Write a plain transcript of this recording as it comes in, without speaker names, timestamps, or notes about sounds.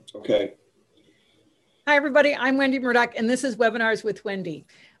Okay. Hi, everybody. I'm Wendy Murdoch, and this is Webinars with Wendy.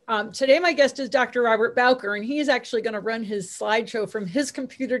 Today, my guest is Dr. Robert Bowker, and he is actually going to run his slideshow from his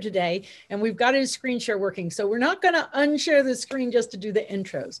computer today, and we've got his screen share working. So we're not going to unshare the screen just to do the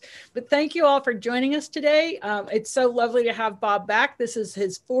intros. But thank you all for joining us today. It's so lovely to have Bob back. This is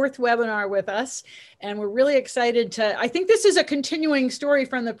his fourth webinar with us, and we're really excited I think this is a continuing story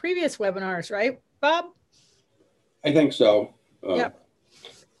from the previous webinars, right, Bob? I think so. Yep.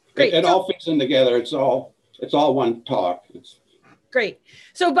 Great. It all fits in together. It's all one talk. Great.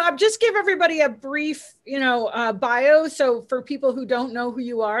 So Bob, just give everybody a brief, bio. So for people who don't know who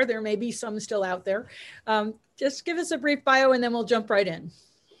you are, there may be some still out there. Just give us a brief bio and then we'll jump right in.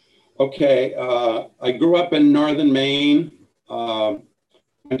 Okay. I grew up in northern Maine. Went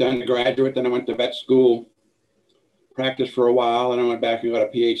to undergraduate, then I went to vet school, practiced for a while, and I went back and got a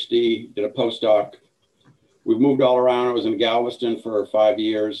PhD, did a postdoc. We've moved all around. I was in Galveston for 5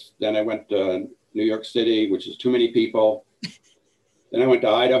 years. Then I went to New York City, which is too many people. Then I went to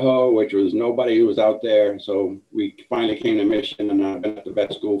Idaho, which was nobody who was out there. So we finally came to Mission, and I've been at the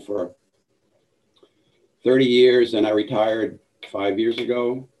vet school for 30 years. And I retired 5 years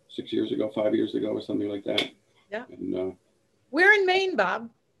ago, 6 years ago, 5 years ago, or something like that. Yeah. And, where in Maine, Bob?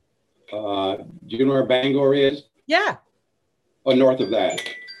 Do you know where Bangor is? Yeah. Oh, north of that.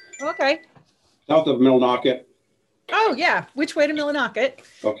 Okay. South of Millinocket. Oh, yeah. Which way to Millinocket?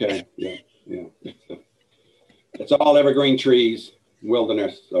 Okay. Yeah. It's all evergreen trees,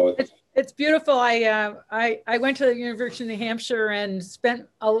 wilderness. So it's beautiful. I went to the University of New Hampshire and spent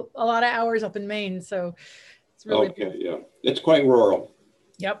a lot of hours up in Maine. So it's really beautiful. Yeah. It's quite rural.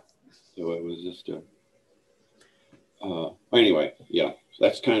 Yep. So it was just anyway, yeah.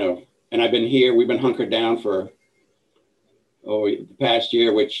 That's kind of, and I've been here. We've been hunkered down for the past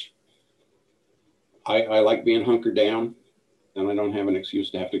year, which I like being hunkered down, and I don't have an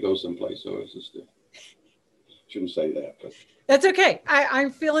excuse to have to go someplace. So it's just, shouldn't say that, but. That's okay.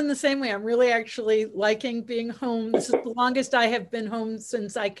 I'm feeling the same way. I'm really actually liking being home. This is the longest I have been home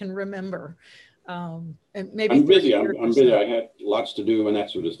since I can remember. And maybe I'm busy. I'm busy. I had lots to do and that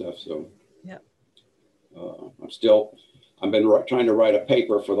sort of stuff. So yeah. I've been trying to write a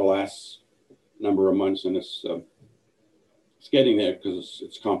paper for the last number of months, and it's getting there because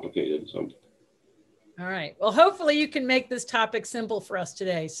it's complicated. So. All right. Well, hopefully you can make this topic simple for us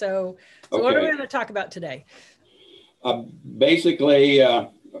today. So okay. What are we going to talk about today? Basically,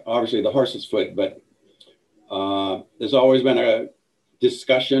 obviously the horse's foot, but there's always been a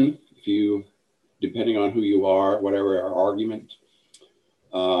discussion, depending on who you are, whatever our argument,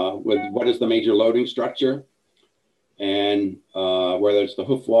 with what is the major loading structure, and whether it's the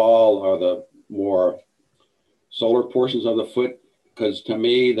hoof wall or the more solar portions of the foot. Because to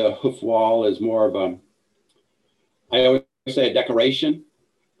me, the hoof wall is more of I always say a decoration,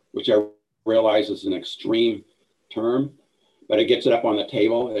 which I realize is an extreme term, but it gets it up on the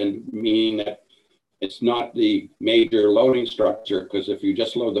table, and meaning that it's not the major loading structure. Because if you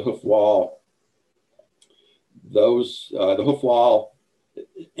just load the hoof wall, the hoof wall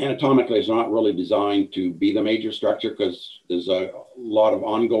anatomically is not really designed to be the major structure, because there's a lot of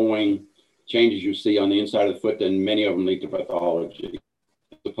ongoing changes you see on the inside of the foot, and many of them lead to pathology,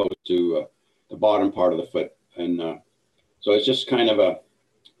 as opposed to the bottom part of the foot. And so it's just kind of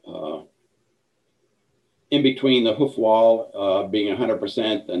in between the hoof wall being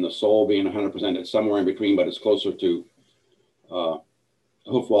 100% and the sole being 100%. It's somewhere in between, but it's closer to the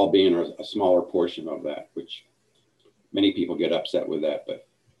hoof wall being a smaller portion of that, which many people get upset with that, but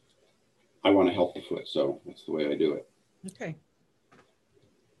I want to help the foot, so that's the way I do it. Okay.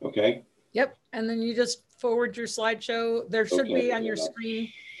 Okay. Yep. And then you just forward your slideshow. There should be on your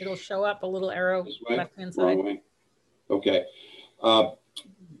screen. It'll show up a little arrow left-hand side. Wrong way. Okay.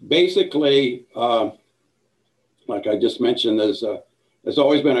 Basically, like I just mentioned, there's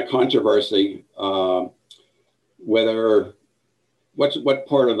always been a controversy whether what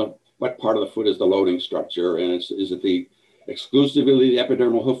part of the foot is the loading structure, and is it exclusively the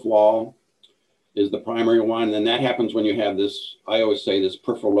epidermal hoof wall is the primary one, and that happens when you have this, I always say, this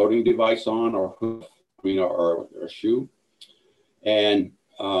peripheral loading device on, or hoof, or shoe, and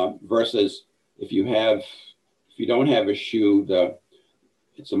versus if you don't have a shoe,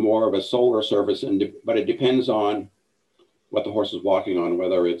 it's more of a solar surface, but it depends on what the horse is walking on,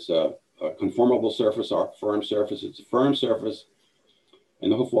 whether it's a conformable surface or a firm surface. It's a firm surface, and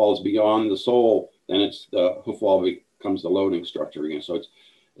the hoof wall is beyond the sole, then the hoof wall becomes the loading structure again. So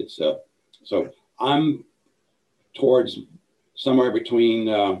so I'm towards somewhere between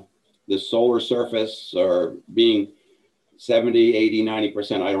the solar surface, or being 70, 80,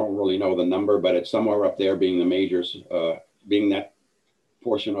 90%. I don't really know the number, but it's somewhere up there, being the majors, being that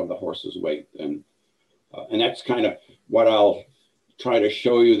portion of the horse's weight. And that's kind of what I'll try to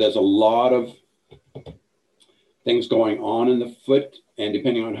show you. There's a lot of things going on in the foot, and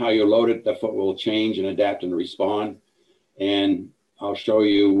depending on how you load it, the foot will change and adapt and respond. And I'll show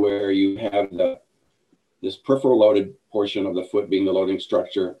you where you have this peripheral loaded portion of the foot being the loading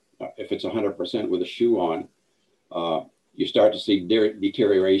structure. If it's 100% with a shoe on, you start to see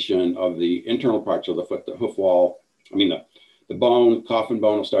deterioration of the internal parts of the foot, the hoof wall. I mean, the bone, coffin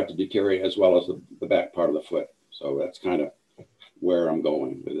bone will start to deteriorate, as well as the back part of the foot. So that's kind of where I'm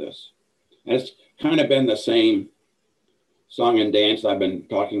going with this. And it's kind of been the same song and dance I've been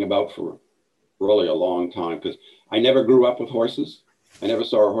talking about for really a long time, because I never grew up with horses. I never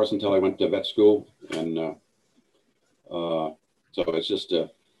saw a horse until I went to vet school. And so it's just,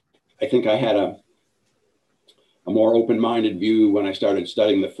 I think I had a more open-minded view when I started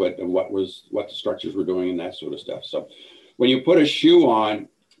studying the foot of what the structures were doing and that sort of stuff. So when you put a shoe on,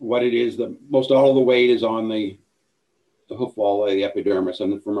 what it is, most all of the weight is on the hoof wall of the epidermis.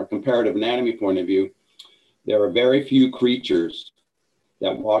 And from a comparative anatomy point of view, there are very few creatures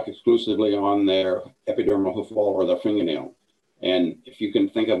that walk exclusively on their epidermal hoof wall or their fingernail. And if you can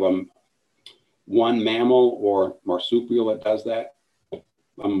think of one mammal or marsupial that does that,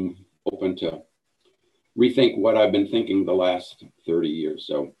 I'm open to rethink what I've been thinking the last 30 years.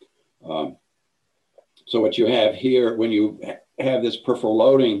 So, so what you have here, when you have this peripheral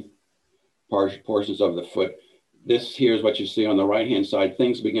loading portions of the foot, this here is what you see on the right-hand side.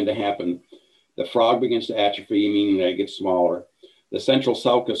 Things begin to happen. The frog begins to atrophy, meaning that it gets smaller. The central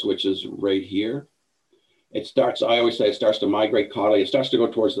sulcus, which is right here, it starts, I always say it starts to migrate caudally. It starts to go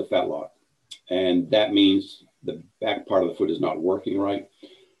towards the fetlock. And that means the back part of the foot is not working right.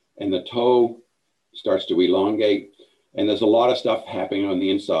 And the toe starts to elongate. And there's a lot of stuff happening on the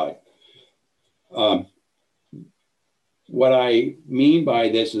inside. What I mean by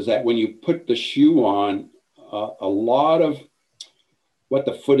this is that when you put the shoe on, a lot of what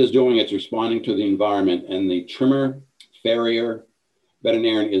the foot is doing, it's responding to the environment, and the trimmer, farrier,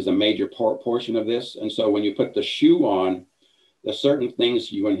 veterinarian is a major portion of this. And so when you put the shoe on, there's certain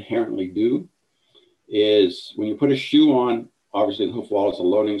things you inherently do. Is when you put a shoe on, obviously the hoof wall is a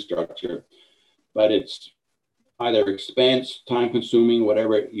loading structure, but it's either expense, time consuming,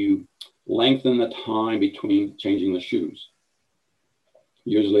 whatever, you lengthen the time between changing the shoes.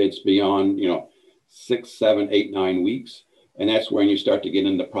 Usually it's beyond, 6, 7, 8, 9 weeks. And that's when you start to get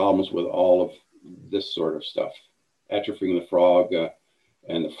into problems with all of this sort of stuff. Atrophying the frog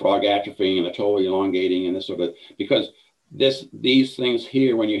and the frog atrophying and the toe elongating and this sort of, because these things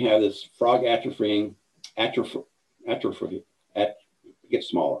here, when you have this frog atrophy gets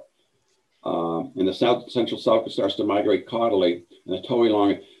smaller. And the central sulcus starts to migrate caudally and the toe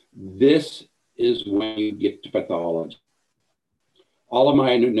elongates. This is when you get to pathology. All of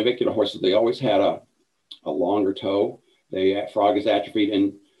my navicular horses, they always had a longer toe. The frog is atrophied,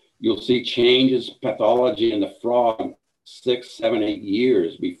 and you'll see changes, pathology in the frog 6, 7, 8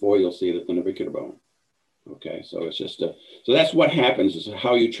 years before you'll see the navicular bone. Okay, so it's just so that's what happens, is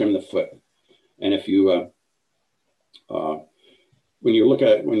how you trim the foot. And if you when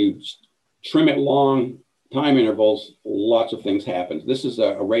you trim it long time intervals, lots of things happen. This is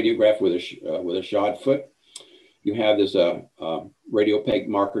a radiograph with a shod foot. You have this radiopeg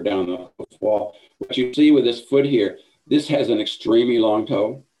marker down the hoof wall. What you see with this foot here, this has an extremely long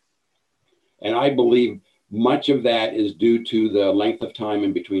toe. And I believe much of that is due to the length of time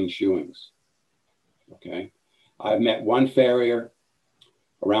in between shoeings. Okay. I've met one farrier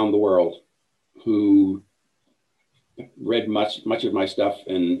around the world who read much of my stuff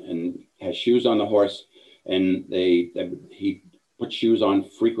and has shoes on the horse, and he puts shoes on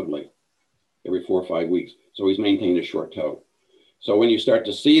frequently, every 4 or 5 weeks. So he's maintained a short toe. So when you start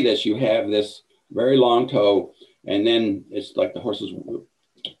to see this, you have this very long toe, and then it's like the horse has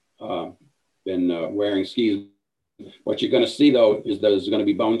been wearing skis. What you're going to see, though, is there's going to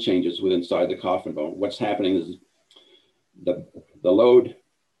be bone changes inside the coffin bone. What's happening is the load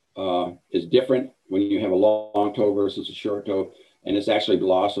is different when you have a long toe versus a short toe, and it's actually the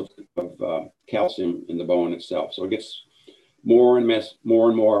loss of calcium in the bone itself. So it gets more and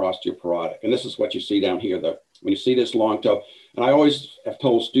more osteoporotic. And this is what you see down here. When you see this long toe, and I always have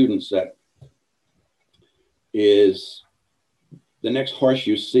told students that is the next horse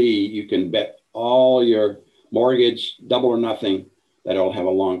you see, you can bet all your mortgage, double or nothing, that it'll have a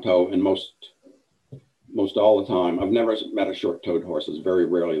long toe, and most all the time. I've never met a short-toed horse. It's very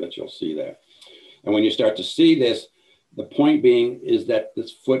rarely that you'll see that. And when you start to see this, the point being is that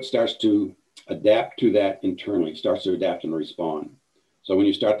this foot starts to adapt to that internally, starts to adapt and respond. So when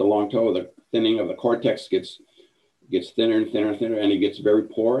you start the long toe, the thinning of the cortex gets gets thinner and thinner and thinner, and it gets very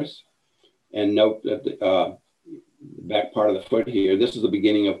porous. And note that the back part of the foot here, this is the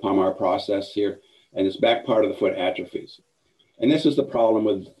beginning of palmar process here, and this back part of the foot atrophies. And this is the problem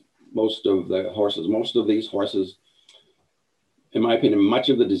with most of the horses. Most of these horses, in my opinion, much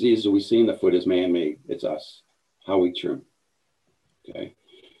of the diseases we see in the foot is man-made. It's us, how we trim. Okay.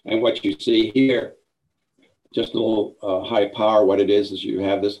 And what you see here, just a little high power, what it is you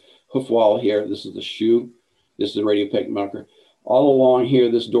have this hoof wall here. This is the shoe. This is the radiopegmatic marker. All along here,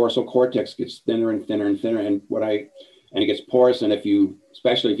 this dorsal cortex gets thinner and thinner and thinner, and it gets porous. And if you,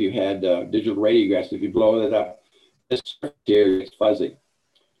 especially if you had digital radiographs, if you blow it up, this here gets fuzzy.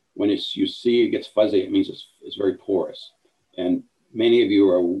 When you see it gets fuzzy, it means it's very porous. And many of you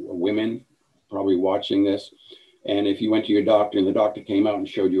are women, probably watching this. And if you went to your doctor and the doctor came out and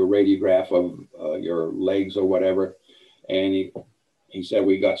showed you a radiograph of your legs or whatever, and he said,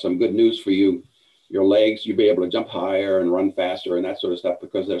 we got some good news for you. Your legs, you'd be able to jump higher and run faster and that sort of stuff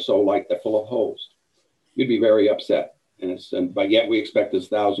because they're so light, they're full of holes. You'd be very upset. But yet we expect this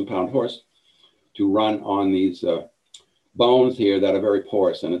 1,000-pound horse to run on these bones here that are very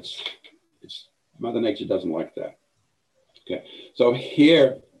porous, and it's Mother Nature doesn't like that. Okay, so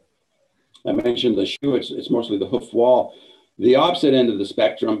here I mentioned the shoe. It's mostly the hoof wall. The opposite end of the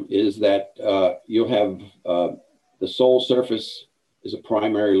spectrum is that you'll have the sole surface is a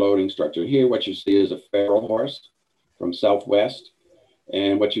primary loading structure. Here, what you see is a feral horse from Southwest.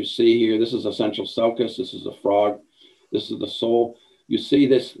 And what you see here, this is a central sulcus, this is a frog, this is the sole. You see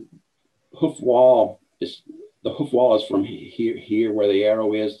this hoof wall, the hoof wall is from here where the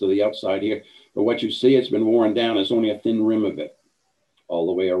arrow is to the outside here. But what you see, it's been worn down. There's only a thin rim of it all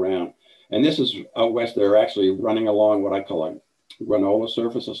the way around. And this is out west, they're actually running along what I call a granola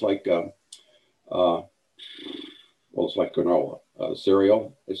surface. It's like, it's like granola.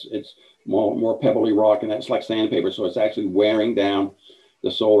 Cereal. It's more pebbly rock, and that's like sandpaper. So it's actually wearing down the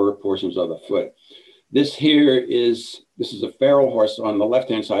solar portions of the foot. This is a feral horse on the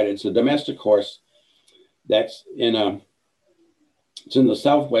left-hand side. It's a domestic horse that's it's in the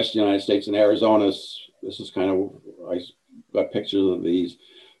Southwest United States, in Arizona. This is kind of, I got pictures of these,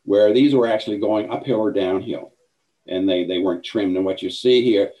 where these were actually going uphill or downhill, and they weren't trimmed. And what you see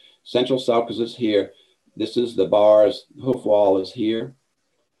here, central sulcus is here. This is the bars, the hoof wall is here.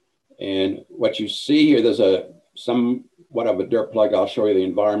 And what you see here, there's somewhat of a dirt plug. I'll show you the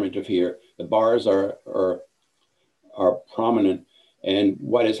environment of here. The bars are prominent. And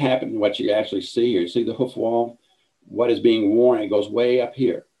what has happened, what you actually see here, you see the hoof wall, what is being worn, it goes way up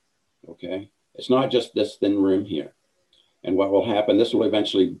here, okay? It's not just this thin rim here. And what will happen, this will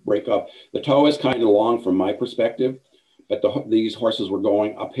eventually break up. The toe is kind of long from my perspective, but these horses were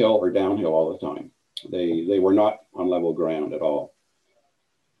going uphill or downhill all the time. They were not on level ground at all.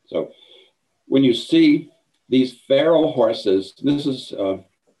 So when you see these feral horses, this is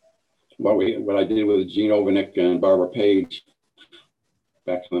what I did with Gene Ovenick and Barbara Page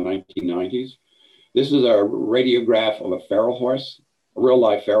back in the 1990s. This is a radiograph of a feral horse, a real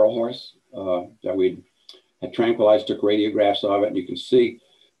live feral horse that we had tranquilized, took radiographs of it. And you can see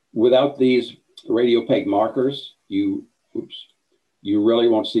without these radiopeg markers, you really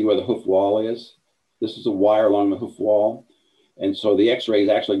won't see where the hoof wall is. This is a wire along the hoof wall. And so the x-rays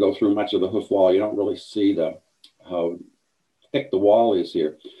actually go through much of the hoof wall. You don't really see how thick the wall is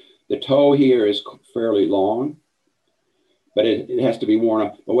here. The toe here is fairly long, but it has to be worn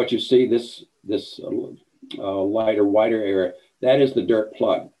up. But what you see, this lighter, wider area, that is the dirt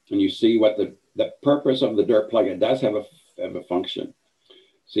plug. And you see what the purpose of the dirt plug, it does have a function.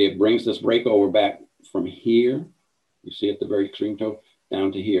 See, it brings this breakover back from here. You see at the very extreme toe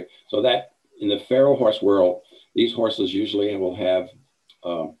down to here. So that in the feral horse world, these horses usually will have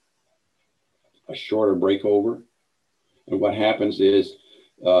a shorter breakover. And what happens is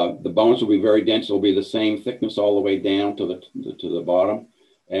the bones will be very dense. It'll be the same thickness all the way down to the bottom.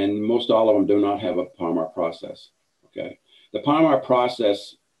 And most all of them do not have a palmar process, okay? The palmar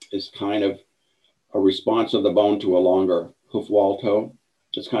process is kind of a response of the bone to a longer hoof wall toe.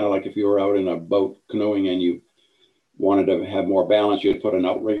 It's kind of like if you were out in a boat canoeing and you wanted to have more balance, you'd put an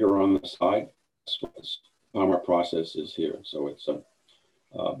outrigger on the side. That's what this palmar process is here. So it's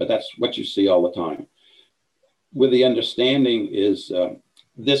but that's what you see all the time. With the understanding is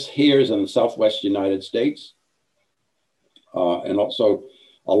this here is in the Southwest United States. And also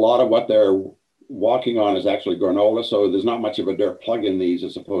a lot of what they're walking on is actually granola. So there's not much of a dirt plug in these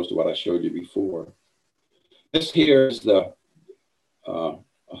as opposed to what I showed you before. This here is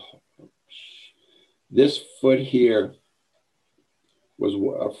this foot here was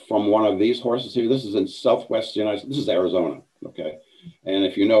from one of these horses here. This is in Southwest United States. This is Arizona, okay? And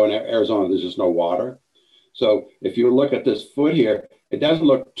if you know in Arizona, there's just no water. So if you look at this foot here, it doesn't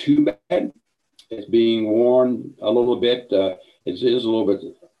look too bad. It's being worn a little bit. It is a little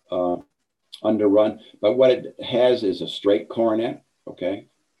bit underrun, but what it has is a straight coronet, okay?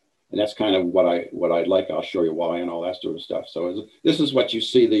 And that's kind of what I'd like. I'll show you why and all that sort of stuff. So this is what you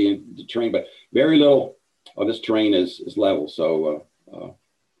see the terrain, but very little of this terrain is level. So,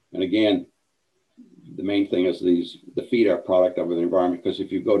 and again, the main thing is the feet are a product of the environment, because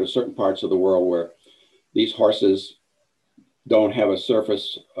if you go to certain parts of the world where these horses don't have a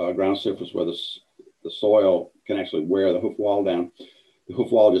surface, ground surface where the soil can actually wear the hoof wall down, the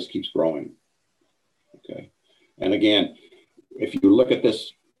hoof wall just keeps growing, okay? And again, if you look at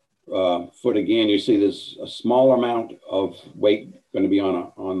this foot again, you see there's a small amount of weight going to be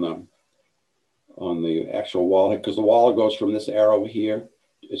on the actual wall, because the wall goes from this arrow here,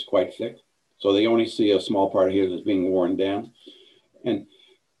 it's quite thick. So they only see a small part here that's being worn down. And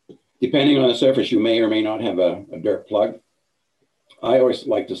depending on the surface, you may or may not have a dirt plug. I always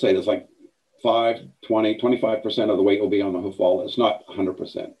like to say there's like 5, 20, 25% of the weight will be on the hoof wall. It's not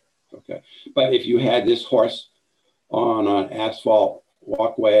 100%, okay? But if you had this horse on an asphalt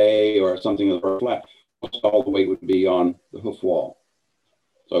walkway or something that's very flat, most all the weight would be on the hoof wall.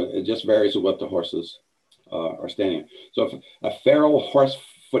 So it just varies with what the horses are standing. So if a feral horse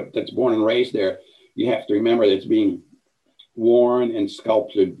foot that's born and raised there, you have to remember that it's being worn and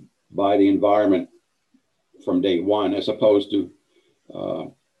sculpted by the environment from day one, as opposed to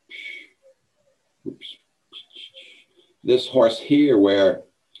this horse here, where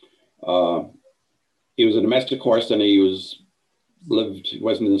he was a domestic horse and he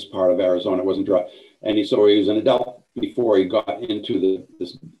wasn't in this part of Arizona, it wasn't dry. And so he was an adult before he got into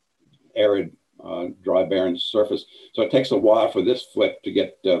this arid, dry, barren surface. So it takes a while for this foot to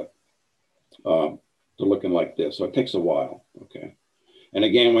get to looking like this. So it takes a while, okay? And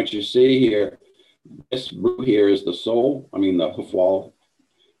again, what you see here, this blue here is the sole, I mean the hoof wall.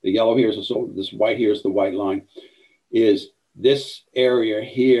 The yellow here is the sole, this white here is the white line. Is this area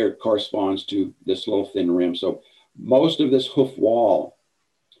here corresponds to this little thin rim. So most of this hoof wall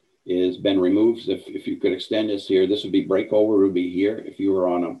is been removed. If you could extend this here, this would be breakover, would be here if you were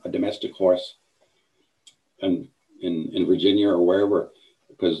on a domestic horse and in Virginia or wherever,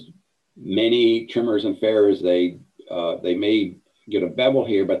 because many trimmers and farriers, they may get a bevel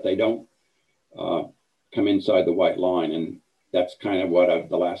here, but they don't come inside the white line. And that's kind of what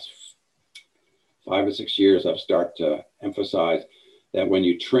the last 5 or 6 years I've started to emphasize, that when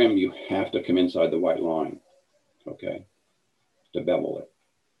you trim, you have to come inside the white line, okay, to bevel it.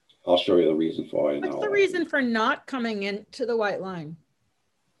 I'll show you the reason for it. What's the reason for not coming into the white line?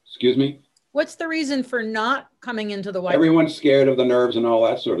 Excuse me? What's the reason for not coming into the white line? Everyone's scared of the nerves and all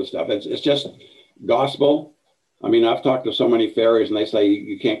that sort of stuff. It's just gospel. I mean, I've talked to so many farriers and they say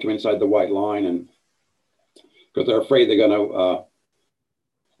you can't come inside the white line, and because they're afraid they're going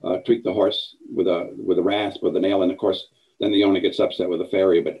to treat the horse with a rasp with a nail, and of course, then the owner gets upset with the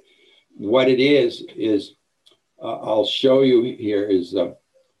farrier. But what it is I'll show you here is, well,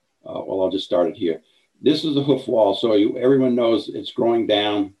 I'll just start it here. This is the hoof wall. So everyone knows it's growing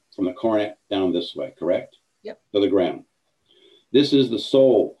down from the coronet down this way, correct? Yep. To the ground. This is the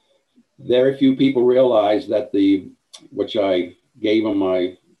sole. Very few people realize that which I gave on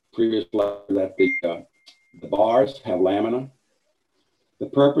my previous letter, that the bars have lamina. The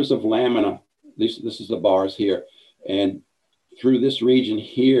purpose of lamina, this is the bars here, and through this region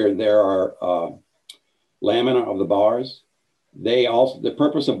here, there are lamina of the bars. The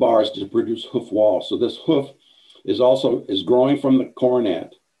purpose of bars is to produce hoof wall. So this hoof is growing from the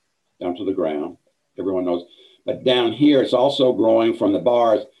coronet down to the ground. Everyone knows. But down here, it's also growing from the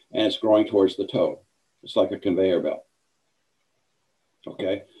bars, and it's growing towards the toe. It's like a conveyor belt.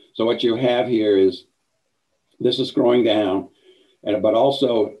 Okay. So what you have here is this is growing down, but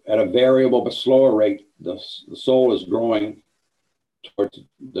also at a variable but slower rate, the sole is growing towards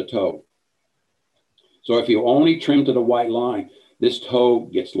the toe. So if you only trim to the white line, this toe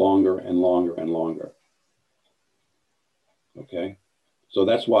gets longer and longer and longer. Okay, so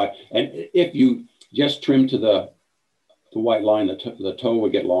that's why. And if you just trim to the white line, the toe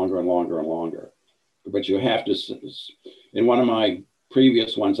would get longer and longer and longer. But you have to, in one of my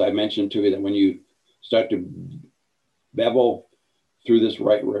previous ones, I mentioned to you that when you start to bevel through this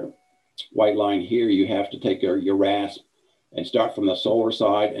white line here, you have to take your rasp and start from the solar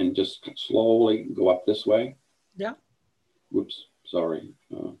side and just slowly go up this way. Yeah. Whoops, sorry.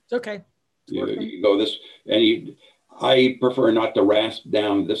 It's okay. You go this, and I prefer not to rasp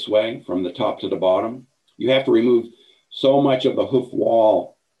down this way from the top to the bottom. You have to remove so much of the hoof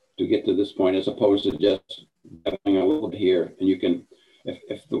wall to get to this point, as opposed to just beveling a little bit here. And you can,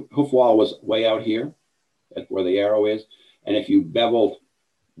 if the hoof wall was way out here, at where the arrow is. And if you bevel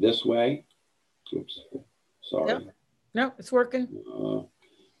this way, oops, sorry. Yep. No, it's working.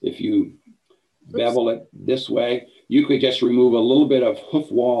 If you bevel it this way, you could just remove a little bit of hoof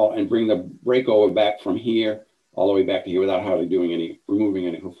wall and bring the breakover back from here all the way back to here without removing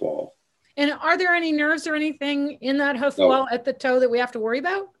any hoof wall. And are there any nerves or anything in that hoof wall at the toe that we have to worry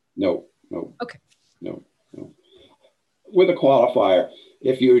about? No. Okay. No. With a qualifier,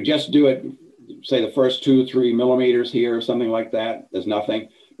 if you just do it, say the first 2 or 3 millimeters here or something like that, there's nothing.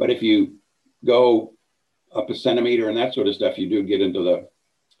 But if you go up a centimeter and that sort of stuff, you do get into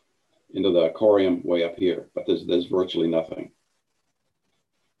the corium way up here, but there's virtually nothing.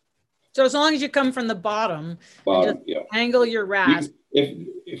 So as long as you come from the bottom and just angle your rasp.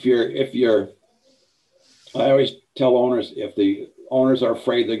 If you're, I always tell owners, if the owners are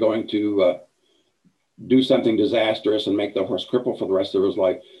afraid they're going to do something disastrous and make the horse cripple for the rest of his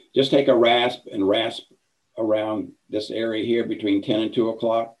life, just take a rasp and rasp around this area here between 10 and 2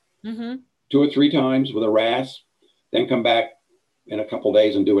 o'clock, 2 or 3 times with a rasp, then come back in a couple of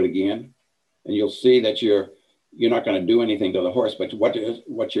days and do it again. And you'll see that you're not going to do anything to the horse, but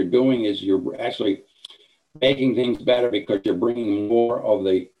what you're doing is you're actually making things better because you're bringing more of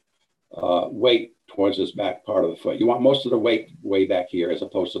the weight towards this back part of the foot. You want most of the weight way back here as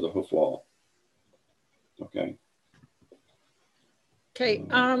opposed to the hoof wall. Okay. Okay.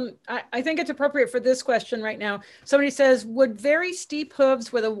 I think it's appropriate for this question right now. Somebody says, would very steep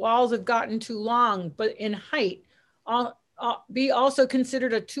hooves where the walls have gotten too long, but in height, be also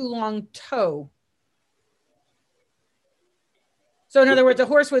considered a too long toe? So in other words, a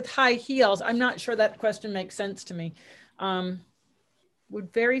horse with high heels, I'm not sure that question makes sense to me.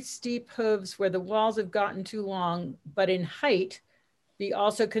 Would very steep hooves where the walls have gotten too long, but in height, be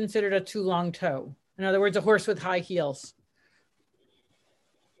also considered a too long toe? In other words, a horse with high heels.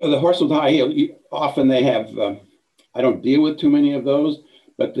 The horse with high heels, often they have, I don't deal with too many of those,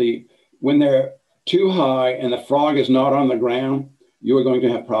 but when they're too high and the frog is not on the ground, you are going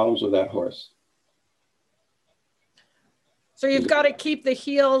to have problems with that horse. So you've got to keep the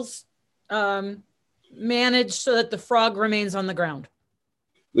heels managed so that the frog remains on the ground.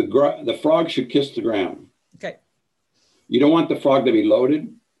 The frog should kiss the ground. Okay. You don't want the frog to be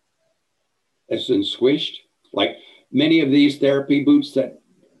loaded, as in squished, like many of these therapy boots that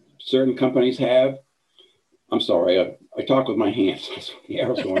certain companies have. I'm sorry, I talk with my hands. The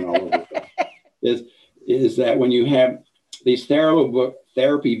arrow's going all over. Is that when you have these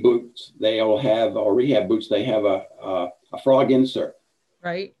therapy boots, they'll have, or rehab boots, they have a frog insert.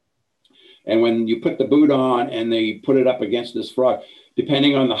 Right. And when you put the boot on and they put it up against this frog,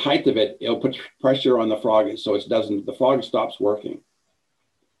 depending on the height of it, it'll put pressure on the frog so the frog stops working.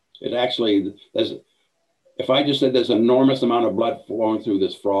 It actually, if I just said there's an enormous amount of blood flowing through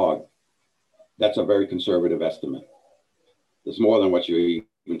this frog, that's a very conservative estimate. There's more than what you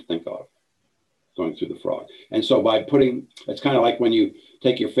even think of going through the frog. And so by it's kind of like when you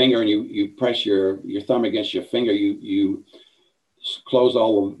take your finger and you press your thumb against your finger, you close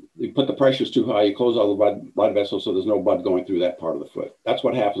you put the pressures too high, you close all the blood vessels so there's no blood going through that part of the foot. That's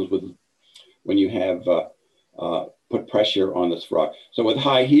what happens when you have put pressure on this frog. So with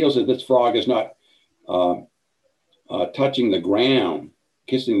high heels, if this frog is not touching the ground,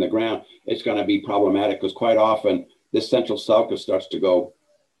 kissing the ground, it's going to be problematic because quite often this central sulcus starts to go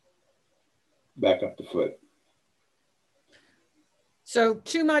back up the foot. So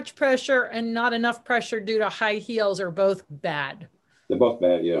too much pressure and not enough pressure due to high heels are both bad. They're both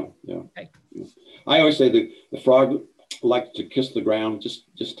bad, yeah. Okay. I always say the frog likes to kiss the ground,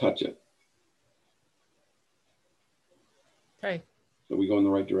 just touch it. Okay. Are we going the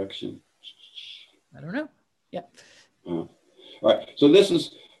right direction? I don't know. Yeah. All right. So this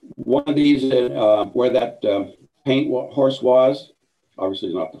is one of these where that paint horse was.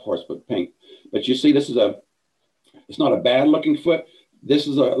 Obviously not the horse, but paint. But you see, it's not a bad looking foot. This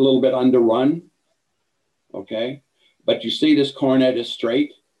is a little bit underrun. Okay. But you see this coronet is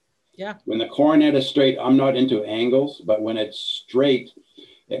straight. Yeah. When the coronet is straight, I'm not into angles, but when it's straight,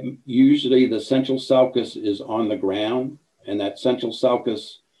 usually the central sulcus is on the ground. And that central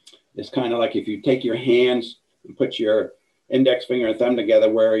sulcus is kind of like if you take your hands and put your index finger and thumb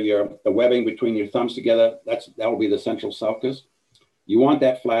together where the webbing between your thumbs together, that will be the central sulcus. You want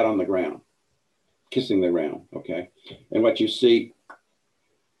that flat on the ground, kissing the ground, okay? And what you see,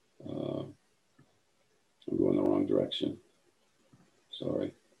 I'm going the wrong direction.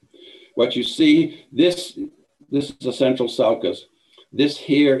 Sorry. What you see, this is the central sulcus. This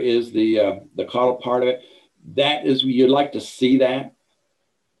here is the caudal part of it. That is, you'd like to see that.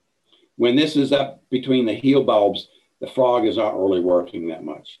 When this is up between the heel bulbs, the frog is not really working that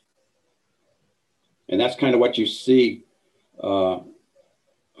much. And that's kind of what you see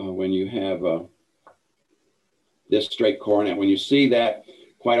when you have this straight coronet. When you see that,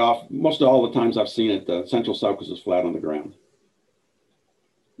 quite often, most of all the times I've seen it, the central sulcus is flat on the ground.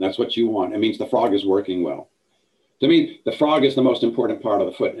 That's what you want. It means the frog is working well. To me, the frog is the most important part of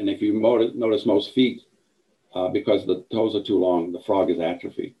the foot. And if you notice most feet, because the toes are too long, the frog is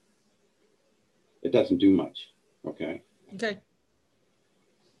atrophied. It doesn't do much, okay? Okay.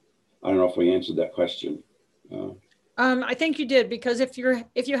 I don't know if we answered that question. I think you did, because if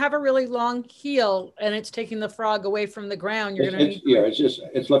you have a really long heel and it's taking the frog away from the ground, you're going to need. Yeah,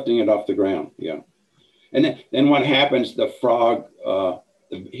 it's lifting it off the ground. Yeah, and then what happens? The frog, the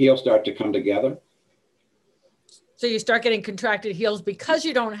heels start to come together. So you start getting contracted heels because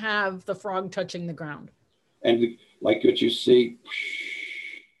you don't have the frog touching the ground. And like what you see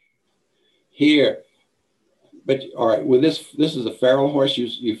here, but all right, with this is a feral horse.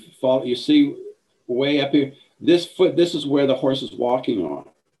 You see way up here. This is where the horse is walking on.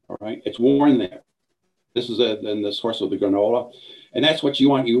 All right, it's worn there. This is then this horse with the granola, and that's what you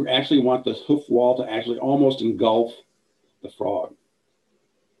want. You actually want the hoof wall to actually almost engulf the frog,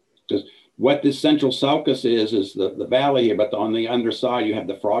 because what this central sulcus is the valley here, but on the underside you have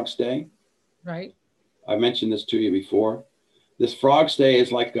the frog stay. Right. I mentioned this to you before. This frog stay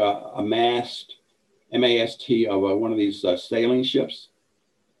is like a mast, M-A-S-T, of one of these sailing ships.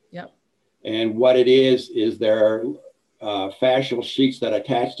 Yep. And what it is there are fascial sheets that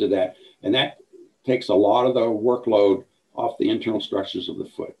attach to that, and that takes a lot of the workload off the internal structures of the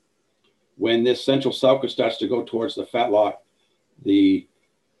foot. When this central sulcus starts to go towards the fetlock, the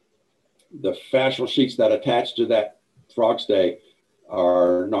fascial sheets that attach to that frog stay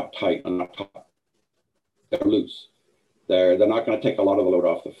are not tight and not taut. They're loose. They're not going to take a lot of the load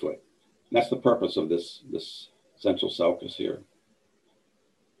off the foot. And that's the purpose of this central sulcus here.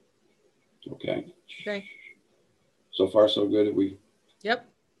 Okay. Okay. So far, so good. Yep.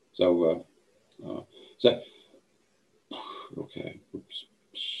 So okay. Oops.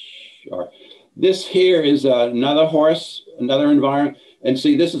 All right. This here is another horse, another environment. And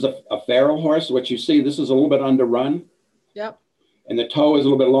see, this is a feral horse. What you see, this is a little bit underrun. Yep. And the toe is a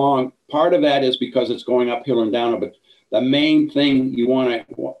little bit long. Part of that is because it's going uphill and down. But the main thing you want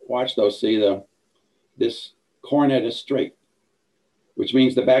to watch, though, see this coronet is straight, which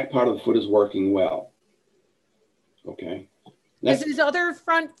means the back part of the foot is working well. Okay. Is his other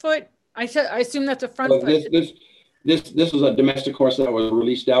front foot? I assume that's a front foot. This is a domestic horse that was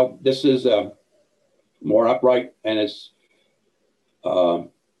released out. This is more upright, and it's going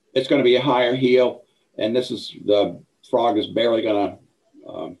to be a higher heel. And this is the frog is barely going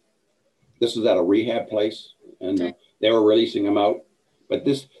to. This is at a rehab place, and okay. They were releasing him out. But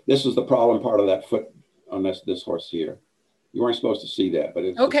this is the problem part of that foot on this horse here. You weren't supposed to see that, but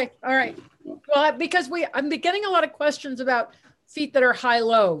it's okay. All right. Well, because I'm getting a lot of questions about feet that are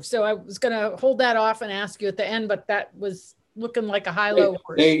high-low. So I was going to hold that off and ask you at the end, but that was looking like a high-low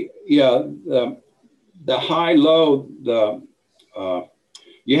horse. The high-low,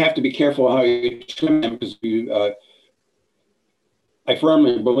 you have to be careful how you trim them, because I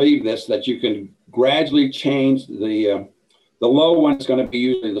firmly believe that you can gradually change the low one is going to be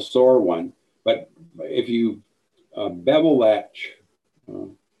usually the sore one, but if you bevel that,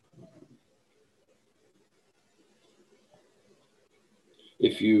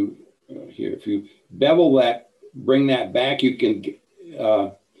 if you bevel that, bring that back, you can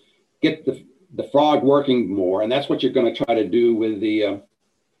get the frog working more, and that's what you're going to try to do with the.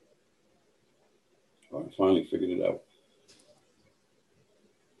 I finally figured it out.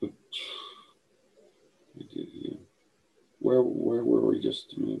 Where were we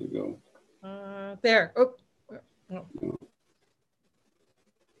just a minute ago? There. Oh.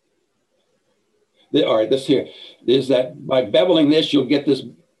 All right, this here is that by beveling this, you'll get this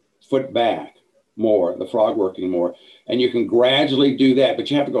foot back more, the frog working more, and you can gradually do that, but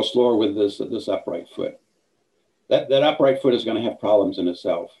you have to go slower with this upright foot. That upright foot is going to have problems in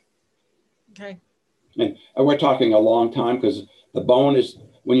itself. Okay. And we're talking a long time, because the bone is,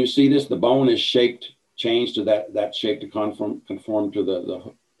 when you see this, the bone is changed to that shape to conform to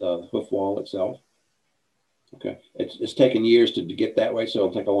the hoof wall itself. Okay, it's taken years to get that way, so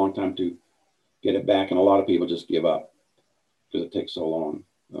it'll take a long time to get it back, and a lot of people just give up because it takes so long.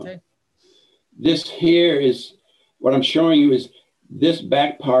 Okay. This here is what I'm showing you is this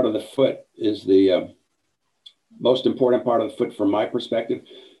back part of the foot is the most important part of the foot from my perspective.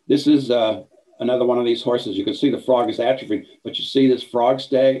 This is another one of these horses. You can see the frog is atrophied, but you see this frog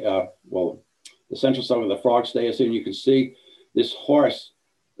stay, the central side of the frog stay is here, and you can see this horse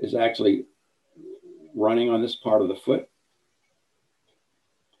is actually running on this part of the foot.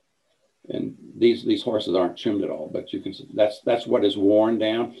 And these horses aren't trimmed at all, but you can see that's what is worn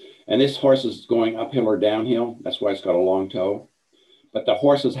down. And this horse is going uphill or downhill. That's why it's got a long toe. But the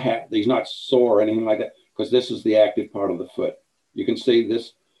horse he's not sore or anything like that, because this is the active part of the foot. You can see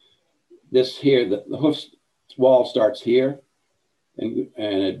this here, the hoof wall starts here,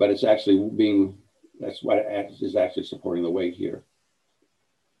 but it's actually that's what is actually supporting the weight here.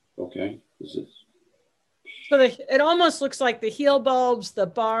 Okay, so it almost looks like the heel bulbs, the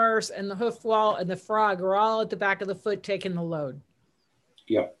bars, and the hoof wall and the frog are all at the back of the foot taking the load.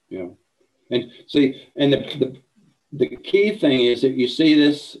 Yeah. And see, and the key thing is that you see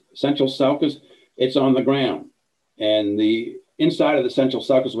this central sulcus, it's on the ground. And the inside of the central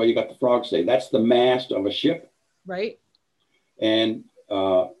sulcus where you got the frog stay, that's the mast of a ship. Right. And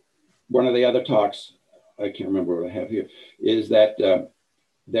one of the other talks, I can't remember what I have here, is that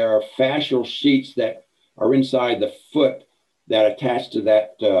there are fascial sheets that are inside the foot that attach to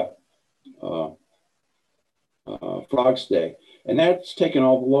that frog stay. And that's taking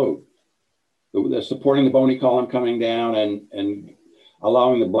all the load. They're supporting the bony column coming down and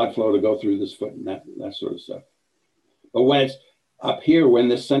allowing the blood flow to go through this foot and that sort of stuff. But when it's up here, when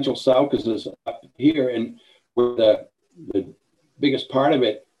this central sulcus is up here, and where the biggest part of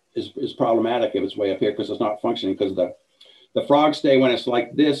it is problematic if it's way up here because it's not functioning, because the frog stay, when it's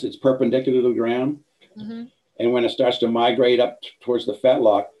like this, it's perpendicular to the ground. Mm-hmm. And when it starts to migrate up towards the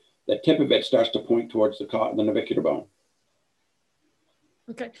fetlock, the tip of it starts to point towards the navicular bone.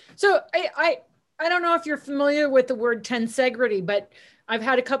 Okay. So I don't know if you're familiar with the word tensegrity, but I've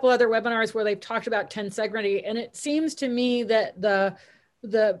had a couple other webinars where they've talked about tensegrity, and it seems to me that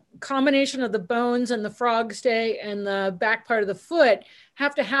the combination of the bones and the frog stay and the back part of the foot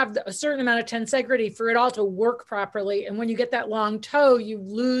have to have a certain amount of tensegrity for it all to work properly. And when you get that long toe, you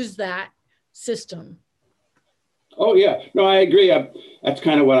lose that system. Oh yeah, no, I agree. That's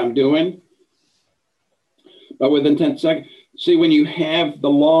kind of what I'm doing. But with tensegrity, see, when you have the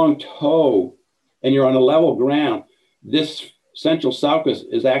long toe and you're on a level ground, this central sulcus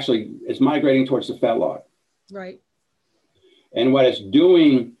is migrating towards the fetlock. Right. And what it's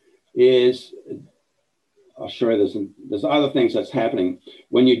doing is, I'll show you there's other things that's happening.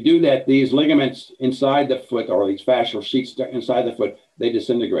 When you do that, these ligaments inside the foot, or these fascial sheets inside the foot, they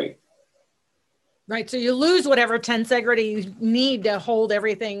disintegrate. Right. So you lose whatever tensegrity you need to hold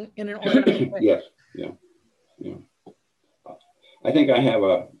everything in an organized way. Yes. Yeah. I think I have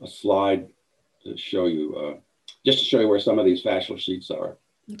a slide to show you, just to show you where some of these fascial sheets are.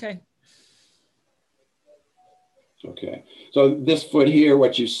 Okay. Okay. So this foot here,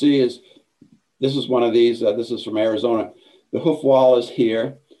 what you see is, this is one of these, this is from Arizona. The hoof wall is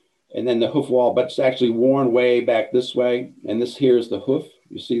here, and then the hoof wall, but it's actually worn way back this way. And this here is the hoof.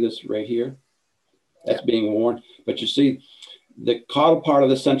 You see this right here? That's being worn. But you see the caudal part of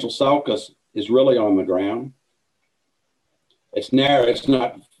the central sulcus is really on the ground. It's narrow. It's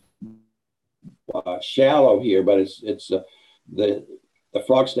not shallow here, but the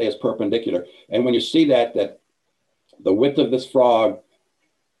frog stay is perpendicular. And when you see that the width of this frog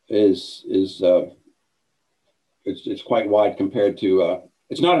is it's quite wide compared to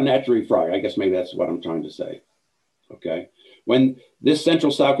it's not a natural frog. I guess maybe that's what I'm trying to say. Okay. When this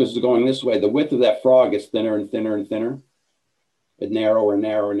central sulcus is going this way, the width of that frog gets thinner and thinner and thinner, and narrower and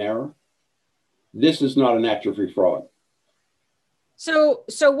narrower and narrower. This is not a natural frog. So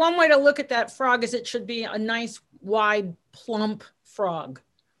one way to look at that frog is it should be a nice, wide, plump frog.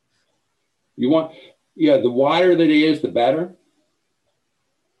 The wider that it is, the better.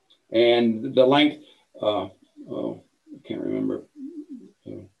 And the length, I can't remember.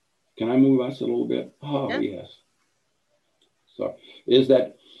 Can I move us a little bit? Oh, yeah. Yes. So is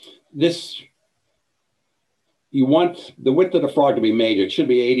that this, you want the width of the frog to be major. It should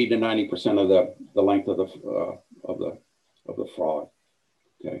be 80 to 90% of the length of the frog.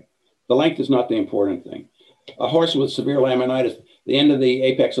 Okay. The length is not the important thing. A horse with severe laminitis, the end of the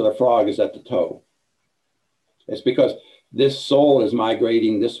apex of the frog is at the toe. It's because this sole is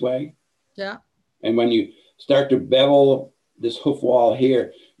migrating this way. Yeah. And when you start to bevel this hoof wall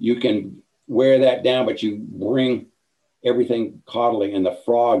here, you can wear that down, but you bring everything caudally, and the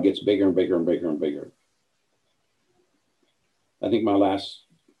frog gets bigger and bigger and bigger and bigger. I think my last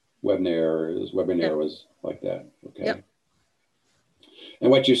webinar was like that. Okay. Yep.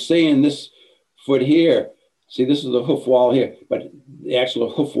 And what you see in this foot here, see, this is the hoof wall here, but the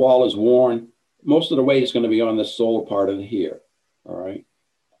actual hoof wall is worn. Most of the weight is going to be on the sole part of here. All right.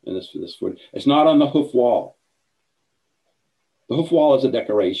 And this foot, it's not on the hoof wall. The hoof wall is a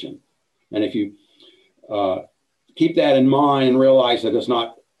decoration. And if you keep that in mind and realize that it's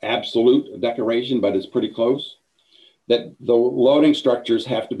not absolute decoration, but it's pretty close, that the loading structures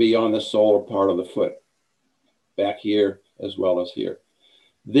have to be on the solar part of the foot, back here as well as here.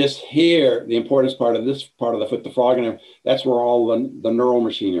 This here, the importance part of this part of the foot, the frog, and that's where all the neural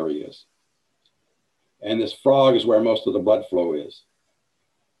machinery is. And this frog is where most of the blood flow is.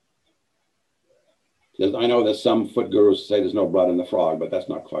 I know that some foot gurus say there's no blood in the frog, but that's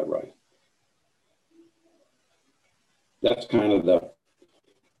not quite right. That's kind of the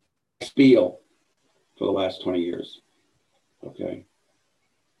spiel for the last 20 years. Okay.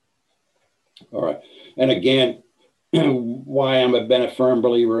 All right. And again, why I've been a firm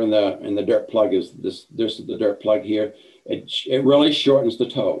believer in the dirt plug is this is the dirt plug here. It really shortens the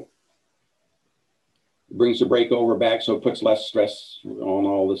toe. It brings the brake over back, so it puts less stress on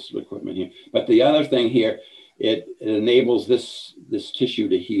all this equipment here. But the other thing here, it enables this tissue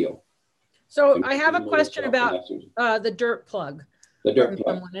to heal. So I have a question about the dirt plug. The dirt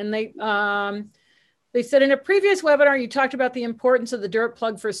plug. And they said in a previous webinar, you talked about the importance of the dirt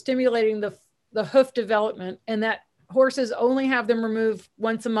plug for stimulating the hoof development, and that horses only have them removed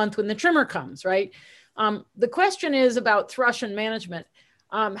once a month when the trimmer comes, right? The question is about thrush and management.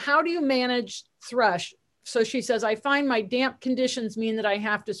 How do you manage thrush? So she says, I find my damp conditions mean that I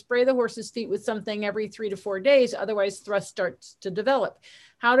have to spray the horse's feet with something every 3 to 4 days. Otherwise, thrush starts to develop.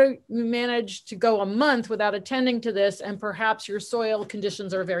 How do you manage to go a month without attending to this? And perhaps your soil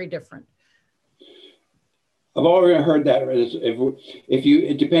conditions are very different. I've already heard that.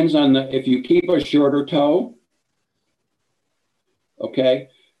 It depends on if you keep a shorter toe, okay.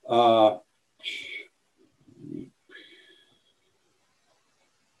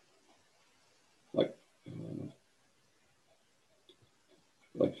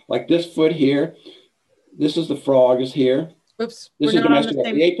 Like this foot here, this is the frog is here. Oops. This is domestic.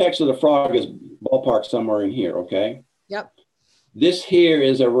 The apex of the frog is ballpark somewhere in here, okay? Yep. This here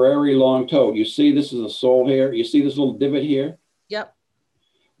is a very long toe. You see this is a sole here. You see this little divot here? Yep.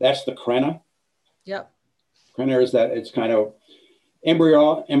 That's the crena. Yep. Crena is that, it's kind of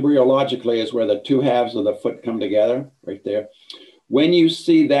embryologically is where the two halves of the foot come together, right there. When you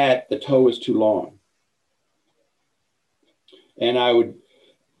see that, the toe is too long. And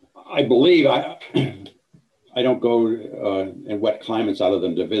I believe, I don't go in wet climates other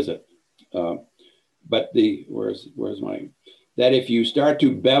than to visit. But where's my, that if you start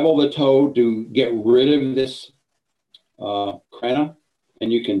to bevel the toe to get rid of this crena,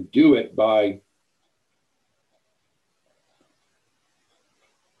 and you can do it by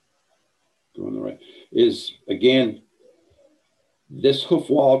going the right, is again, this hoof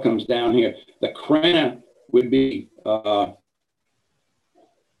wall comes down here. The crena would be,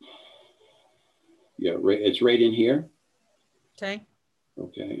 yeah, it's right in here. Okay.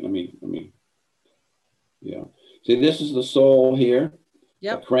 Okay, let me, yeah. See, this is the sole here.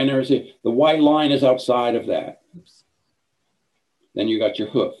 Yep. The crena is here. The white line is outside of that. Oops. Then you got your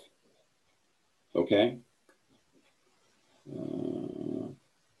hoof. Okay.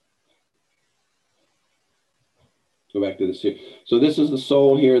 Go back to this here. So this is the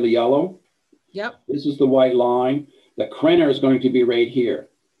sole here, the yellow. Yep. This is the white line. The crena is going to be right here.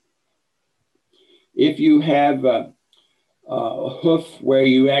 If you have a hoof where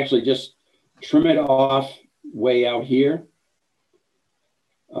you actually just trim it off way out here,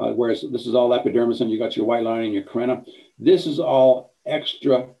 whereas this is all epidermis and you got your white line and your crena, this is all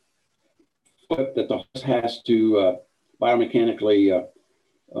extra foot that the horse has to biomechanically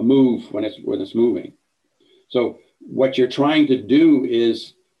move when it's moving. So what you're trying to do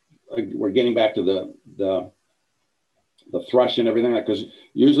is, we're getting back to the thrush and everything, because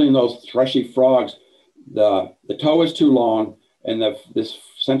usually in those thrushy frogs, the toe is too long and this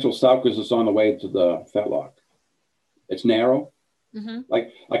central sulcus is on the way to the fetlock. It's narrow. Mm-hmm.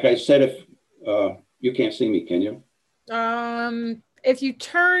 Like I said, if you can't see me, can you? If you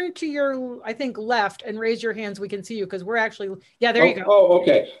turn to your, I think, left and raise your hands, we can see you, because we're actually, yeah, there you go. Oh,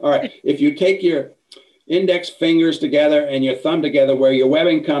 okay. All right. If you take your index fingers together and your thumb together, where your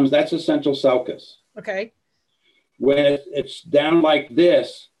webbing comes, that's the central sulcus. Okay. When it's down like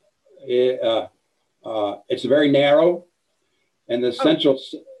this, it's very narrow, and the central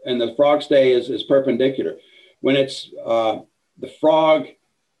and the frog stay is perpendicular. When it's the frog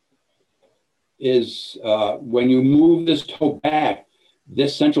is when you move this toe back,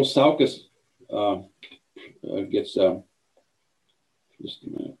 this central sulcus gets just a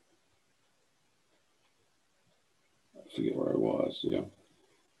minute. I forget where I was. Yeah,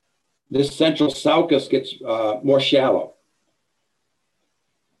 this central sulcus gets more shallow,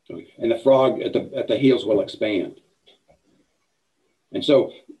 and the frog at the heels will expand. And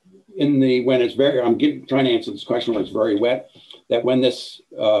so, when it's very, trying to answer this question when it's very wet, that when this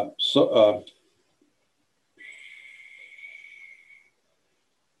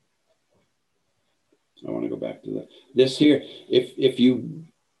I want to go back to this here. If you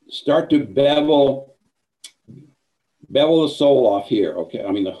start to bevel the sole off here, okay,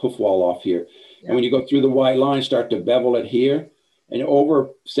 I mean the hoof wall off here. Yeah. And when you go through the white line, start to bevel it here. And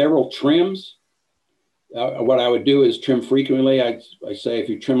over several trims, what I would do is trim frequently. I say if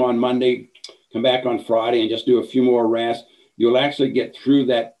you trim on Monday, come back on Friday and just do a few more rasps, you'll actually get through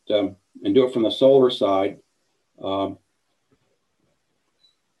that and do it from the solar side. And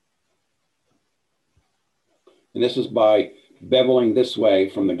this is by beveling this way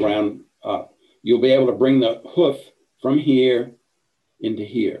from the ground up. You'll be able to bring the hoof from here into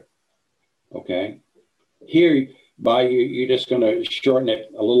here, okay? Here, you're just gonna shorten it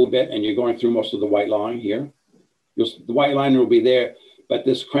a little bit and you're going through most of the white line here. The white line will be there, but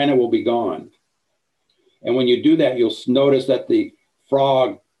this crenna will be gone. And when you do that, you'll notice that the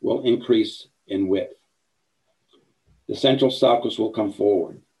frog will increase in width. The central sulcus will come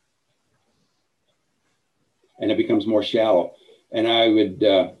forward and it becomes more shallow. And I would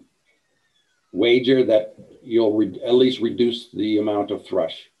wager that you'll at least reduce the amount of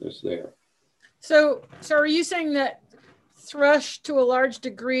thrush that's there. So are you saying that thrush to a large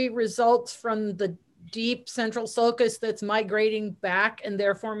degree results from the deep central sulcus that's migrating back and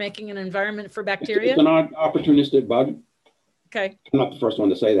therefore making an environment for bacteria? It's an opportunistic bug. Okay. I'm not the first one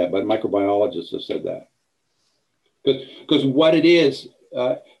to say that, but microbiologists have said that. Because what it is,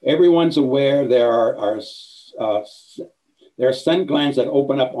 everyone's aware there are scent glands that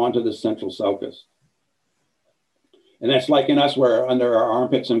open up onto the central sulcus. And that's like in us where under our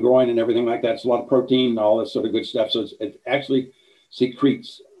armpits and groin and everything like that, it's a lot of protein and all this sort of good stuff. So it actually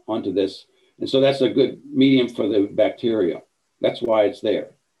secretes onto this. And so that's a good medium for the bacteria. That's why it's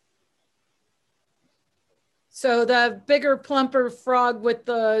there. So the bigger, plumper frog with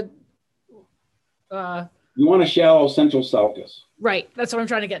the... you want a shallow central sulcus. Right, that's what I'm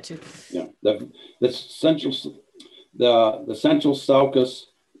trying to get to. Yeah, the central sulcus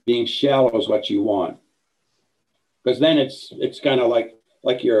being shallow is what you want. Because then it's kind of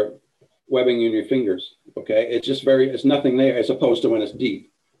like your webbing in your fingers, okay? It's just it's nothing there as opposed to when it's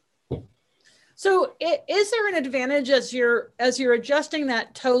deep. So is there an advantage as you're adjusting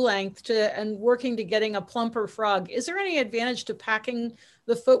that toe length and working to getting a plumper frog? Is there any advantage to packing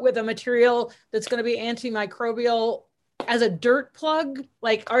the foot with a material that's going to be antimicrobial as a dirt plug,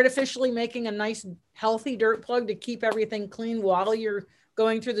 like artificially making a nice healthy dirt plug to keep everything clean while you're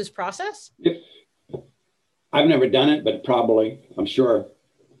going through this process? I've never done it, but probably, I'm sure.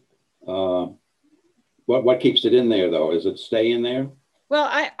 What keeps it in there though? Is it stay in there? Well,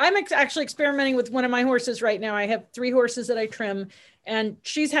 I'm actually experimenting with one of my horses right now. I have 3 horses that I trim, and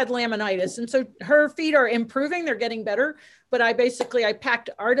she's had laminitis. And so her feet are improving, they're getting better. But I packed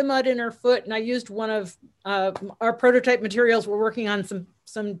Artemud in her foot, and I used one of our prototype materials. We're working on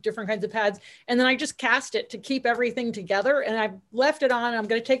some different kinds of pads. And then I just cast it to keep everything together. And I've left it on. I'm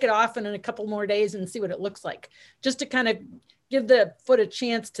going to take it off in a couple more days and see what it looks like, just to kind of give the foot a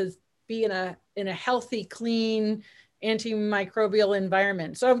chance to be in a healthy, clean, antimicrobial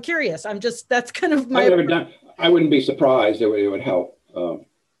environment. So I'm curious. That's kind of my... I wouldn't be surprised. It would help.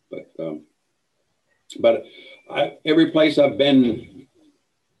 But every place I've been,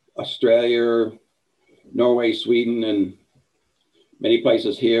 Australia, Norway, Sweden, and many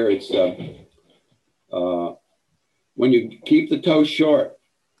places here, it's when you keep the toe short,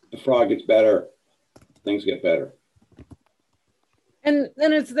 the frog gets better, things get better. And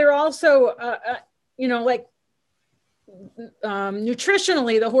then they're also, like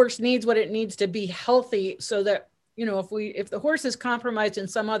nutritionally, the horse needs what it needs to be healthy, so that, if the horse is compromised in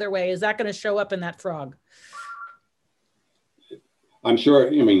some other way, is that going to show up in that frog? I'm sure,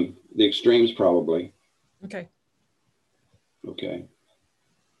 the extremes probably. Okay.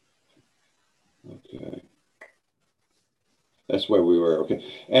 That's where we were, okay.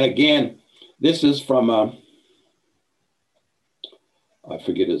 And again, this is from, I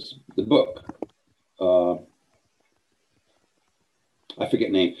forget the book. I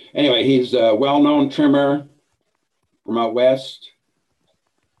forget name. Anyway, he's a well-known trimmer from out west.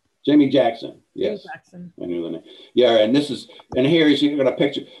 Jimmy Jackson. Yes. Jimmy Jackson. I knew the name. Yeah, and here you got a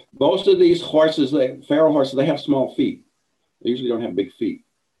picture. Most of these horses, feral horses, they have small feet. They usually don't have big feet.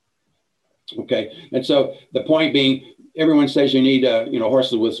 Okay, and so the point being, everyone says you need,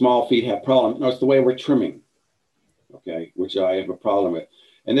 horses with small feet have problems. No, it's the way we're trimming. Okay, which I have a problem with.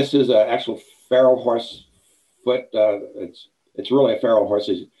 And this is an actual feral horse foot. It's really a feral horse.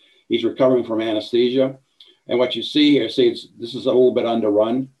 He's recovering from anesthesia. And what you see here, this is a little bit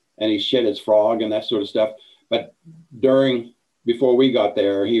underrun, and he shed his frog and that sort of stuff. But before we got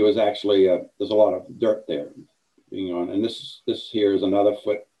there, he was actually, there's a lot of dirt there being on. And this here is another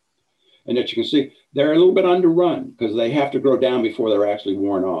foot. And that you can see, they're a little bit underrun because they have to grow down before they're actually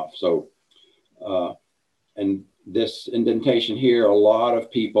worn off. So, and this indentation here, a lot of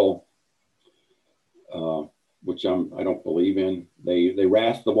people, which I don't believe in, they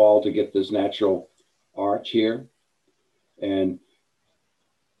rasp the wall to get this natural arch here. And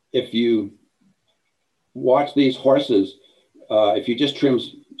if you watch these horses, if you just trim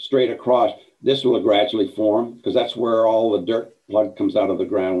straight across, this will gradually form because that's where all the dirt plug comes out of the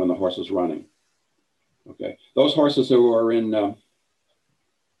ground when the horse is running. Okay, those horses who are in a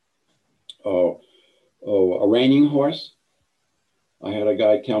reining horse, I had a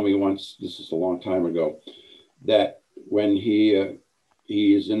guy tell me once, this is a long time ago, that when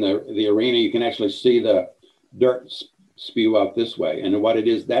he's in the arena, you can actually see the dirt spew out this way. And what it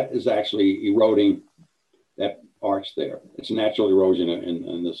is, that is actually eroding that arch there. It's natural erosion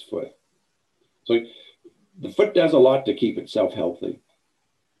in this foot. So the foot does a lot to keep itself healthy.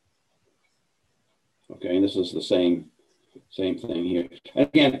 Okay, and this is the same thing here. And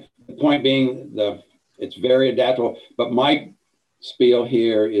again, the point being, it's very adaptable, but my spiel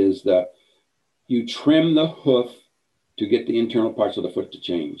here is that you trim the hoof to get the internal parts of the foot to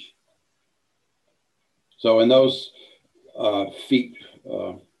change. So in those feet,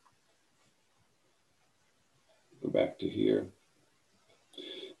 go back to here.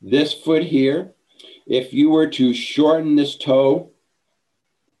 This foot here, if you were to shorten this toe,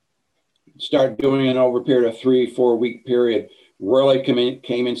 start doing it over a period of 3-4 week period, really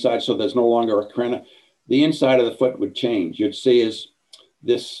came inside so there's no longer a carina, the inside of the foot would change. You'd see as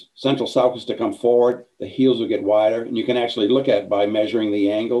this central sulcus to come forward, the heels will get wider, and you can actually look at it by measuring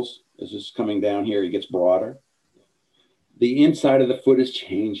the angles. As it's coming down here, it gets broader. The inside of the foot is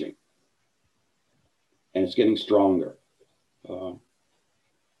changing, and it's getting stronger. And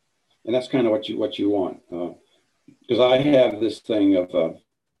that's kind of what you want. Because I have this thing of,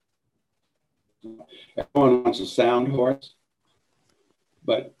 everyone wants a sound horse,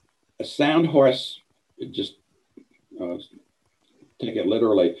 but a sound horse, it just, take it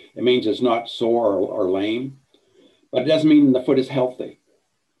literally, it means it's not sore or lame, but it doesn't mean the foot is healthy.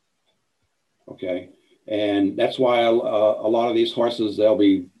 Okay, and that's why a lot of these horses, they'll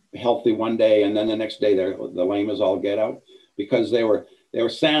be healthy one day and then the next day the lame as all get out, because they were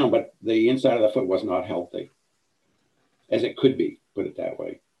sound, but the inside of the foot was not healthy, as it could be, put it that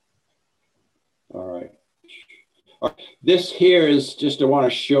way. All right. This here is just, I want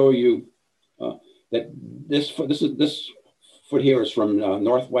to show you that this foot here is from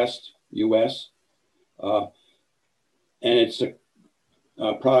Northwest US, and it's a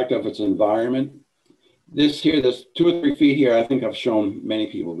product of its environment. This here, this 2 or 3 feet here, I think I've shown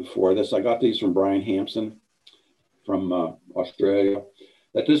many people before this. I got these from Brian Hampson from Australia.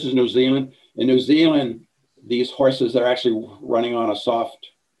 That this is New Zealand. In New Zealand, these horses, they're actually running on a soft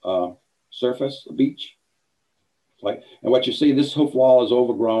surface, a beach. And what you see, this hoof wall is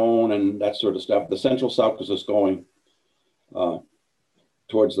overgrown and that sort of stuff. The central sulcus is going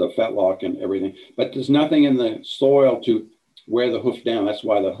towards the fetlock and everything, but there's nothing in the soil to wear the hoof down. That's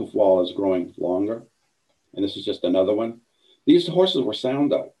why the hoof wall is growing longer. And this is just another one. These horses were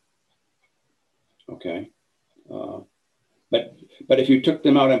sound though. Okay. But if you took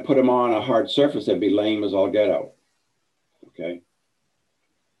them out and put them on a hard surface, they'd be lame as all get out. Okay.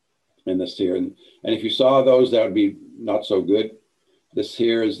 And this here, and if you saw those, that would be not so good. This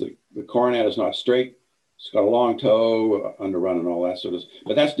here is the coronet is not straight. It's got a long toe, underrun and all that sort of stuff.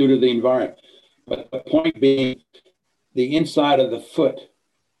 But that's due to the environment. But the point being, the inside of the foot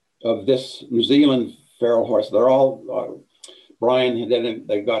of this New Zealand feral horse, they're all, Brian,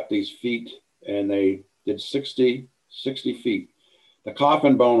 they got these feet and they did 60 feet. The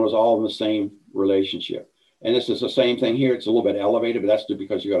coffin bone was all in the same relationship. And this is the same thing here. It's a little bit elevated, but that's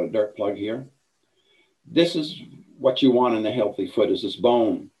because you got a dirt plug here. This is what you want in a healthy foot, is this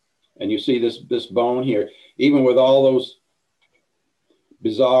bone. And you see this bone here, even with all those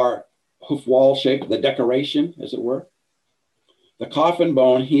bizarre hoof wall shape, the decoration, as it were. The coffin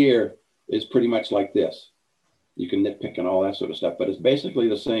bone here is pretty much like this. You can nitpick and all that sort of stuff, but it's basically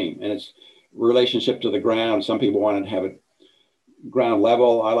the same. And it's relationship to the ground. Some people want to have it ground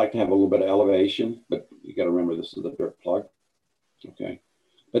level. I like to have a little bit of elevation, but you got to remember this is the dirt plug. Okay.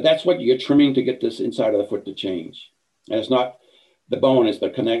 But that's what you're trimming to get this inside of the foot to change. And it's not the bone, it's the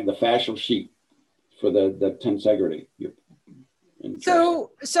fascial sheet for the tensegrity. So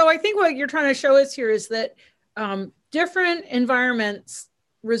I think what you're trying to show us here is that different environments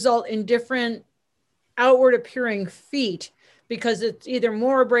result in different outward appearing feet, because it's either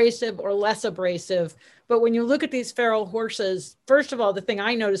more abrasive or less abrasive. But when you look at these feral horses, first of all, the thing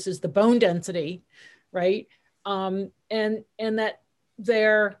I notice is the bone density, right? And that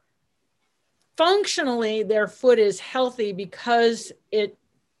their functionally their foot is healthy because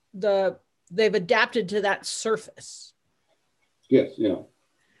they've adapted to that surface. Yes, yeah.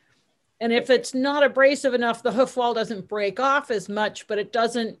 And if it's not abrasive enough, the hoof wall doesn't break off as much, but it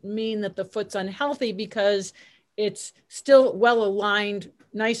doesn't mean that the foot's unhealthy because it's still well aligned,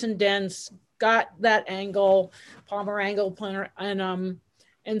 nice and dense, got that angle, palmar angle, plantar,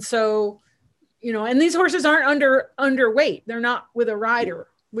 and so, you know, and these horses aren't underweight. They're not with a rider,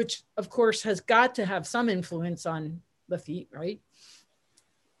 which of course has got to have some influence on the feet, right?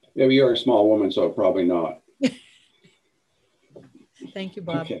 Yeah, you're a small woman, so probably not. Thank you,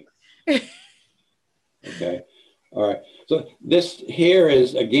 Bob. Okay. Okay. All right. So this here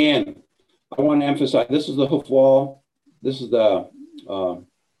is, again, I want to emphasize, this is the hoof wall. This is the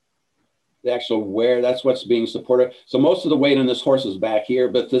actual wear. That's what's being supported. So most of the weight on this horse is back here,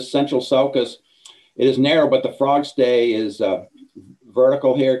 but this central sulcus, it is narrow, but the frog stay is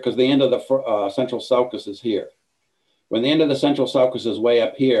vertical here because the end of the central sulcus is here. When the end of the central sulcus is way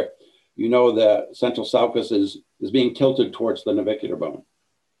up here, you know the central sulcus is being tilted towards the navicular bone.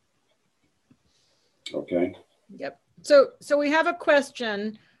 Okay. Yep. So we have a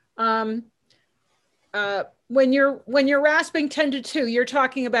question. When you're rasping 10 to 2, you're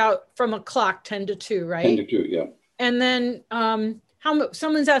talking about from a clock 10 to 2, right? 10 to 2, yeah. And then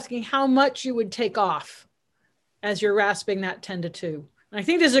someone's asking how much you would take off as you're rasping that 10 to 2. And I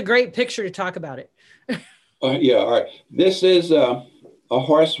think this is a great picture to talk about it. Yeah, all right. This is a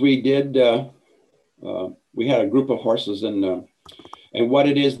horse we did. We had a group of horses, and what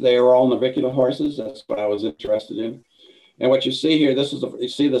it is, they are all navicular horses. That's what I was interested in. And what you see here, this is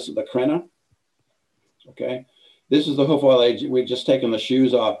the crenna. Okay, this is the hoof wall. We've just taken the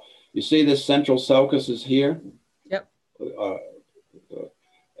shoes off. You see this central sulcus is here. Yep.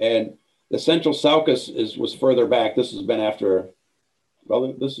 And the central sulcus was further back. This has been after.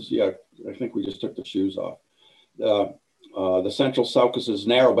 Well, this is, yeah. I think we just took the shoes off. The central sulcus is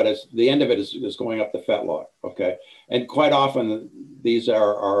narrow, but the end of it is going up the fetlock. Okay, and quite often these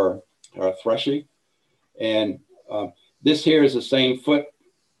are threshy, and this here is the same foot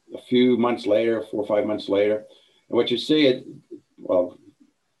a few months later, 4 or 5 months later, and what you see well,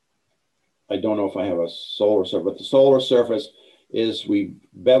 I don't know if I have a solar surface, but the solar surface is we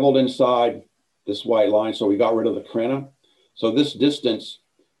beveled inside this white line, so we got rid of the crenna, so this distance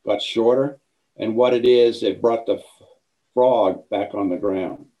got shorter, and what it is, it brought the frog back on the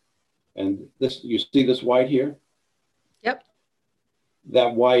ground. And this, you see this white here? Yep.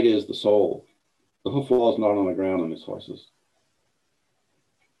 That white is the sole. The hoof wall is not on the ground on these horses.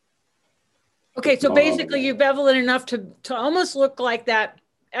 Okay, so basically you bevel it enough to almost look like that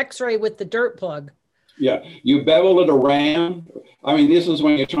X-ray with the dirt plug. Yeah, you bevel it around. I mean, this is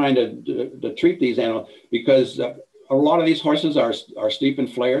when you're trying to treat these animals, because a lot of these horses are steep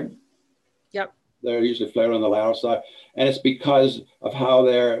and flared. Yep. They're usually flared on the lateral side, and it's because of how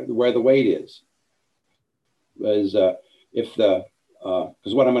where the weight is. Because what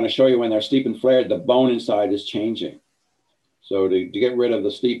I'm going to show you, when they're steep and flared, the bone inside is changing. So to get rid of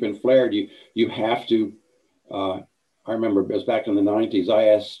the steep and flared, you have to. I remember it was back in the 90s. I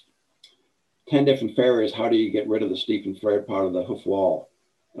asked 10 different farriers, how do you get rid of the steep and flared part of the hoof wall?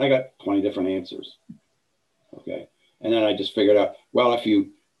 And I got 20 different answers. Okay, and then I just figured out, well, if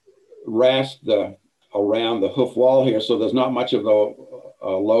you rasp around the hoof wall here, so there's not much of a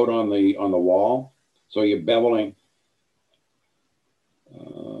load on the wall, so you're beveling.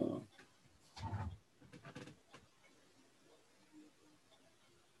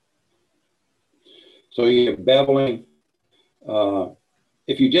 So you're beveling.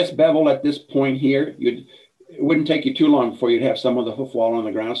 If you just bevel at this point here, it wouldn't take you too long before you'd have some of the hoof wall on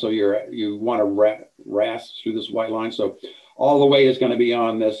the ground. So you want to rasp through this white line. So all the weight is going to be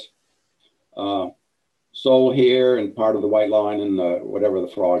on this sole here and part of the white line and whatever the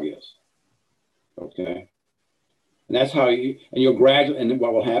frog is. Okay, and that's how you'll gradually. And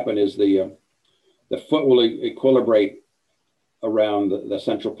what will happen is the foot will equilibrate around the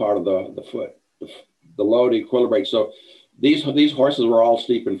central part of the foot. The load equilibrates. So these horses were all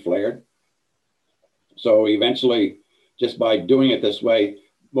steep and flared. So eventually, just by doing it this way,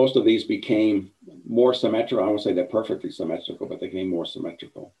 most of these became more symmetrical. I won't say they're perfectly symmetrical, but they became more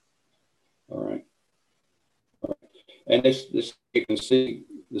symmetrical. All right. And this you can see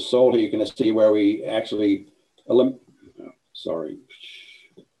the sole here. You can see where we actually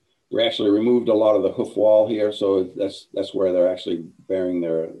we actually removed a lot of the hoof wall here. So that's where they're actually bearing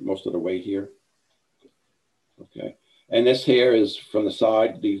most of the weight here. Okay, and this here is from the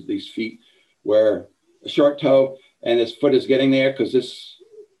side, these feet, where the short toe and this foot is getting there, because this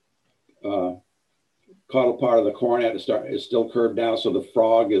caudal part of the coronet is still curved down, so the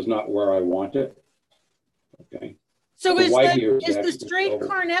frog is not where I want it. Okay. So is the straight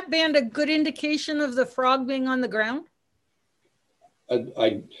coronet band a good indication of the frog being on the ground?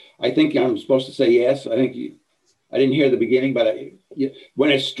 I think I'm supposed to say yes. I think I didn't hear the beginning, but when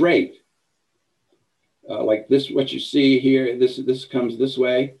it's straight, like this, what you see here, this comes this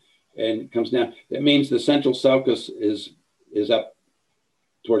way and comes down. That means the central sulcus is up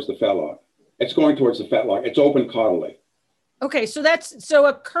towards the fetlock. It's going towards the fetlock. It's open caudally. Okay, so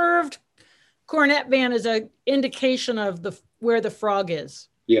a curved coronet band is an indication of where the frog is.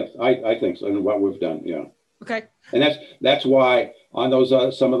 Yes, I think so, and what we've done, yeah. Okay. And that's why on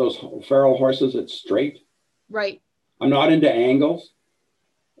those some of those feral horses, it's straight. Right. I'm not into angles,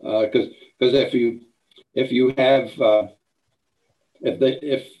 because if you have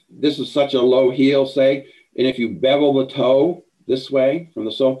if this is such a low heel, say, and if you bevel the toe this way from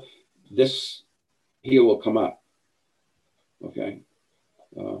the sole, this heel will come up. Okay.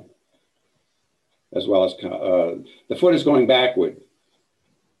 As well as the foot is going backward.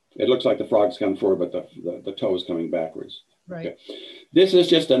 It looks like the frog's coming forward, but the toe is coming backwards. Right. Okay. This is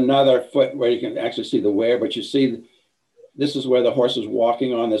just another foot where you can actually see the wear, but you see this is where the horse is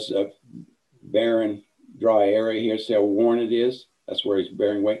walking on this barren, dry area here. See how worn it is? That's where he's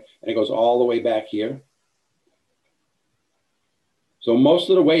bearing weight. And it goes all the way back here. So most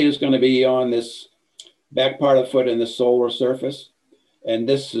of the weight is going to be on this back part of the foot and the solar surface. And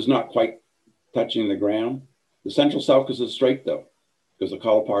this is not quite touching the ground. The central sulcus is straight though, because the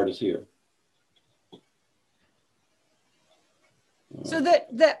caudal part is here. So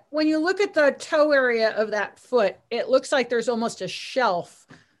that when you look at the toe area of that foot, it looks like there's almost a shelf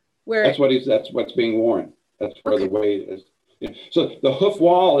where that's what's being worn. That's where the weight is. Yeah. So the hoof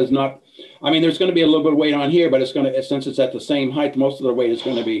wall is not, I mean, there's going to be a little bit of weight on here, but it's going to, since it's at the same height, most of the weight is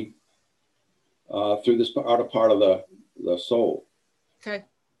going to be through this outer part of the sole. Okay.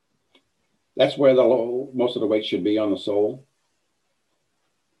 That's where most of the weight should be, on the sole.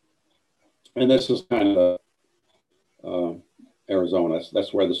 And this is kind of Arizona.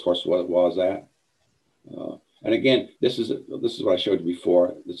 That's where this horse was at. And again, this is what I showed you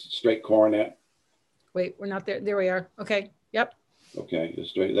before. This is straight coronet. Wait, we're not there. There we are. Okay. Yep. Okay,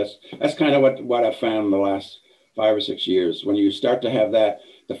 just straight. That's kind of what I've found in the last 5 or 6 years. When you start to have that,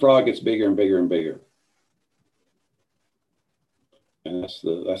 the frog gets bigger and bigger and bigger. And that's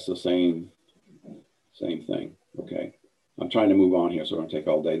the same thing. Okay. I'm trying to move on here, so I'm going to take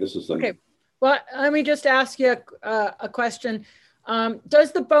all day. This is the okay. Well, let me just ask you a question.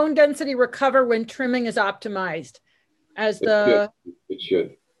 Does the bone density recover when trimming is optimized? It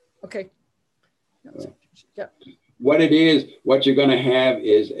should. Okay. Yeah. What you're going to have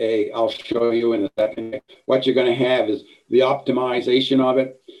is I'll show you in a second. What you're going to have is the optimization of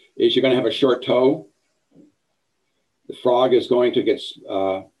it is you're going to have a short toe. The frog is going to get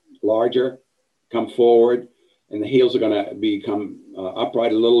larger, come forward, and the heels are going to become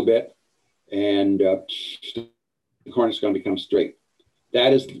upright a little bit, and the corner is going to become straight.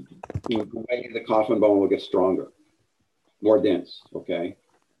 That is the way the coffin bone will get stronger, more dense, okay?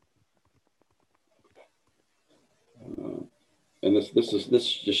 And this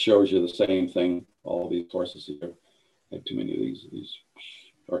just shows you the same thing. All these horses here. I have too many of these.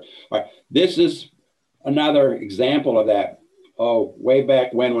 All right. This is another example of that. Oh, way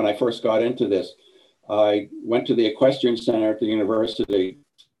back when I first got into this, I went to the equestrian center at the university.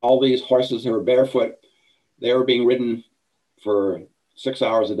 All these horses that were barefoot, they were being ridden for 6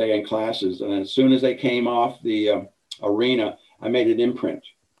 hours a day in classes. And as soon as they came off the arena, I made an imprint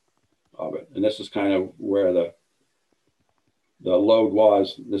of it. And this is kind of where the load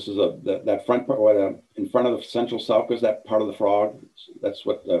was. This is that front part, in front of the central sulcus, that part of the frog. That's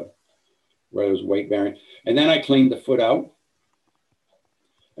where it was weight bearing. And then I cleaned the foot out.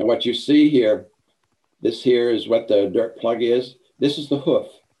 And what you see here, this here is what the dirt plug is. This is the hoof.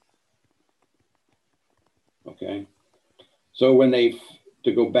 Okay. So when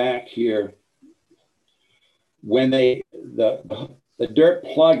to go back here, when the dirt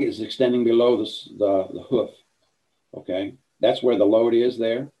plug is extending below the hoof. Okay. That's where the load is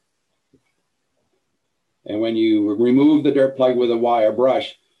there. And when you remove the dirt plug with a wire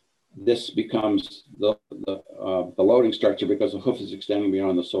brush, this becomes the loading structure because the hoof is extending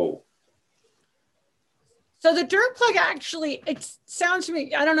beyond the sole. So the dirt plug actually, it sounds to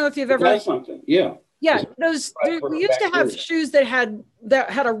me, I don't know if you've ever. That's something, yeah. Yeah, we used to have shoes that had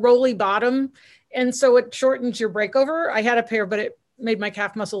a rolly bottom, and so it shortens your breakover. I had a pair, but it made my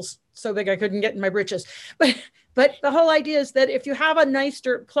calf muscles so big I couldn't get in my britches. But the whole idea is that if you have a nice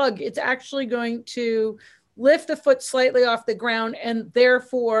dirt plug, it's actually going to lift the foot slightly off the ground, and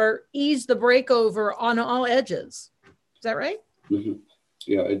therefore ease the breakover on all edges. Is that right? Mm-hmm.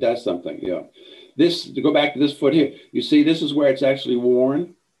 Yeah, it does something. Yeah. This, to go back to this foot here, you see this is where it's actually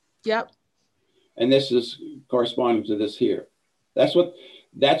worn. Yep. And this is corresponding to this here. That's what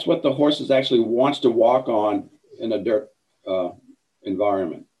the horse actually wants to walk on in a dirt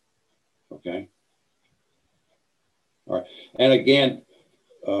environment. Okay. All right. And again,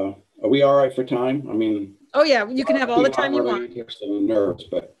 are we all right for time? I mean, oh yeah, you can have all the time you want. Nerves,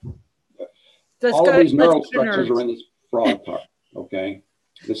 but That's all good. of these neural structures are in this frog part. Okay.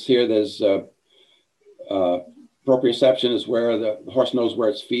 This here, there's proprioception is where the horse knows where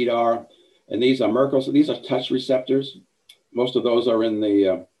its feet are. And these are Merkel. So these are touch receptors. Most of those are in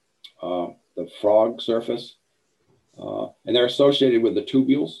the frog surface. And they're associated with the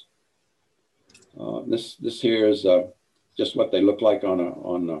tubules. This here is just what they look like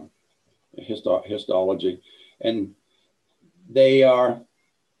on histology. And they are,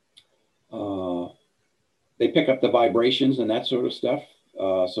 they pick up the vibrations and that sort of stuff.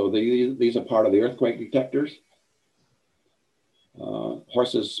 So these are part of the earthquake detectors.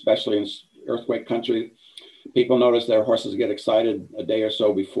 Horses, especially in earthquake country, people notice their horses get excited a day or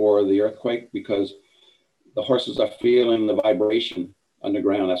so before the earthquake because the horses are feeling the vibration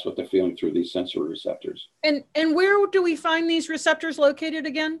underground. That's what they're feeling through these sensory receptors. And where do we find these receptors located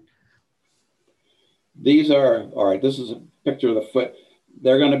again? These are, all right, this is a picture of the foot.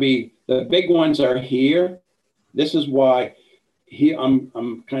 They're going to be, the big ones are here. This is why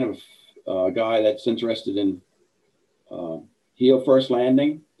I'm kind of a guy that's interested in heel first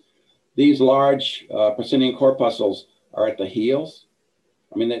landing. These large proscenium corpuscles are at the heels.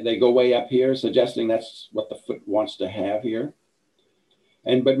 I mean, they go way up here, suggesting that's what the foot wants to have here.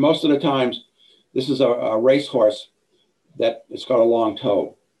 But most of the times, this is a racehorse that it's got a long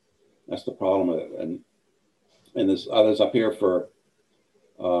toe. That's the problem with it. And there's others up here for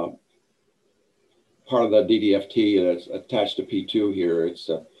part of the DDFT that's attached to P2 here. It's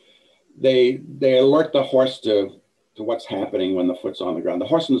they alert the horse to what's happening when the foot's on the ground. The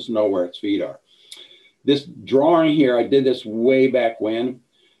horse needs to know where its feet are. This drawing here, I did this way back when,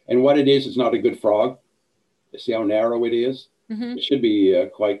 and what it is, it's not a good frog. You see how narrow it is? Mm-hmm. It should be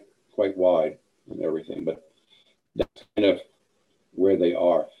quite wide and everything, but that's kind of where they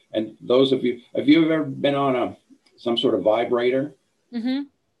are. And those of you, have you ever been on some sort of vibrator? Mm-hmm.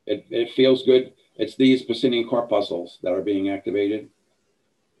 It feels good. It's these proscenium corpuscles that are being activated.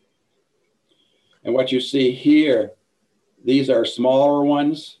 And what you see here, these are smaller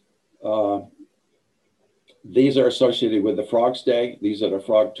ones. These are associated with the frog stay. These are the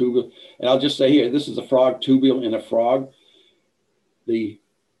frog tubule. And I'll just say here, this is a frog tubule in a frog.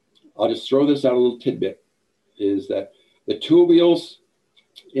 I'll just throw this out a little tidbit, is that the tubules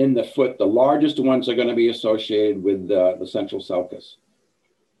in the foot, the largest ones are going to be associated with the central sulcus.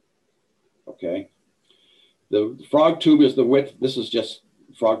 Okay. The frog tubules, the width, this is just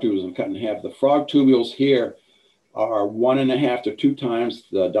frog tubules and cut in half. The frog tubules here are 1.5 to 2 times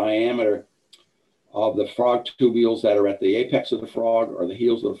the diameter of the frog tubules that are at the apex of the frog or the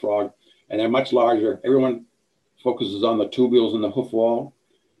heels of the frog. And they're much larger. Everyone focuses on the tubules in the hoof wall.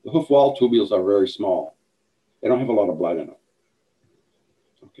 The hoof wall tubules are very small. They don't have a lot of blood in them.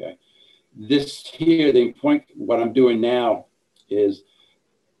 Okay. This here, the point, what I'm doing now is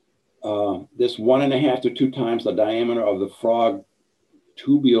this 1.5 to 2 times the diameter of the frog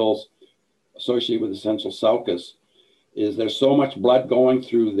tubules associated with the central sulcus is there's so much blood going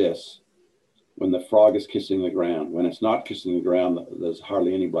through this when the frog is kissing the ground. When it's not kissing the ground, there's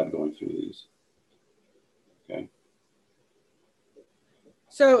hardly any blood going through these. Okay.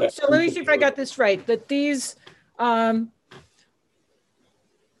 So let me see if I got this right. That these are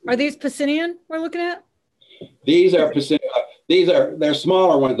these Pacinian we're looking at? These are Pacinian. They're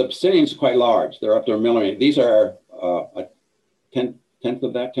smaller ones. The Pacinians are quite large. They're up to 1 millimeter. These are a tenth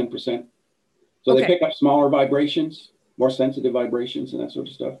of that, 10%. So okay. They pick up smaller vibrations, more sensitive vibrations and that sort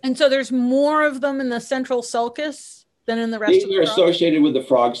of stuff. And so there's more of them in the central sulcus than in the rest of the frog? These are associated with the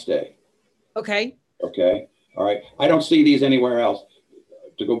frog stay. Okay. Okay. All right. I don't see these anywhere else.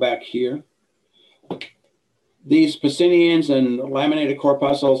 To go back here, these Pacinians and laminated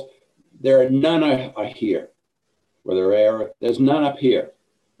corpuscles, there are none are here. Where there's none up here.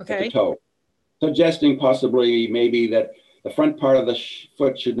 Okay. At the toe, suggesting possibly maybe that the front part of the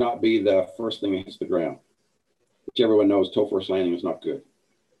foot should not be the first thing that hits the ground, which everyone knows toe first landing is not good.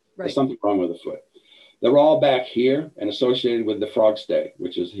 Right. There's something wrong with the foot. They're all back here and associated with the frog stay,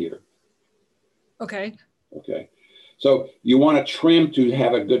 which is here. Okay. Okay. So you want to trim to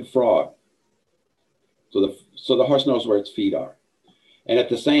have a good frog. So the horse knows where its feet are. And at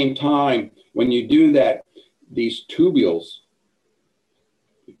the same time, when you do that, these tubules,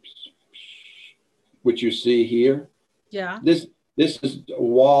 which you see here. Yeah. This is a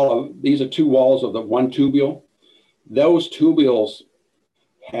wall of, these are two walls of the one tubule. Those tubules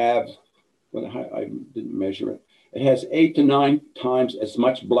have, well, I didn't measure it. It has 8 to 9 times as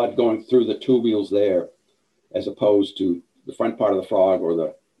much blood going through the tubules there as opposed to the front part of the frog or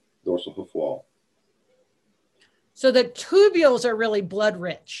the dorsal hoof wall. So the tubules are really blood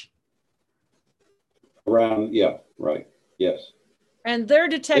rich. Around, yeah, right, yes. And they're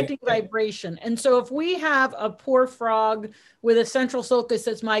detecting vibration. And so if we have a poor frog with a central sulcus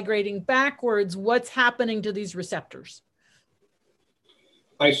that's migrating backwards, what's happening to these receptors?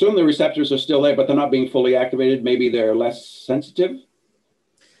 I assume the receptors are still there, but they're not being fully activated. Maybe they're less sensitive.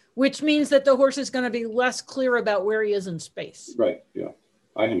 Which means that the horse is going to be less clear about where he is in space. Right, yeah,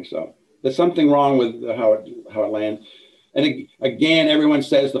 I think so. There's something wrong with how it lands. And again, everyone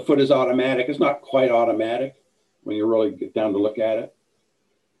says the foot is automatic. It's not quite automatic when you really get down to look at it.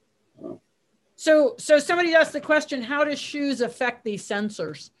 So somebody asked the question, how does shoes affect these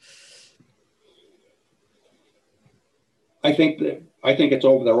sensors? I think they're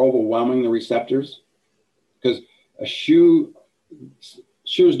overwhelming the receptors, because a shoe's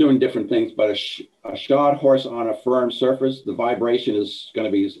doing different things, but a shod horse on a firm surface, the vibration is going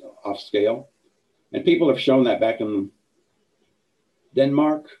to be off scale. And people have shown that back in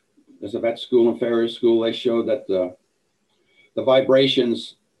Denmark. There's a vet school and farrier school. They showed that the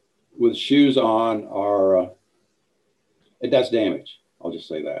vibrations with shoes on are, it does damage. I'll just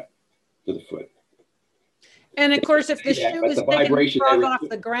say that to the foot. And of course, if the shoe is taking the frog off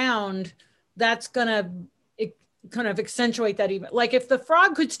the ground, that's going to kind of accentuate that even. Like if the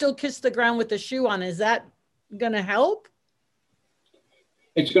frog could still kiss the ground with the shoe on, is that going to help?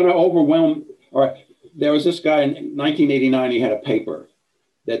 It's going to overwhelm. All right. There was this guy in 1989, he had a paper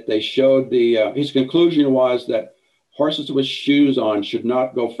that they showed his conclusion was that horses with shoes on should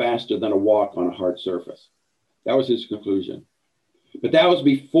not go faster than a walk on a hard surface. That was his conclusion. But that was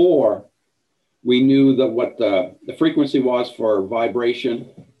before we knew what the frequency was for vibration,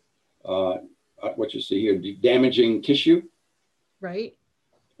 what you see here, damaging tissue. Right.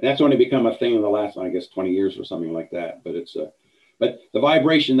 And that's only become a thing in the last, I guess, 20 years or something like that. But but the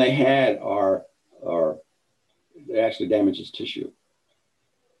vibration they had it actually damages tissue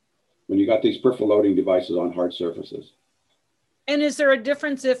when you got these peripheral loading devices on hard surfaces. And is there a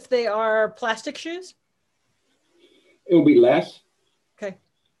difference if they are plastic shoes? It will be less. Okay.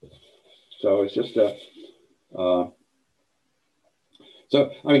 So it's just so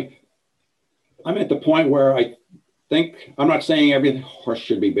I mean, I'm at the point where I think, I'm not saying every horse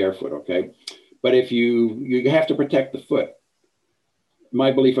should be barefoot, okay? But if you have to protect the foot.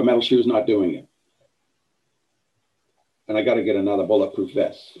 My belief, a metal shoe is not doing it. And I got to get another bulletproof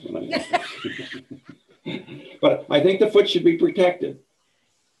vest. But I think the foot should be protected.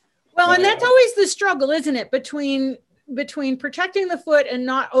 Well, and that's always the struggle, isn't it? Between protecting the foot and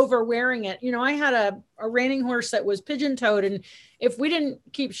not overwearing it. You know, I had a reining horse that was pigeon-toed, and if we didn't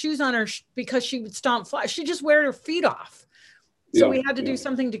keep shoes on her because she would stomp fly, she'd just wear her feet off. So we had to do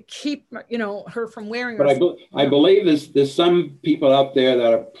something to keep, her from wearing her. But I believe there's some people out there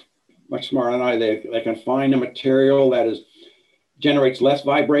that are much smarter than I. They can find a material that generates less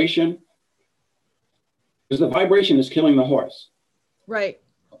vibration, because the vibration is killing the horse. Right.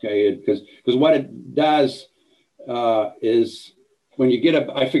 Okay, because what it does is when you get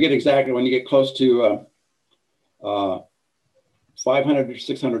I forget exactly, when you get close to 500 or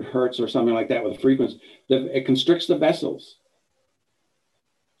 600 hertz or something like that with a frequency, it constricts the vessels.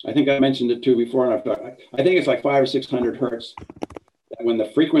 I think I mentioned it too before, and I think it's like 500 or 600 hertz. When the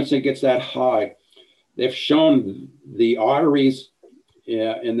frequency gets that high, they've shown the arteries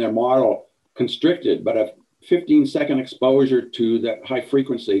in their model constricted, but a 15-second exposure to that high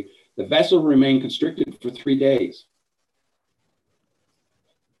frequency, the vessel remain constricted for 3 days.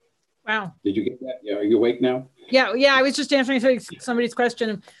 Wow. Did you get that? Yeah, are you awake now? Yeah. I was just answering somebody's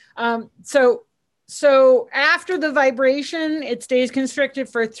question. So after the vibration, it stays constricted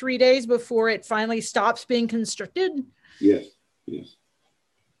for 3 days before it finally stops being constricted? Yes.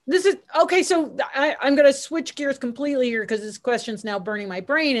 This is, okay, so I'm going to switch gears completely here because this question's now burning my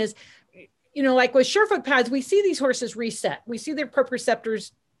brain is, like with Surefoot pads, we see these horses reset. We see their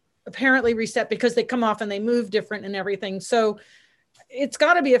proprioceptors apparently reset because they come off and they move different and everything. So it's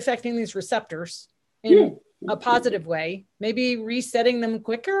got to be affecting these receptors in a positive way, maybe resetting them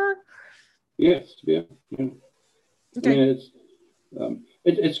quicker. Yes, yeah. Okay. I mean,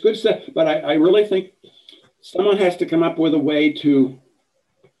 it's good stuff, but I really think someone has to come up with a way to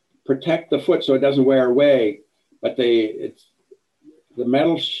protect the foot so it doesn't wear away. But the the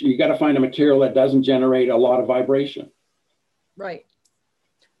metal, you got to find a material that doesn't generate a lot of vibration. Right.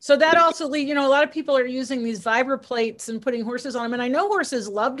 So that also leads, a lot of people are using these vibroplates and putting horses on them. And I know horses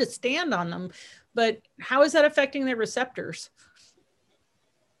love to stand on them, but how is that affecting their receptors?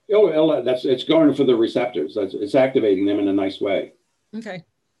 Oh, it's going for the receptors. It's activating them in a nice way. Okay.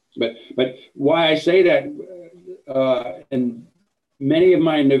 But why I say that, in many of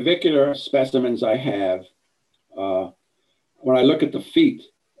my navicular specimens I have, when I look at the feet,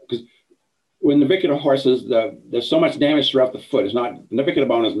 because with navicular horses, there's so much damage throughout the foot. Navicular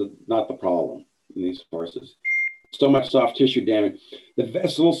bone is not the problem in these horses. So much soft tissue damage. The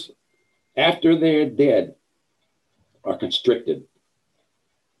vessels, after they're dead, are constricted.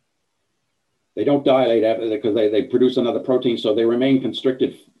 They don't dilate after because they produce another protein, so they remain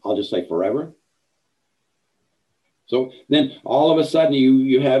constricted, I'll just say forever. So then all of a sudden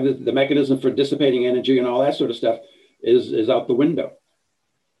you have the mechanism for dissipating energy and all that sort of stuff is out the window.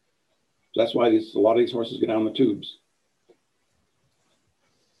 That's why a lot of these horses get down the tubes.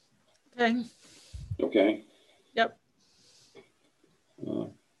 Okay. Okay. Yep.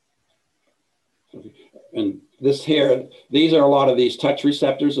 And this here, these are a lot of these touch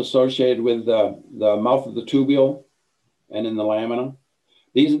receptors associated with the mouth of the tubule and in the lamina.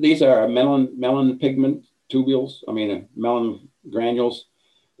 These are melon pigment tubules, melon granules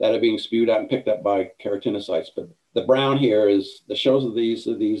that are being spewed out and picked up by keratinocytes. But the brown here shows of these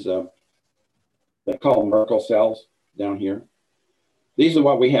they're called Merkel cells down here. These are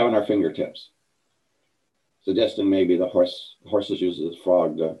what we have in our fingertips, suggesting maybe the horses use the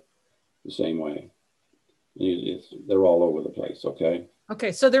frog the same way. They're all over the place. Okay.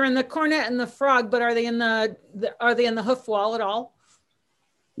 Okay, so they're in the cornet and the frog, but are they in the hoof wall at all?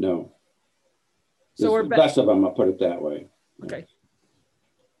 No. So there's less of them. I'll put it that way. Okay.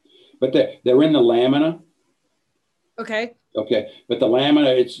 But they're in the lamina. Okay. Okay, but the lamina,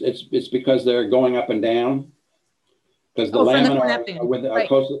 it's because they're going up and down. Because the lamina are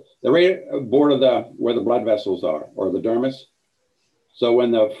close, they're right aboard of where the blood vessels are, or the dermis. So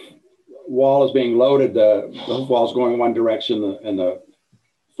when the wall is being loaded, the hoof wall is going one direction and the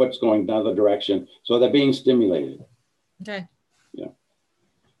foot's going the other direction. So they're being stimulated. Okay. Yeah.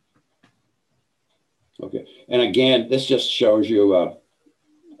 Okay. And again, this just shows you,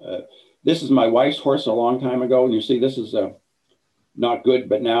 this is my wife's horse a long time ago. And you see, this is not good,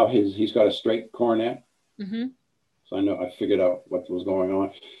 but now he's got a straight cornet. Mm-hmm. So I figured out what was going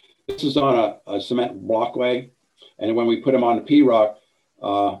on. This is on a cement blockway. And when we put him on the P-Rock,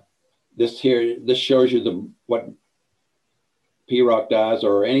 this shows you what P-Rock does,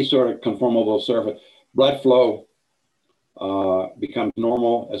 or any sort of conformable surface. Blood flow becomes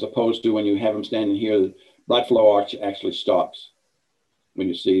normal, as opposed to when you have him standing here, the blood flow actually stops. When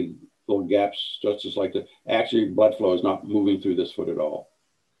you see little gaps, just like that, actually blood flow is not moving through this foot at all.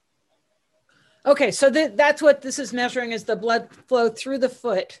 Okay, so that's what this is measuring, is the blood flow through the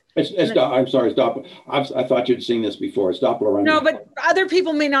foot. I'm sorry, it's Doppler. I thought you'd seen this before. It's Doppler. No, but other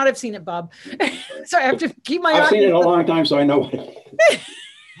people may not have seen it, Bob. So I have to keep my. I've seen it a long time, so I know what it is.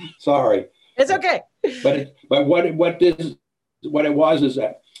 Sorry. It's okay. But what it was is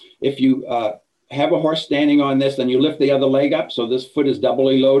that if you have a horse standing on this, then you lift the other leg up, so this foot is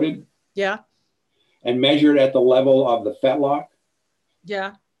doubly loaded. Yeah. And measure it at the level of the fetlock.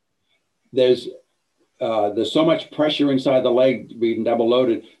 Yeah. There's so much pressure inside the leg being double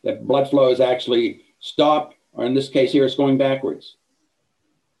loaded that blood flow is actually stopped, or in this case here, it's going backwards.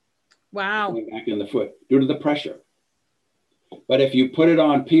 Wow. Going back in the foot due to the pressure. But if you put it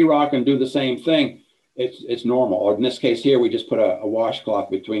on P-Rock and do the same thing, it's normal. Or in this case here, we just put a washcloth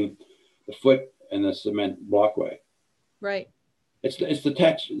between the foot and the cement blockway. Right. It's the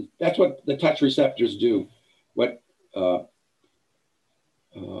touch. That's what the touch receptors do.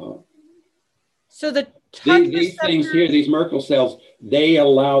 So the touch these things here, these Merkel cells, they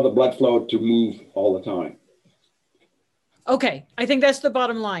allow the blood flow to move all the time. Okay, I think that's the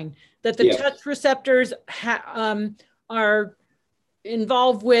bottom line, that the touch receptors are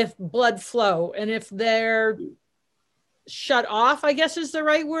involved with blood flow. And if they're shut off, I guess is the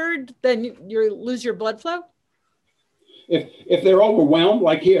right word, then you lose your blood flow? If they're overwhelmed,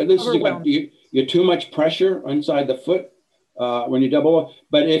 like here, this is what you're too much pressure inside the foot when you double.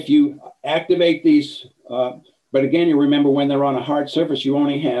 But if you activate these, but again, you remember when they're on a hard surface, you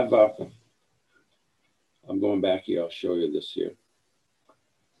only have, I'm going back here, I'll show you this here.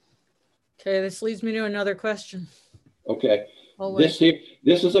 Okay, this leads me to another question. Okay,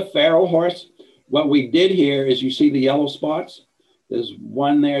 this is a feral horse. What we did here is, you see the yellow spots? There's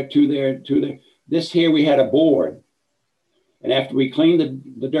one there, two there, two there. This here, we had a board. And after we cleaned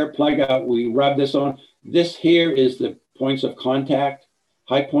the dirt plug out, we rubbed this on. This here is the points of contact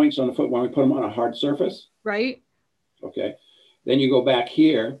high points on the foot when we put them on a hard surface. Right. Okay. Then you go back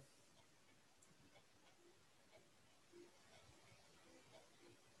here.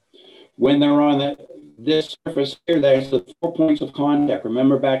 When they're on this surface here, there's the 4 points of contact.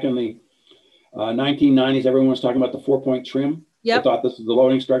 Remember back in the 1990s, everyone was talking about the 4-point trim. Yep. I thought this is the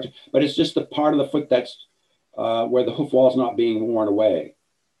loading structure, but it's just the part of the foot that's where the hoof wall is not being worn away.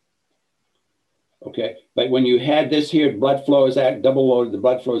 Okay, but when you had this here, blood flow is double loaded. The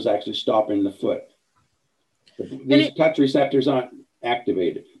blood flow is actually stopping the foot. These touch receptors aren't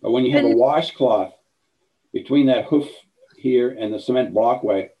activated, but when you have a washcloth between that hoof here and the cement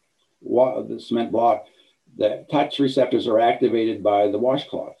blockway, the cement block, the touch receptors are activated by the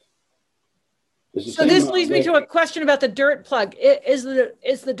washcloth. So this leads me to a question about the dirt plug. Is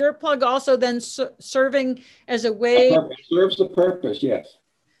the dirt plug also then serving as a way? It serves the purpose, yes,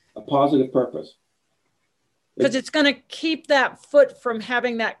 a positive purpose. Because it's going to keep that foot from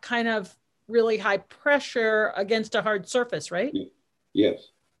having that kind of really high pressure against a hard surface, right? Yes.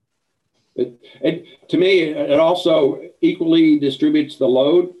 To me, it also equally distributes the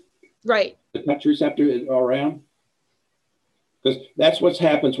load. Right. The touch receptor around. Because that's what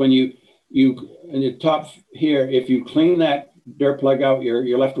happens when you in the top here, if you clean that dirt plug out,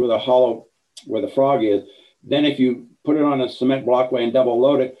 you're left with a hollow where the frog is. Then if you put it on a cement blockway and double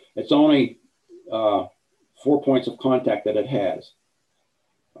load it, it's only 4 points of contact that it has.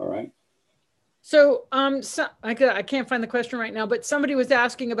 All right. So, I can't find the question right now, but somebody was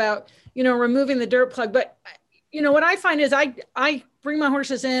asking about, removing the dirt plug. But, what I find is I bring my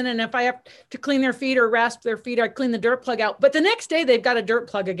horses in, and if I have to clean their feet or rasp their feet, I clean the dirt plug out. But the next day they've got a dirt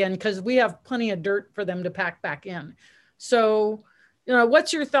plug again because we have plenty of dirt for them to pack back in. So,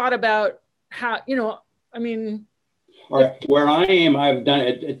 what's your thought about how, I mean. All right. Where I am, I've done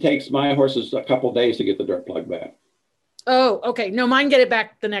it. It takes my horses a couple days to get the dirt plug back. Oh, okay. No, mine get it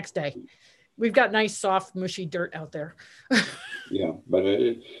back the next day. We've got nice, soft, mushy dirt out there. Yeah, but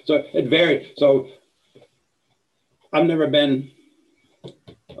it varies. So I've never been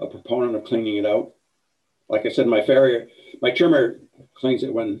a proponent of cleaning it out. Like I said, my trimmer cleans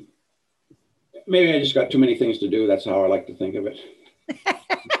it when maybe I just got too many things to do. That's how I like to think of it.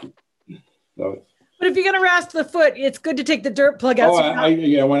 But if you're going to rasp the foot, it's good to take the dirt plug out.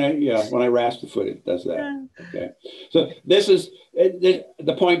 When I rasp the foot, it does that. Yeah. Okay. So this is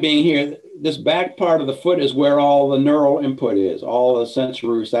the point being here. This back part of the foot is where all the neural input is, all the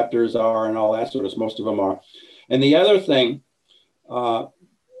sensory receptors are, and all that sort of. Most of them are. And the other thing, I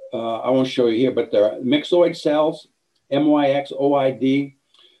won't show you here, but there are myxoid cells, MYXOID.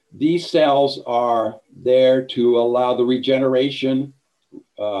 These cells are there to allow the regeneration.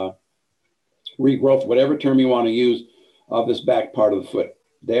 Regrowth, whatever term you want to use, of this back part of the foot.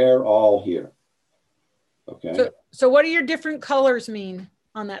 They're all here. Okay. So what do your different colors mean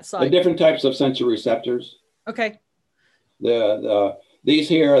on that side? The different types of sensory receptors. Okay. These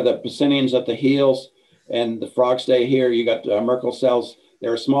here are the Pacinians at the heels, and the frog stay here. You got Merkel cells.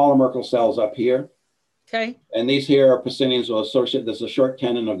 There are smaller Merkel cells up here. Okay. And these here are Pacinians will associate. There's a short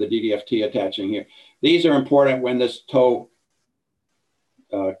tenon of the DDFT attaching here. These are important when this toe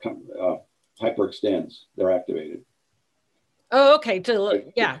hyperextends. They're activated. Oh, okay.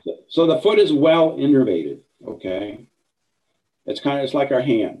 Yeah. So the foot is well innervated. Okay. It's like our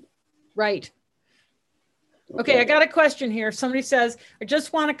hand. Right. Okay. I got a question here. Somebody says, I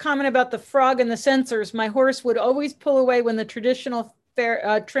just want to comment about the frog and the sensors. My horse would always pull away when the traditional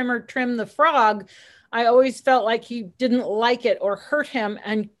trimmer trimmed the frog. I always felt like he didn't like it or hurt him,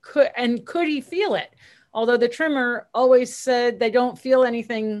 and could he feel it? Although the trimmer always said they don't feel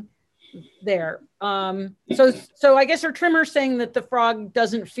anything there. So I guess our trimmer's saying that the frog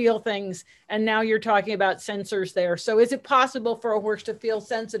doesn't feel things, and now you're talking about sensors there. So is it possible for a horse to feel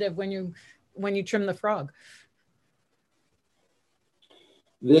sensitive when you trim the frog?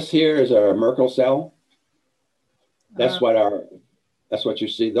 This here is our Merkel cell. That's what you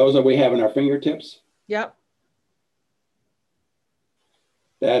see. Those that we have in our fingertips. Yep.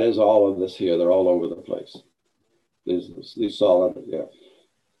 That is all of this here. They're all over the place. These solid, yeah.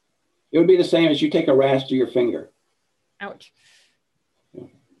 It would be the same as you take a rasp to your finger. Ouch. Yeah.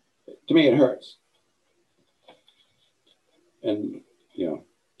 To me, it hurts. And,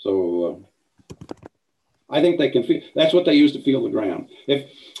 so I think they can feel, that's what they use to feel the ground.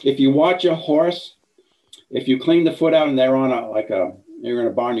 If you watch a horse, if you clean the foot out and they're on you're in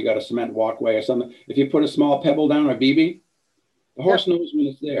a barn, you got a cement walkway or something. If you put a small pebble down or BB, the horse knows when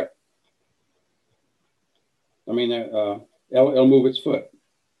it's there. I mean, it'll move its foot.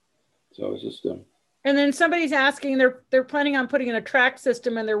 So it's just. And then somebody's asking, they're planning on putting in a track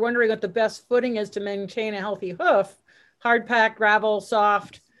system, and they're wondering what the best footing is to maintain a healthy hoof. hard pack, gravel,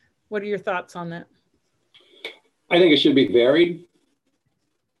 soft? What are your thoughts on that? I think it should be varied.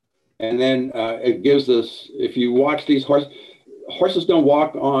 And then it gives us, if you watch these horses don't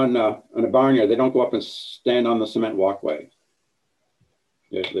walk on a barnyard. They don't go up and stand on the cement walkway.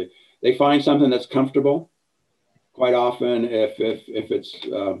 They find something that's comfortable. Quite often, if it's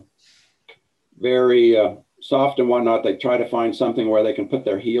very soft and whatnot, they try to find something where they can put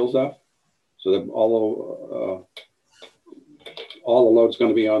their heels up, so that all the load's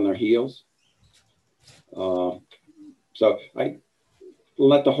going to be on their heels. So I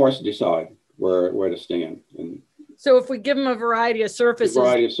let the horse decide where to stand. And so if we give them a variety of surfaces.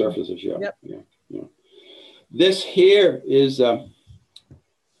 Yeah. Yep. Yeah. This here is, I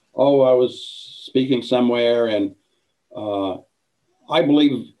was speaking somewhere, and I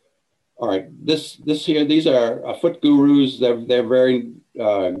believe, all right, this here, these are foot gurus. They're very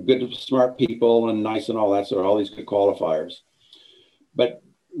good, smart people and nice and all that, so all these good qualifiers. But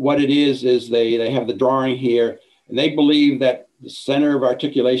what it is they have the drawing here, and they believe that the center of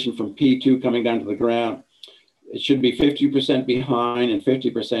articulation from P2 coming down to the ground, it should be 50% behind and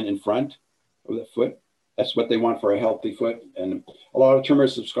 50% in front of the foot. That's what they want for a healthy foot. And a lot of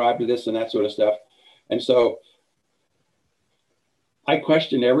trimmers subscribe to this and that sort of stuff. And so I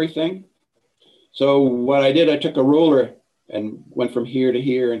questioned everything. So what I did, I took a ruler and went from here to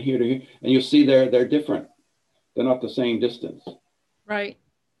here and here to here. And you'll see they're different. They're not the same distance. Right.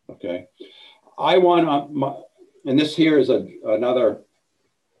 Okay. I want, and this here is another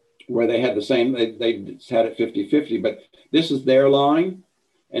where they had the same, they had it 50-50, but this is their line.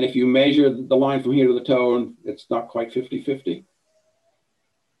 And if you measure the line from here to the toe, it's not quite 50-50.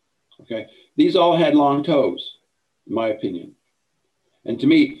 Okay. These all had long toes, in my opinion. And to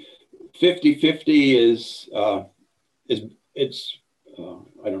me, 50-50 is I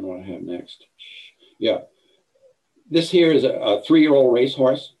don't know what I have next. Yeah. This here is a 3-year-old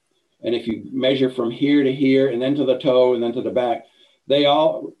racehorse. And if you measure from here to here and then to the toe and then to the back,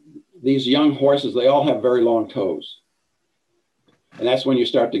 these young horses, they all have very long toes. And that's when you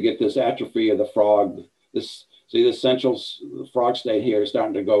start to get this atrophy of the frog. The central frog state here is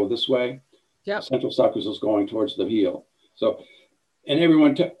starting to go this way. Yeah. Central sulcus is going towards the heel. So, and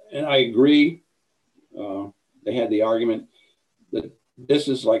and I agree. They had the argument that this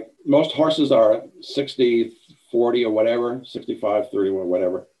is like, most horses are 60-40 or whatever, 65-30 or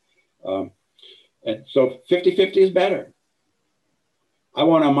whatever. And so 50-50 is better. I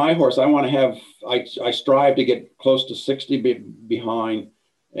want on my horse, I strive to get close to 60 behind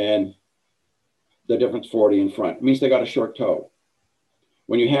and the difference 40 in front. It means they got a short toe.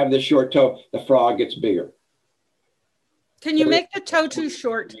 When you have this short toe, the frog gets bigger. Can you make the toe too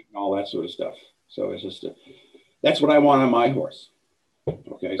short? All that sort of stuff. So it's just, that's what I want on my horse.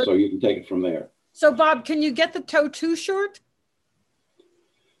 Okay, so you can take it from there. So Bob, can you get the toe too short?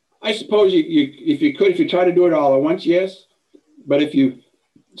 I suppose if you try to do it all at once, yes. But if you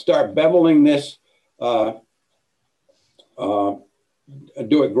start beveling this, do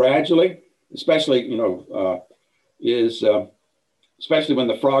it gradually, especially, especially when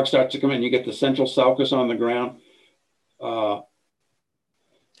the frog starts to come in, you get the central sulcus on the ground.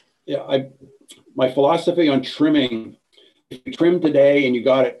 My philosophy on trimming, if you trim today and you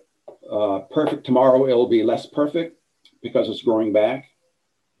got it perfect tomorrow, it'll be less perfect because it's growing back.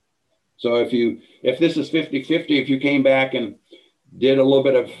 So if this is 50-50, if you came back and did a little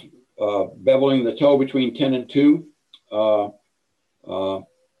bit of beveling the toe between 10 and 2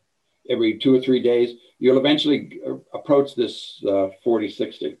 every 2 or 3 days, you'll eventually approach this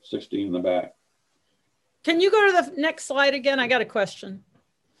 40-60 in the back. Can you go to the next slide again? I got a question.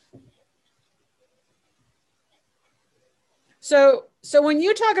 So when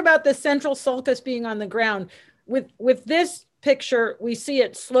you talk about the central sulcus being on the ground, with this picture, we see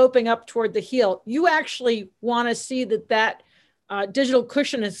it sloping up toward the heel. You actually want to see that digital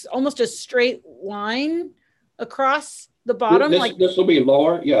cushion is almost a straight line across the bottom. This will be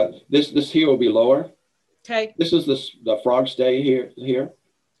lower. Yeah, this here will be lower. Okay. This is the frog stay here.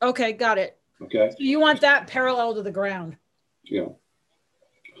 Okay, got it. Okay. So you want that parallel to the ground. Yeah.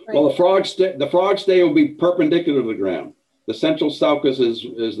 Right. Well, the frog stay will be perpendicular to the ground. The central sulcus is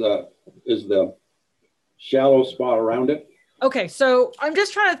the shallow spot around it. Okay, so I'm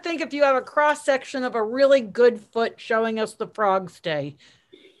just trying to think if you have a cross section of a really good foot showing us the frog stay.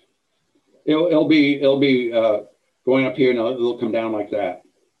 It'll be going up here and it'll come down like that.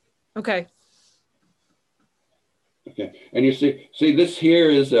 Okay. Okay, and you see this here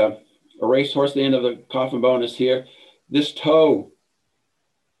is a racehorse. The end of the coffin bone is here. This toe,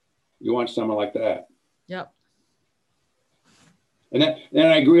 you want something like that. Yep. And then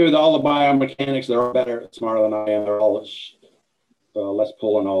I agree with all the biomechanics. They're all better, smarter than I am. They're all less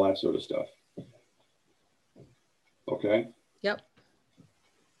pull and all that sort of stuff. Okay. Yep.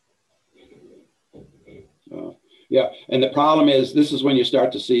 Yeah, and the problem is, this is when you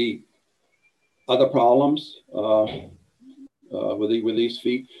start to see other problems with these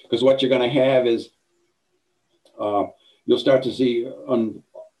feet, because what you're going to have is you'll start to see on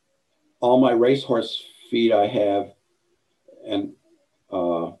all my racehorse feet I have, and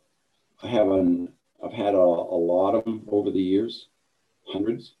I've had a lot of them over the years,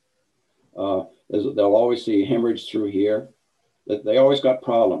 hundreds. They'll always see hemorrhage through here. They always got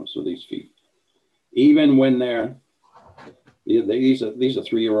problems with these feet, even when these are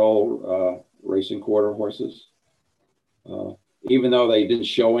 3-year-old racing quarter horses. Even though they didn't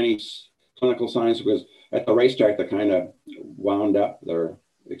show any clinical signs, because at the racetrack they're kind of wound up, they're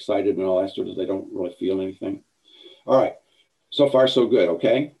excited and all that sort of. They don't really feel anything. All right, so far so good.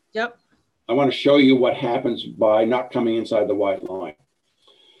 Okay. Yep. I want to show you what happens by not coming inside the white line.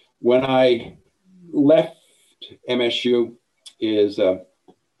 When I left MSU,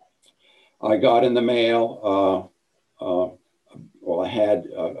 I got in the mail. I had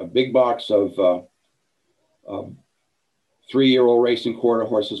a big box of 3-year-old racing quarter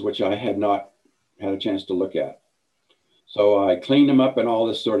horses, which I had not had a chance to look at. So I cleaned them up and all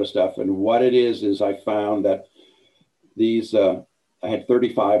this sort of stuff. And what it is I found that these, I had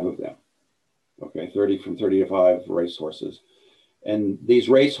 35 of them. Okay, 35 race horses. And these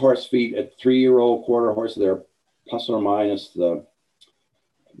racehorse feet at 3-year-old quarter horse, they're plus or minus the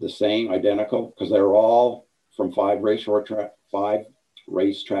same, identical, because they're all from 5 racetracks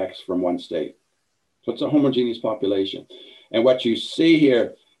from one state. So it's a homogeneous population. And what you see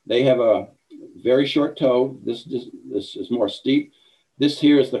here, they have a very short toe. This is more steep. This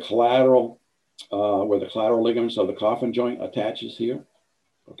here is the collateral, where the collateral ligaments of the coffin joint attaches here.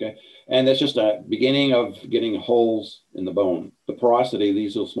 Okay, and that's just a beginning of getting holes in the bone. The porosity of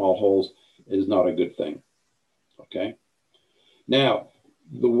these little small holes is not a good thing. Okay, now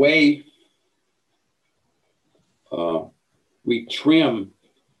the way we trim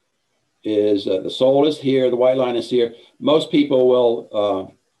is the sole is here, the white line is here. Most people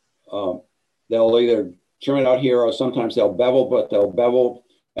will they'll either trim it out here, or sometimes they'll bevel, but they'll bevel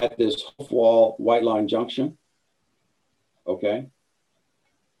at this hoof wall white line junction. Okay.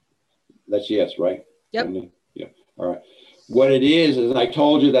 That's yes, right? Yep. Yeah. All right. What it is I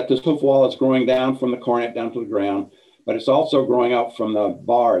told you that this hoof wall is growing down from the cornet down to the ground, but it's also growing out from the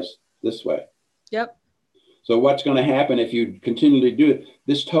bars this way. Yep. So what's going to happen if you continually do it?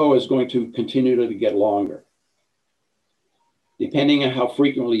 This toe is going to continue to get longer, depending on how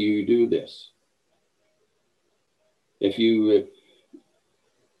frequently you do this. If you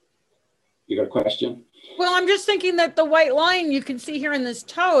got a question? Well, I'm just thinking that the white line you can see here in this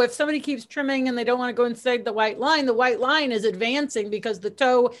toe, if somebody keeps trimming and they don't want to go inside the white line is advancing because the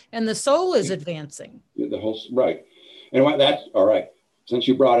toe and the sole is advancing. The whole, right. And what that's, all right. Since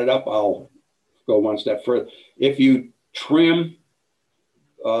you brought it up, I'll go one step further. If you trim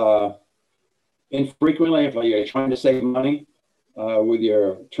infrequently, if you're trying to save money with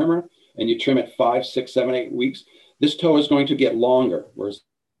your trimmer, and you trim it 5, 6, 7, 8 weeks, this toe is going to get longer. Where's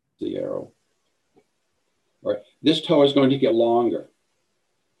the arrow? All right, this toe is going to get longer.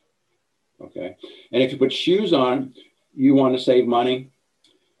 Okay, and if you put shoes on, you want to save money.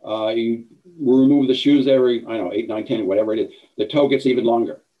 You remove the shoes every, I don't know, 8, 9, 10, whatever it is. The toe gets even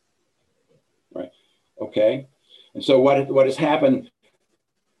longer. Right. Okay. And so what has happened?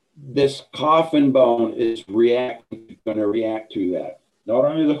 This coffin bone is going to react to that. Not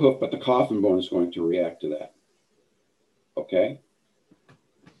only the hoof, but the coffin bone is going to react to that. Okay.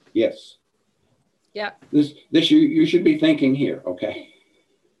 Yes. Yeah. This you should be thinking here. Okay.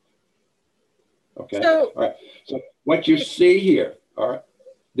 Okay. So, all right. So what you see here, all right,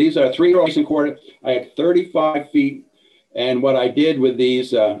 these are 3-year-old racing quarter. I had 35 feet. And what I did with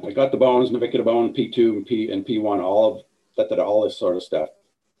these, I got the bones, navicular bone, P2 and P1, all this sort of stuff.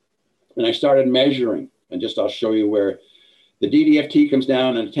 And I started measuring, and I'll show you where the DDFT comes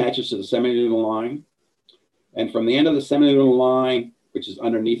down and attaches to the semilunar line. And from the end of the semilunar line, which is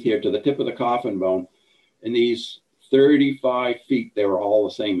underneath here, to the tip of the coffin bone, in these 35 feet, they were all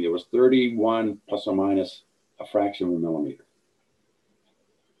the same. There was 31 plus or minus a fraction of a millimeter.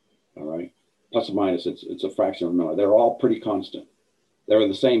 All right. Plus or minus, it's a fraction of a millimeter. They're all pretty constant. They're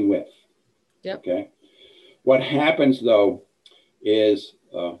the same width. Yep. Okay. What happens though is,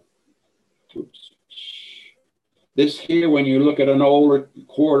 this here, when you look at an older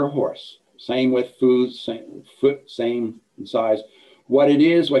quarter horse, same width, same foot, same size. What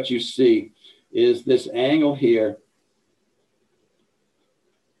you see is this angle here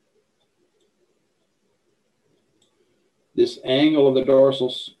This angle of the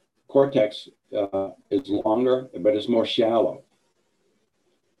dorsal cortex is longer, but it's more shallow.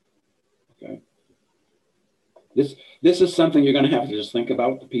 Okay. This is something you're going to have to just think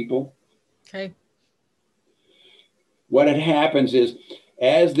about, the people. Okay. What happens is,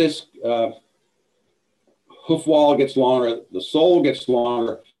 as this hoof wall gets longer, the sole gets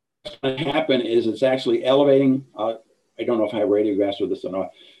longer. What's going to happen is it's actually elevating. I don't know if I have radiographs with this or not.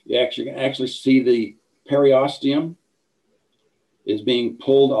 You actually see the periosteum is being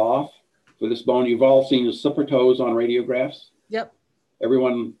pulled off for this bone. You've all seen the slipper toes on radiographs. Yep.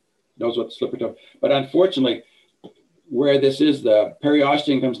 Everyone knows what the slipper toe. But unfortunately, where this is, the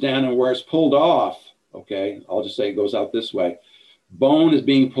periosteum comes down, and where it's pulled off, okay, I'll just say it goes out this way. Bone is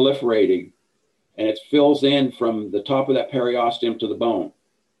being proliferating, and it fills in from the top of that periosteum to the bone.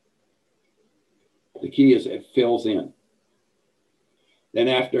 The key is it fills in. Then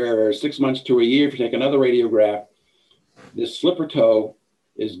after 6 months to a year, if you take another radiograph, this slipper toe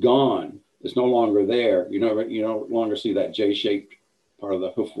is gone. It's no longer there. You no longer see that J-shaped part of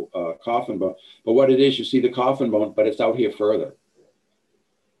the hoof coffin bone. But what it is, you see the coffin bone, but it's out here further.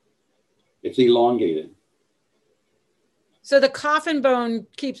 It's elongated. So the coffin bone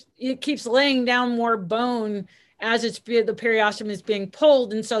keeps laying down more bone as the periosteum is being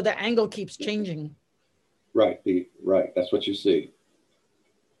pulled, and so the angle keeps changing. Right. Right. That's what you see.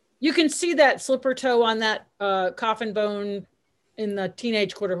 You can see that slipper toe on that coffin bone in the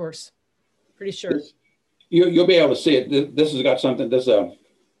teenage quarter horse. Pretty sure. You'll be able to see it. This has got something. These are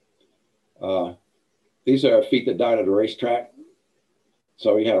feet that died at a racetrack.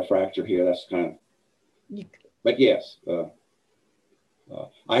 So he had a fracture here. That's kind of. But yes,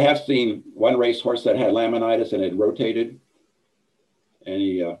 I have seen one racehorse that had laminitis and it rotated, and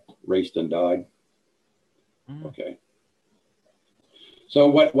he raced and died. Okay. So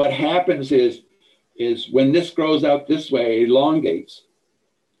what happens is when this grows out this way, it elongates.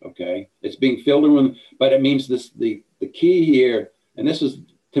 Okay, it's being filled in, but it means the key here, and this is,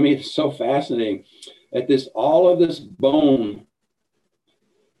 to me, it's so fascinating, that all of this bone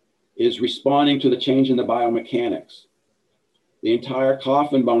is responding to the change in the biomechanics. The entire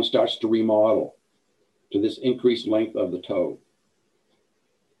coffin bone starts to remodel to this increased length of the toe.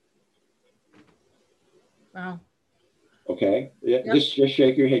 Wow. Okay, yep. Just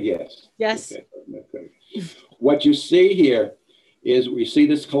shake your head, yes. Yes. Okay. What you see here is we see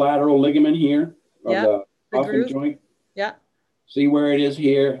this collateral ligament here of the coffin joint. Yeah. See where it is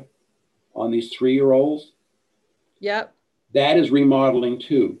here on these 3-year-olds? Yep. That is remodeling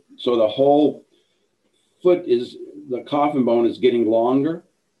too. So the whole foot the coffin bone is getting longer.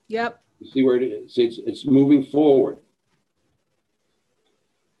 Yep. You see where it is? It's moving forward.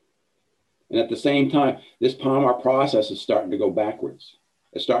 And at the same time, this palmar process is starting to go backwards.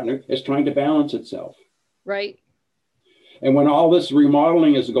 It's trying to balance itself. Right. And when all this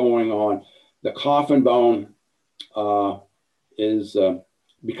remodeling is going on, the coffin bone is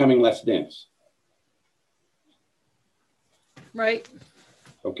becoming less dense. Right.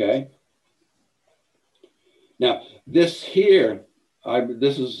 Okay. Now, this here,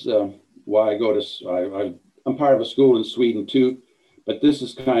 this is why I go to, I'm part of a school in Sweden too, but this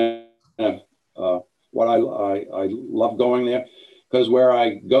is kind of what I love going there, because where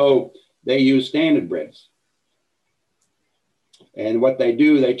I go, they use standard breds. And what they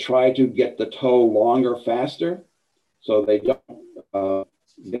do, they try to get the toe longer faster, so they don't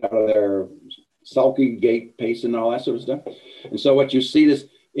get out of their sulky gait pace and all that sort of stuff. And so what you see, this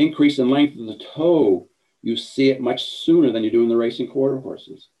increase in length of the toe, you see it much sooner than you do in the racing quarter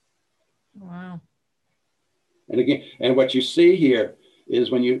horses. Wow. And again, and what you see here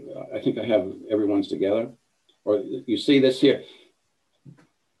is when I think I have everyone's together, or you see this here,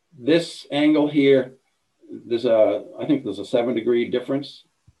 this angle here, I think there's a 7-degree difference.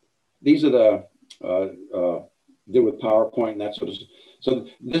 These are the, do with PowerPoint and that sort of stuff. So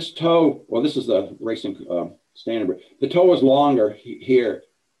this toe, well, this is the racing standard. The toe is longer here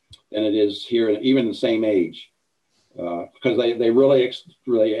than it is here, even the same age, because they really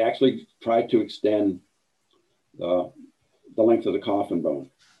actually tried to extend the length of the coffin bone.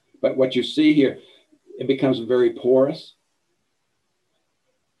 But what you see here, it becomes very porous.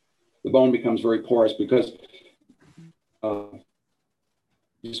 The bone becomes very porous because,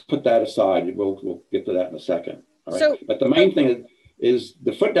 just put that aside. We'll get to that in a second. All right. So, but the main thing is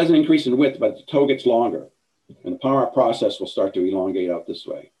the foot doesn't increase in width, but the toe gets longer. And the palmar process will start to elongate out this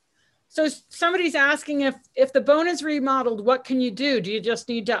way. So somebody's asking if the bone is remodeled, what can you do? Do you just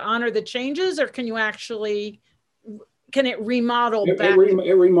need to honor the changes, or can it remodel back?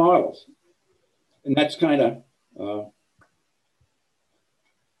 It remodels. And that's kind of,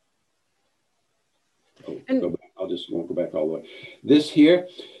 I'll just won't go back all the way. This here,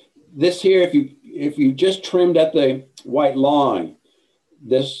 if you just trimmed at the white line,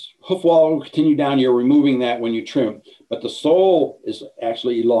 this hoof wall will continue down. You're removing that when you trim, but the sole is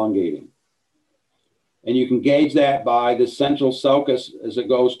actually elongating. And you can gauge that by the central sulcus as it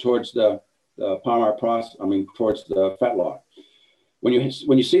goes towards the palmar process, towards the fetlock. When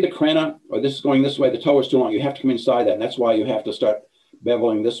you see the crenna, or this is going this way, the toe is too long, you have to come inside that. And that's why you have to start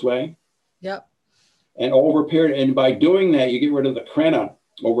beveling this way. Yep. And over a period, and by doing that, you get rid of the crenna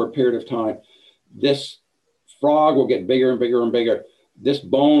over a period of time. This frog will get bigger and bigger and bigger. This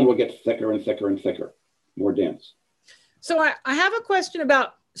bone will get thicker and thicker and thicker, more dense. So I have a question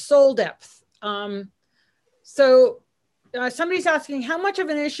about sole depth. Somebody's asking, how much of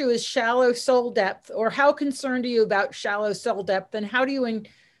an issue is shallow sole depth, or how concerned are you about shallow sole depth, and how do you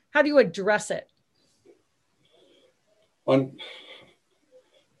address it? On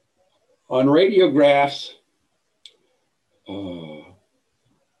radiographs, I'm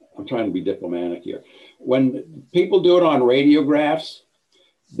trying to be diplomatic here. When people do it on radiographs,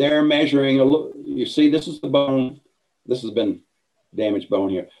 they're measuring, you see, this is the bone. This has been damaged bone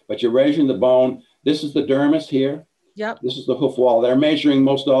here, but you're measuring the bone. This is the dermis here. Yep. This is the hoof wall. They're measuring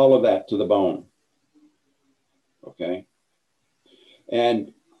most all of that to the bone. Okay.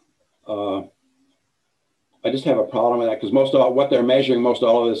 And I just have a problem with that because most of what they're measuring, most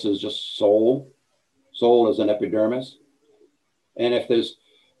all of this is just sole. Sole is an epidermis. And if there's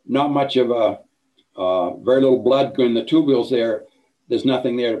not much of very little blood going in the tubules there, there's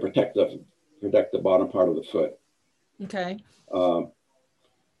nothing there to protect the bottom part of the foot. Okay.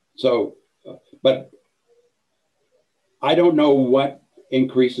 But I don't know what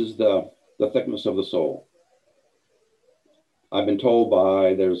increases the thickness of the sole. I've been told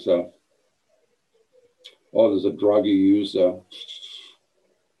there's a drug you use. I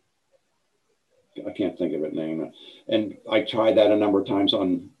can't think of its name. And I tried that a number of times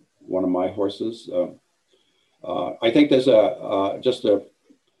on one of my horses. I think there's just a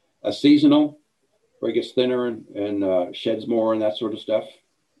seasonal where it gets thinner and sheds more and that sort of stuff.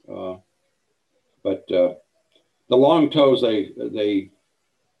 But the long toes, they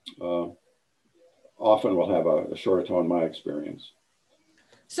often will have a shorter toe in my experience.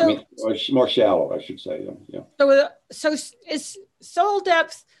 So or more shallow, I should say. Yeah. So is sole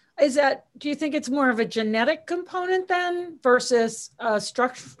depth, do you think it's more of a genetic component then versus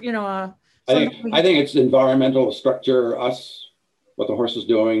structure, I think it's environmental structure, what the horse is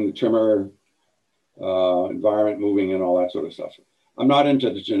doing, the trimmer, environment moving and all that sort of stuff. I'm not into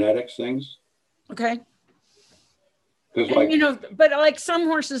the genetics things. Okay. But like some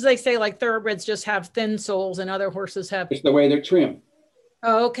horses, they say like thoroughbreds just have thin soles and other horses have. It's the way they're trimmed.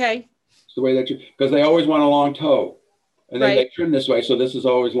 Oh, okay. It's the way they're trimmed because they always want a long toe. And then right. They trim this way. So this is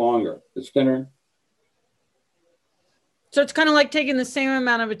always longer. It's thinner. So it's kind of like taking the same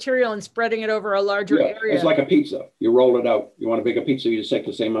amount of material and spreading it over a larger area. It's like a pizza. You roll it out. You want to bake a pizza, you just take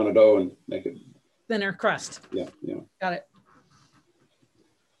the same amount of dough and make it. Thinner crust. Yeah. Got it.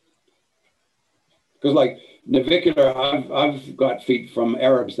 Because like navicular, I've got feet from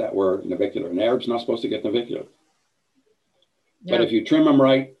Arabs that were navicular, and Arabs not supposed to get navicular. Yeah. But if you trim them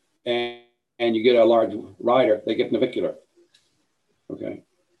right and you get a large rider, they get navicular. Okay.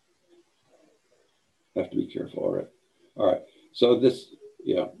 Have to be careful. All right. So this,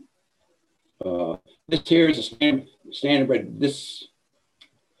 this here is a standard bred.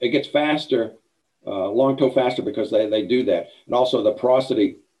 It gets faster, long toe faster because they do that. And also the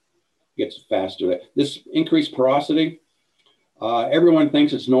porosity gets faster. This increased porosity, everyone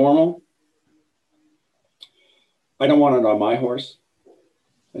thinks it's normal. I don't want it on my horse.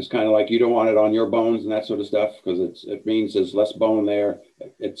 It's kind of like you don't want it on your bones and that sort of stuff because it means there's less bone there.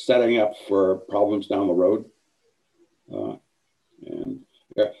 It's setting up for problems down the road.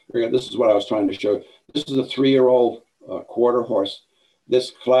 This is what I was trying to show. This is a 3-year-old quarter horse.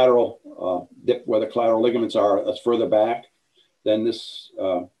 This collateral dip where the collateral ligaments are, that's further back. Then this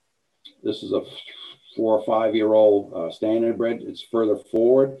is a 4 or 5-year-old standard bred. It's further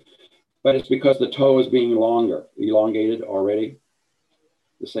forward, but it's because the toe is being elongated already.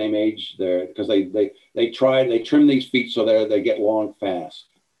 The same age there because they trim these feet so they get long fast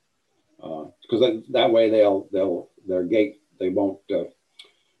because that way their gait they won't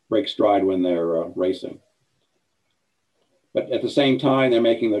break stride when they're racing. But at the same time, they're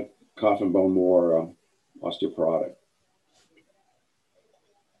making the coffin bone more osteoporotic.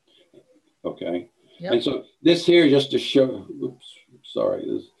 Okay. Yep. And so this here, just to show,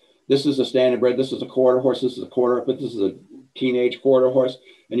 this is a standard bred. This is a quarter horse. This is a quarter, but this is a teenage quarter horse.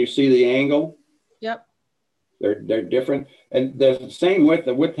 And you see the angle? Yep. They're different. And they're the same width.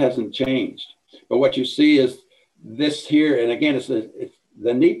 The width hasn't changed. But what you see is this here, and again, it's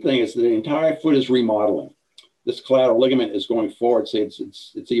the neat thing is the entire foot is remodeling. This collateral ligament is going forward. See,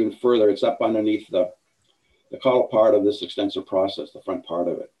 it's even further. It's up underneath the caudal part of this extensor process, the front part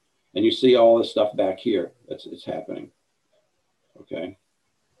of it. And you see all this stuff back here. It's happening. Okay.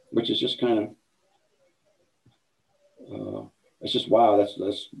 Which is just kind of, it's just, wow,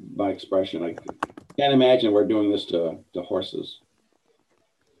 that's my expression. I can't imagine we're doing this to horses.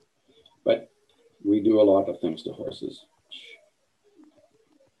 But we do a lot of things to horses.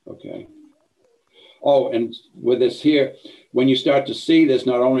 Okay. Oh, and with this here, when you start to see this,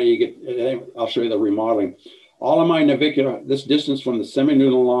 not only you get, I'll show you the remodeling. All of my navicular, this distance from the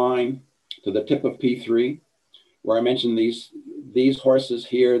semilunar line to the tip of P3, where I mentioned these horses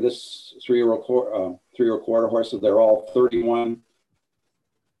here, this three-year-old quarter horses, they're all 31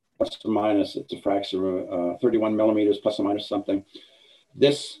 plus or minus, it's a fraction of 31 millimeters plus or minus something.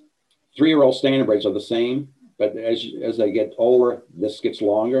 This 3-year-old standard braids are the same, but as they get older, this gets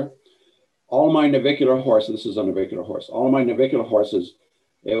longer. All my navicular horses, this is a navicular horse, all my navicular horses,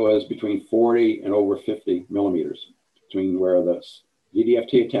 it was between 40 and over 50 millimeters between where the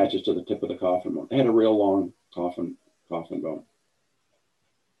DDFT attaches to the tip of the coffin bone. They had a real long coffin bone.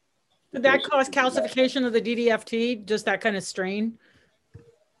 Did that cause calcification of the DDFT, just that kind of strain?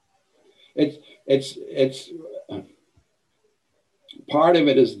 It's part of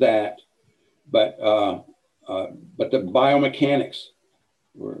it is that, but the biomechanics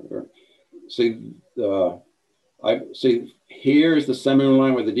were see I see here's the semilunar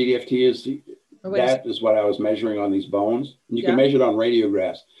line where the DDFT is. That is what I was measuring on these bones. And you can measure it on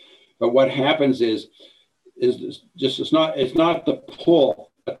radiographs. But what happens is just it's not the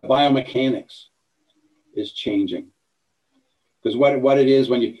pull, but the biomechanics is changing. Because what it is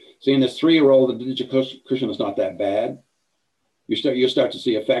when you see in this 3-year-old, the digital cushion is not that bad. You start to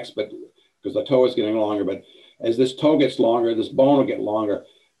see effects, but because the toe is getting longer. But as this toe gets longer, this bone will get longer.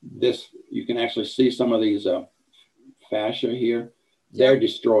 This you can actually see some of these fascia here. They're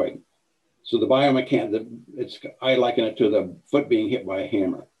destroyed. So the biomechanics, I liken it to the foot being hit by a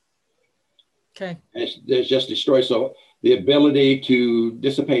hammer. Okay. And it's just destroyed. So the ability to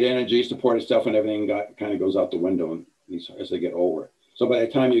dissipate energy, support itself, and everything kind of goes out the window as they get older. So by the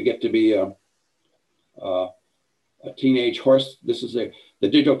time you get to be a teenage horse, the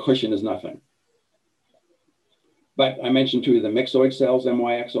digital cushion is nothing. But I mentioned too the myxoid cells,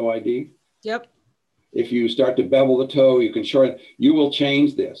 MYXOID. Yep. If you start to bevel the toe, you can shorten. You will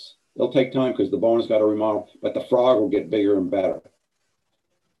change this. It'll take time because the bone has got to remodel, but the frog will get bigger and better.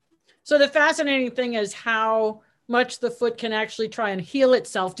 So the fascinating thing is how much the foot can actually try and heal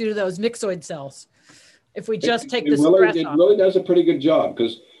itself due to those myxoid cells. If we just take the stress off. It really does a pretty good job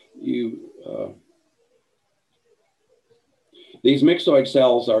because these myxoid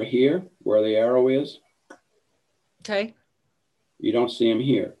cells are here where the arrow is. Okay. You don't see them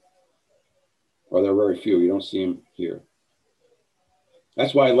here. Or there are very few. You don't see them here.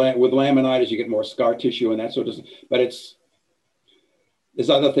 That's why with laminitis, you get more scar tissue and that sort of stuff. But there's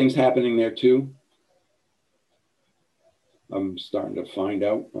other things happening there too. I'm starting to find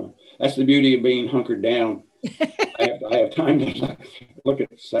out. That's the beauty of being hunkered down. I have time to look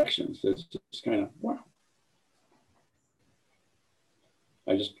at sections. It's just kind of, wow.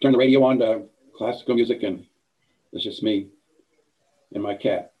 I just turn the radio on to classical music and it's just me and my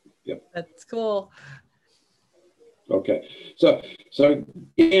cat. Yep. That's cool. Okay. So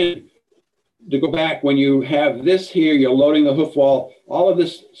again, to go back, when you have this here, you're loading the hoof wall, all of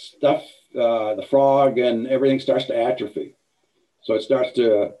this stuff, the frog and everything starts to atrophy. So it starts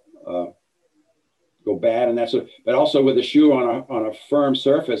to go bad and that's it. But also with the shoe on a firm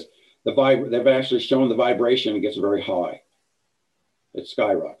surface, they've actually shown the vibration gets very high. It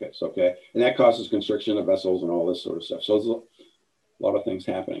skyrockets, okay? And that causes constriction of vessels and all this sort of stuff. So there's a lot of things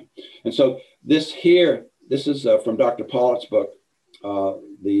happening. And so this is from Dr. Pollitt's book,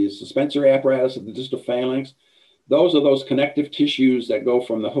 the suspensory apparatus of the distal phalanx. Those are those connective tissues that go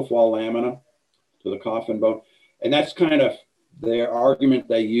from the hoof wall lamina to the coffin bone. And that's kind of their argument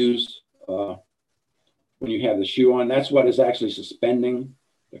they use when you have the shoe on. That's what is actually suspending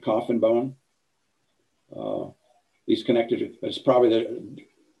the coffin bone. These connected, it's probably the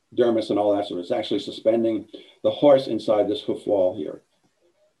dermis and all that sort of, it's actually suspending the horse inside this hoof wall here.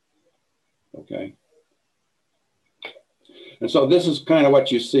 Okay. And so this is kind of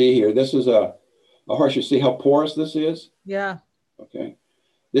what you see here. This is a horse. You see how porous this is? Yeah. Okay.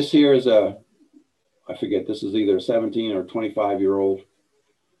 This here is I forget, this is either a 17 or 25-year-old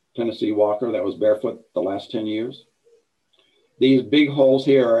Tennessee Walker that was barefoot the last 10 years. These big holes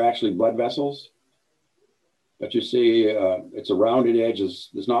here are actually blood vessels. But you see, it's a rounded edge.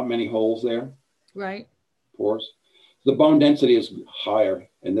 There's not many holes there. Right. pores. The bone density is higher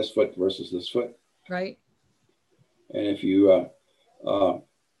in this foot versus this foot. Right. And if you,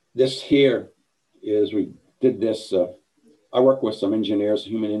 this here is, we did this, I work with some engineers,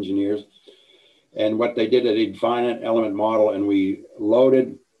 human engineers, and what they did is they defined an element model, and we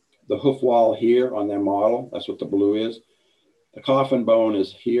loaded the hoof wall here on their model. That's what the blue is. The coffin bone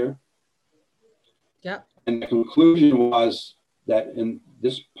is here. Yep. And the conclusion was that in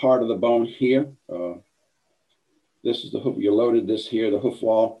this part of the bone here, this is the hoof, you loaded this here, the hoof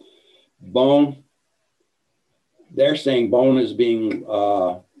wall, bone, they're saying bone is being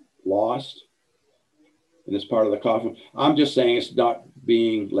lost in this part of the coffin. I'm just saying it's not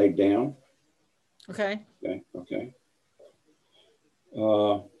being laid down. Okay. Okay, okay.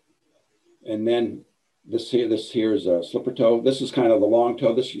 And then this here is a slipper toe. This is kind of the long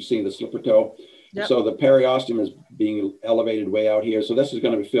toe. This, you see the slipper toe. Yep. So the periosteum is being elevated way out here. So this is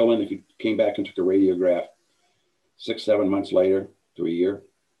going to be filled in if you came back and took a radiograph 6-7 months later to a year.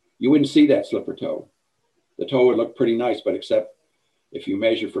 You wouldn't see that slipper toe. The toe would look pretty nice, but except if you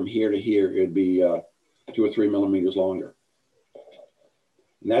measure from here to here, it'd be 2 or 3 millimeters longer.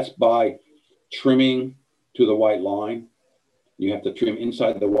 And that's by trimming to the white line. You have to trim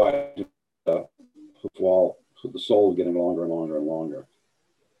inside the white hoof wall, the sole getting longer and longer and longer.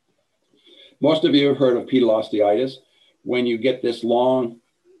 Most of you have heard of pedal osteitis. When you get this long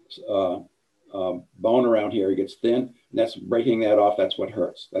bone around here, it gets thin, and that's breaking that off. That's what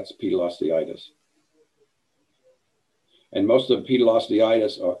hurts. That's pedal osteitis. And most of pedal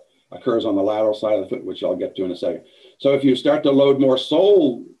osteitis occurs on the lateral side of the foot, which I'll get to in a second. So if you start to load more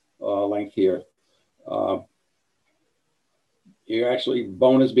sole length here, you're actually,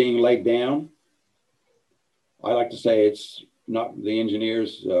 bone is being laid down. I like to say it's not, the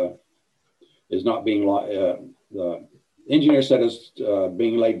engineers is not being, the engineer said it's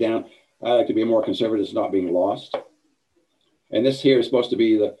being laid down. I like to be more conservative, it's not being lost. And this here is supposed to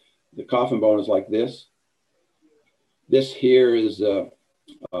be the coffin bone is like this. This here is the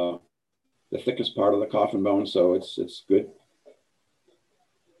thickest part of the coffin bone, so it's good.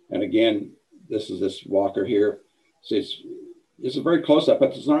 And again, this is this walker here. So it's a very close up,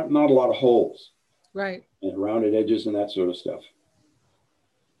 but there's not a lot of holes. Right. And rounded edges and that sort of stuff.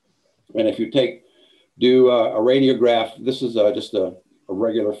 And if you do a radiograph, this is just a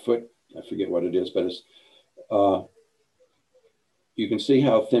regular foot. I forget what it is, but it's, you can see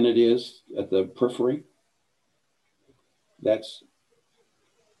how thin it is at the periphery. That's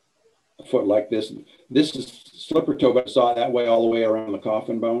a foot like this. This is slipper toe, but I saw it that way all the way around the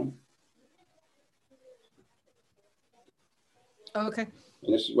coffin bone. Okay.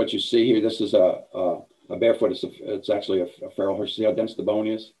 And this is what you see here. This is a barefoot. It's actually a feral horse. See how dense the bone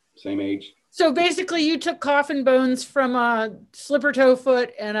is? Same age. So basically, you took coffin bones from a slipper toe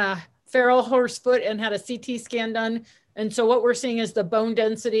foot and a feral horse foot and had a CT scan done. And so what we're seeing is the bone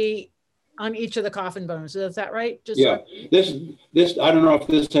density on each of the coffin bones. Is that right? Just yeah. This I don't know if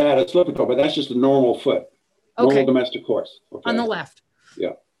this had a slipper toe, but that's just a normal foot. Normal okay. Domestic horse. Okay. On the left.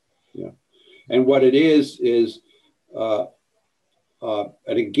 Yeah. Yeah. And what it is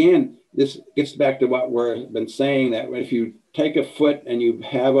and again, this gets back to what we've been saying, that if you take a foot and you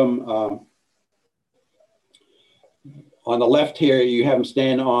have them on the left here, you have them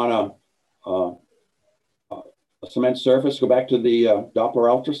stand on a cement surface. Go back to the Doppler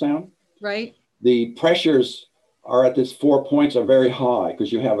ultrasound. Right. The pressures are at these 4 points are very high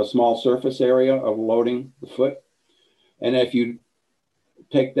because you have a small surface area of loading the foot. And if you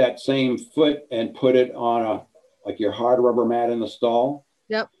take that same foot and put it on like your hard rubber mat in the stall,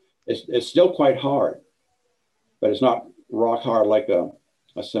 yep, it's still quite hard, but it's not rock hard like a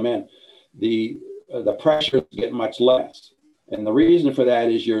cement. The pressures get much less, and the reason for that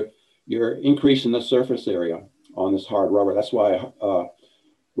is you're increasing the surface area on this hard rubber. That's why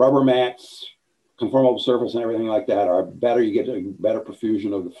rubber mats, conformable surface, and everything like that are better. You get a better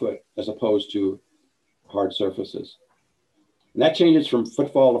perfusion of the foot as opposed to hard surfaces. And that changes from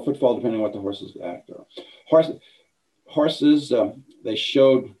footfall to footfall depending on what the horse is after. Horses, they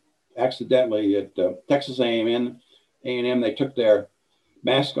showed accidentally at Texas A&M, they took their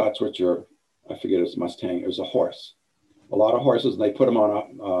mascots, which are, I forget, it's Mustang, it was a horse. A lot of horses, and they put them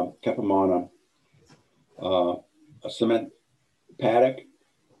on kept them on a cement paddock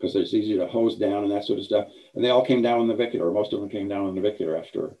because it's easy to hose down and that sort of stuff. And they all came down in the navicular, or most of them came down in the navicular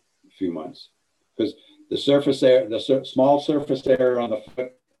after a few months. Because the surface area, small surface area on the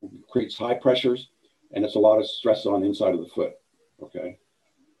foot creates high pressures, and it's a lot of stress on the inside of the foot, okay?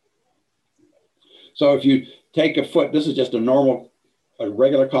 So if you take a foot, this is just a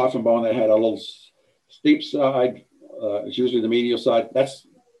regular coffin bone that had a little steep side, it's usually the medial side. That's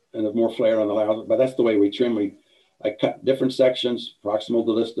and the more flared on the loud, but that's the way we trim. I cut different sections, proximal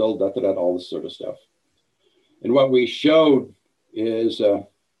to distal, all this sort of stuff. And what we showed is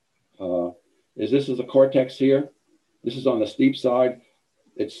this is the cortex here. This is on the steep side.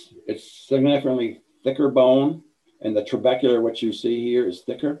 It's significantly thicker bone, and the trabecular, what you see here, is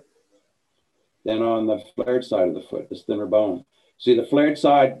thicker than on the flared side of the foot. It's thinner bone. See, the flared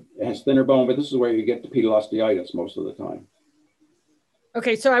side has thinner bone, but this is where you get the pedal osteitis most of the time.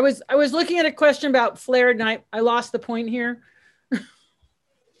 Okay, so I was looking at a question about flared, and I lost the point here.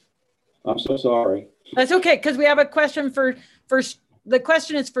 I'm so sorry. That's okay, because we have a question for the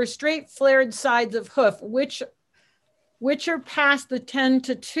question is for straight flared sides of hoof, which are past the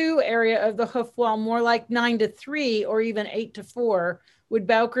 10-2 area of the hoof wall, more like 9-3 or even 8-4. Would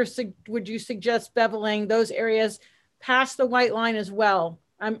Bowker, would you suggest beveling those areas past the white line as well?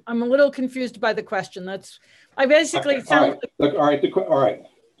 I'm a little confused by the question. I basically all right.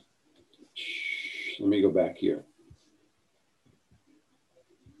 Let me go back here.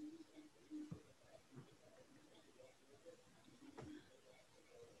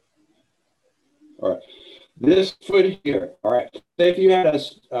 All right, this foot here. All right, say if you had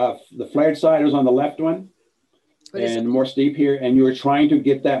the flared side was on the left one, and more steep here, and you were trying to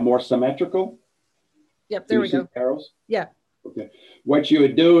get that more symmetrical. Yep, there we go. Arrows. Yeah. Okay. What you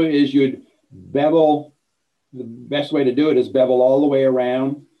would do is you'd bevel. The best way to do it is bevel all the way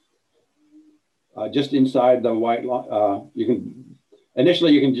around, just inside the white line.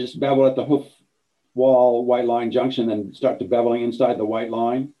 Initially you can just bevel at the hoof wall white line junction, and start to beveling inside the white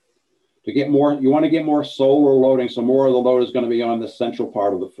line. To get more, you want to get more solar loading, so more of the load is going to be on the central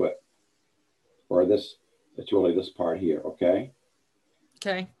part of the foot, or this. It's really this part here. Okay.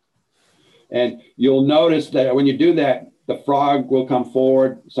 Okay. And you'll notice that when you do that, the frog will come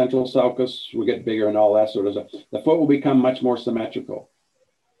forward, central sulcus will get bigger, and all that sort of stuff. The foot will become much more symmetrical.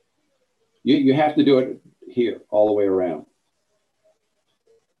 You have to do it here all the way around.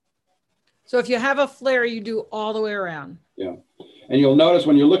 So if you have a flare, you do all the way around. Yeah. And you'll notice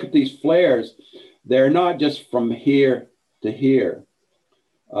when you look at these flares, they're not just from here to here.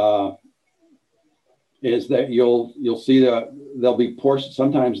 Is that you'll see there'll be portions.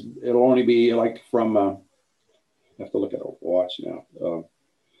 Sometimes it'll only be like from, I have to look at a watch now.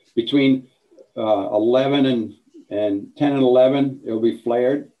 Between 11 and 10 and 11, it'll be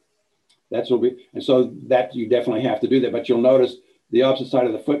flared. And so that you definitely have to do that. But you'll notice the opposite side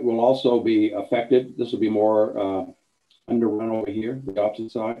of the foot will also be affected. This will be more underrun over here, the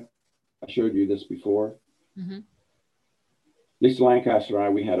opposite side. I showed you this before. Mm-hmm. Lisa Lancaster and I,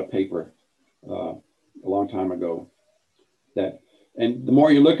 we had a paper a long time ago and the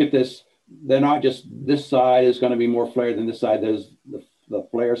more you look at this, they're not just this side is going to be more flared than this side. The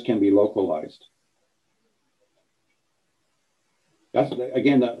flares can be localized. That's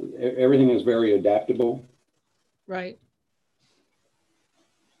again, everything is very adaptable. Right.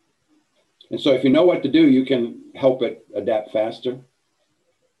 And so if you know what to do, you can help it adapt faster.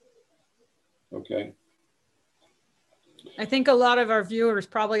 Okay. I think a lot of our viewers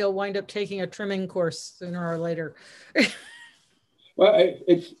probably will wind up taking a trimming course sooner or later. Well,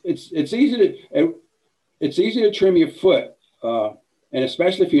 it's easy to trim your foot, and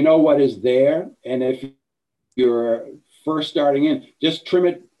especially if you know what is there, and if you're first starting in, just trim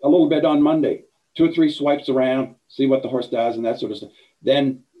it a little bit on Monday, 2 or 3 swipes around, see what the horse does, and that sort of stuff.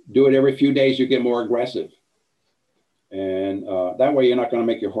 Then do it every few days. You get more aggressive, and that way you're not going to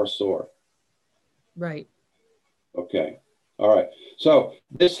make your horse sore. Right. Okay. All right. So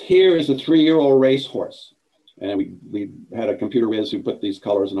this here is a 3-year-old racehorse. And we had a computer whiz who put these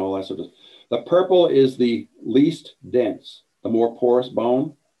colors and all that sort of stuff. The purple is the least dense, the more porous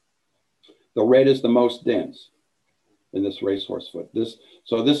bone. The red is the most dense in this racehorse foot.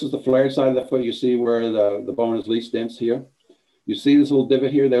 So this is the flared side of the foot. You see where the bone is least dense here. You see this little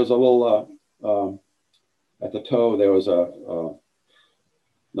divot here? There's a little, at the toe, there was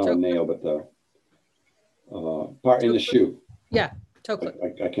not a nail, but the part in the shoe. Yeah, toe clip.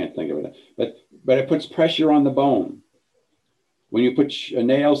 I can't think of it. But it puts pressure on the bone. When you put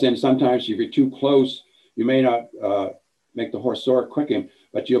nails in, sometimes if you're too close, you may not make the horse sore quicken,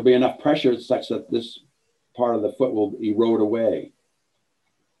 but you'll be enough pressure such that this part of the foot will erode away.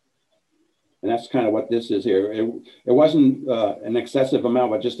 And that's kind of what this is here. It wasn't an excessive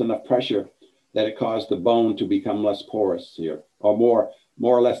amount, but just enough pressure that it caused the bone to become less porous here, or more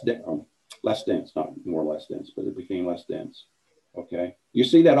or less less dense, not more or less dense, but it became less dense. Okay, you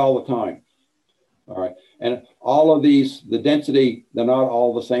see that all the time. All right, and all of these, the density, they're not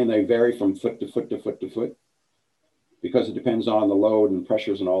all the same. They vary from foot to foot to foot to foot because it depends on the load and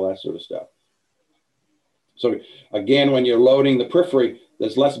pressures and all that sort of stuff. So again, when you're loading the periphery,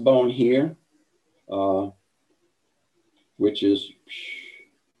 there's less bone here, which is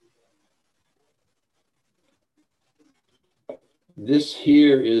this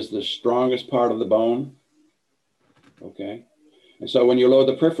here is the strongest part of the bone. Okay. And so when you load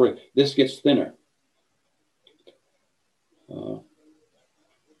the periphery, this gets thinner. Yeah.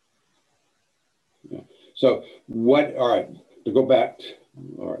 So what, all right, to go back,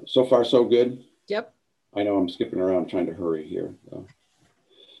 all right, so far so good? Yep. I know I'm skipping around trying to hurry here.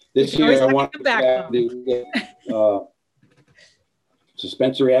 This here, I want to back the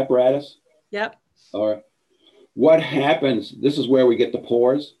suspensory apparatus. Yep. All right. What happens, this is where we get the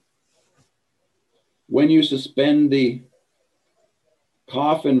pores. When you suspend the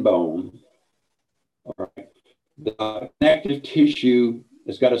coffin bone, all right, the connective tissue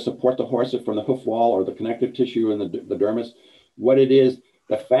has got to support the horse from the hoof wall or the connective tissue in the dermis. What it is,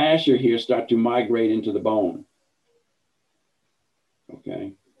 the fascia here start to migrate into the bone.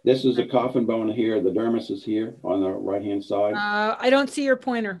 Okay. This is the coffin bone here. The dermis is here on the right-hand side. I don't see your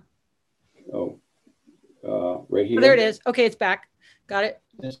pointer. Oh, right here. Oh, there it is. Okay, it's back. Got it.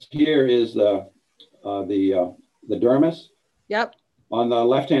 This here is the dermis. Yep. On the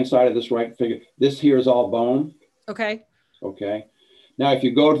left-hand side of this right figure, this here is all bone. Okay. Okay. Now, if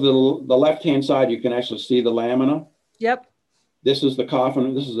you go to the left-hand side, you can actually see the lamina. Yep. This is the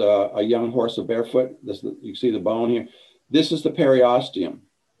coffin. This is a young horse, a barefoot. You see the bone here. This is the periosteum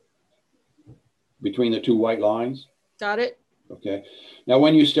between the two white lines. Got it. Okay. Now,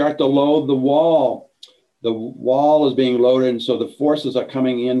 when you start to load the wall is being loaded, and so the forces are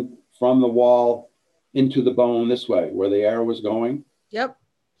coming in from the wall into the bone this way, where the arrow is going. Yep.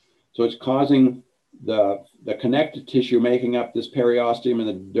 So it's causing the connective tissue making up this periosteum and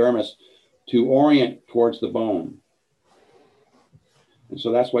the dermis to orient towards the bone. And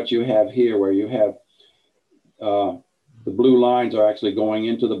so that's what you have here, where you have the blue lines are actually going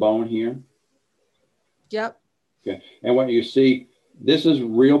into the bone here. Yep. Okay. And what you see, this is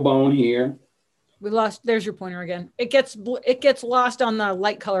real bone here. We lost, there's your pointer again. It gets lost on the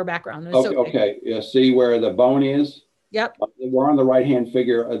light color background. Okay, okay. You see where the bone is? Yep. We're on the right-hand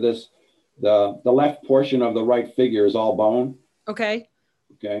figure of this. The left portion of the right figure is all bone. Okay.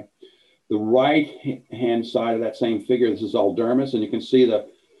 Okay. The right-hand side of that same figure, this is all dermis, and you can see the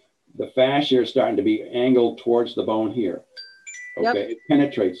fascia is starting to be angled towards the bone here. Okay, yep. It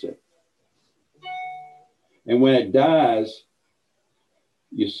penetrates it. And when it does,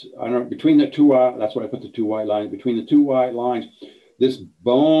 I don't know, between the two, that's why I put the two white lines, between the two white lines, this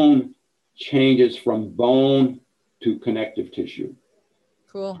bone changes from bone to connective tissue.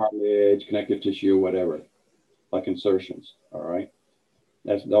 Cool. Cartilage, connective tissue, whatever, like insertions, all right?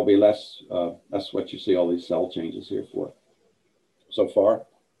 There'll be less, that's what you see all these cell changes here for. So far?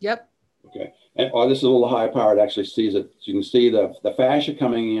 Yep. Okay. And this is a little high power. It actually sees it. So you can see the fascia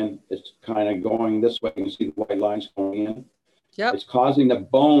coming in. It's kind of going this way. You can see the white lines going in. Yep. It's causing the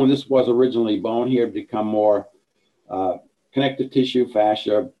bone, this was originally bone here, to become more connective tissue,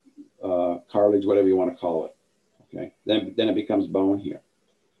 fascia, cartilage, whatever you want to call it. Okay. Then it becomes bone here.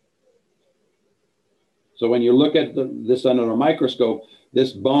 So when you look at this under a microscope,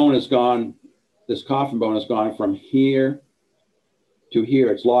 this bone is gone, this coffin bone has gone from here to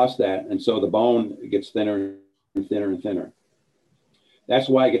here. It's lost that. And so the bone gets thinner and thinner and thinner. That's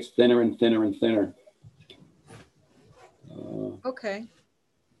why it gets thinner and thinner and thinner. Okay.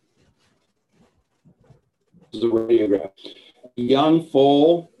 This is a radiograph. Young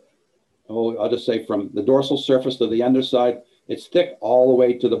foal, I'll just say from the dorsal surface to the underside, it's thick all the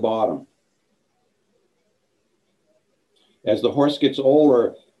way to the bottom. As the horse gets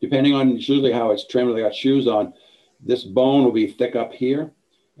older, depending on usually how it's trimmed, they got shoes on, this bone will be thick up here.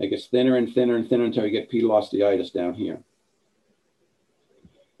 It gets thinner and thinner and thinner until you get pedal osteitis down here.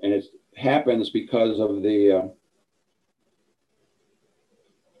 And it happens because of the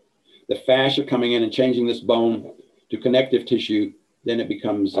fascia coming in and changing this bone to connective tissue. Then it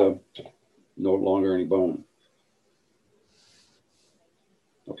becomes no longer any bone.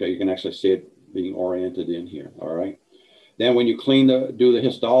 Okay, you can actually see it being oriented in here, all right? Then when you do the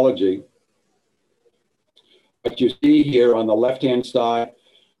histology, what you see here on the left-hand side,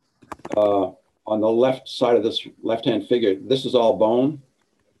 on the left side of this left-hand figure, this is all bone.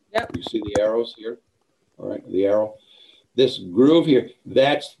 Yep. You see the arrows here, all right, the arrow. This groove here,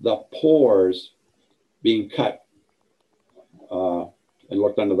 that's the pores being cut and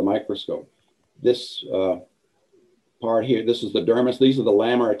looked under the microscope. This part here, this is the dermis. These are the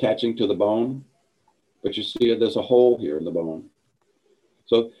lamina attaching to the bone. But you see there's a hole here in the bone.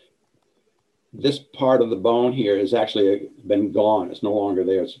 So this part of the bone here has actually been gone. It's no longer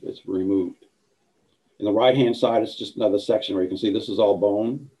there. It's removed. In the right-hand side, it's just another section where you can see this is all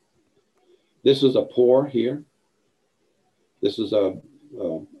bone. This is a pore here. This is a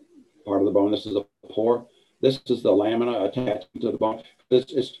part of the bone. This is a pore. This is the lamina attached to the bone.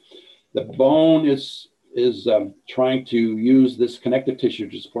 The bone is trying to use this connective tissue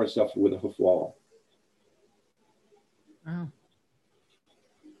to support itself with a hoof wall. Wow.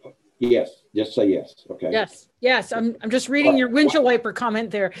 Yes, just say yes. Okay. Yes, yes. I'm just reading your windshield wiper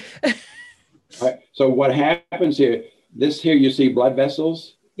comment there. All right. So what happens here? This here you see blood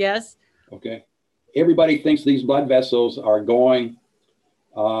vessels. Yes. Okay. Everybody thinks these blood vessels are going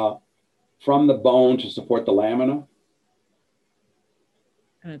from the bone to support the lamina.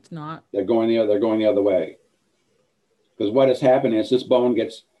 And it's not. They're going the other way. Because what is happening is this bone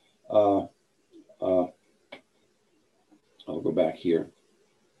gets. I'll go back here.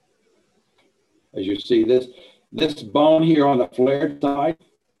 As you see, this bone here on the flared side,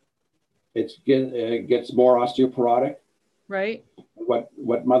 it gets more osteoporotic. Right.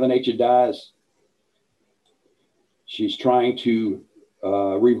 What Mother Nature does, she's trying to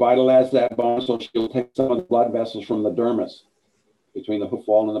revitalize that bone, so she'll take some of the blood vessels from the dermis between the hoof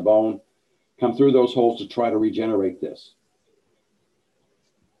wall and the bone, come through those holes to try to regenerate this.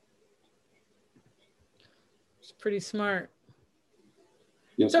 It's pretty smart.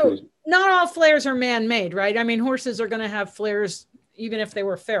 Yes, so please. Not all flares are man-made, right? I mean, horses are going to have flares even if they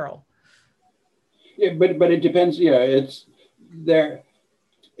were feral. Yeah, but it depends. Yeah, it's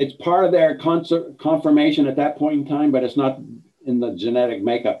part of their conformation at that point in time, but it's not in the genetic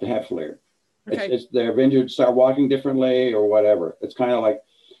makeup to have flare. Okay. It's they're injured, start walking differently or whatever. It's kind of like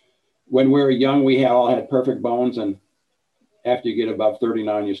when we were young, we all had perfect bones, and after you get above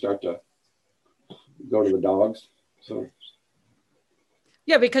 39, you start to go to the dogs. So.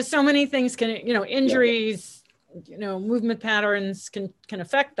 Yeah, because so many things can, injuries, movement patterns can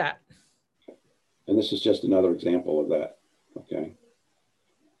affect that. And this is just another example of that. Okay.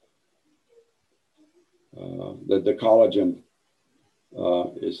 The collagen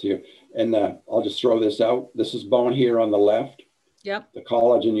is here. And I'll just throw this out. This is bone here on the left. Yep. The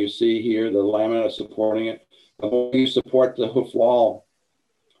collagen you see here, the lamina supporting it. The more you support the hoof wall,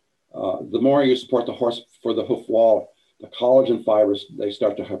 the more you support the horse for the hoof wall, the collagen fibers, they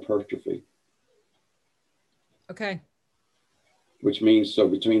start to hypertrophy. Okay. Which means, so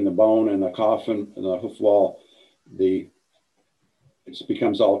between the bone and the coffin and the hoof wall, it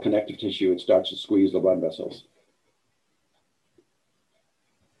becomes all connective tissue. It starts to squeeze the blood vessels.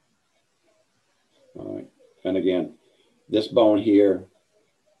 All right. And again, this bone here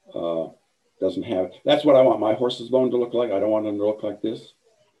doesn't have, that's what I want my horse's bone to look like. I don't want them to look like this.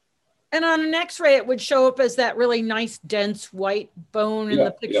 And on an x-ray, it would show up as that really nice, dense white bone in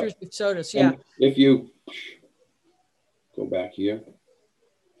the pictures you've showed us. Yeah. And if you go back here.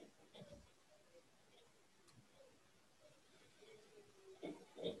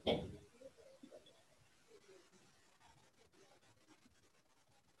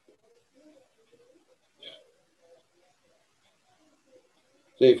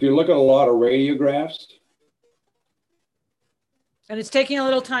 So if you look at a lot of radiographs. And it's taking a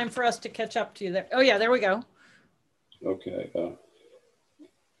little time for us to catch up to you there. Oh yeah, there we go. Okay.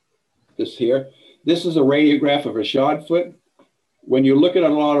 This here. This is a radiograph of a shod foot. When you look at a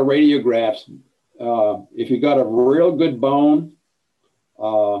lot of radiographs, if you got a real good bone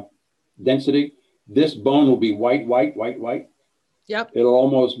density, this bone will be white. Yep. It'll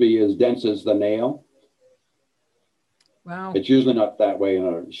almost be as dense as the nail. Wow. It's usually not that way in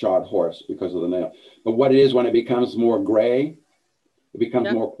a shod horse because of the nail. But what it is, when it becomes more gray, it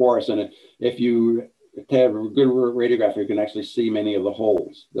becomes more porous. And if you have a good radiograph, you can actually see many of the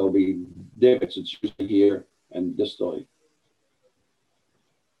holes. There'll be divots. It's usually here and distally,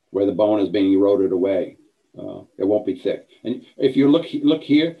 where the bone is being eroded away. It won't be thick. And if you look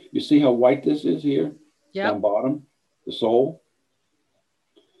here, you see how white this is here? Yep. Down bottom, the sole.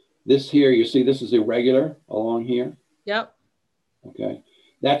 This here, you see this is irregular along here? Yep. Okay.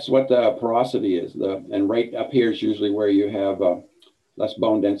 That's what the porosity is. And right up here is usually where you have less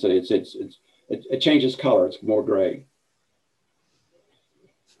bone density. It changes color. It's more gray.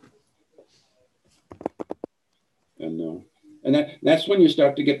 And that's when you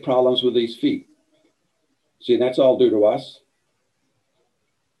start to get problems with these feet. See, that's all due to us.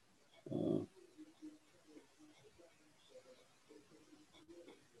 All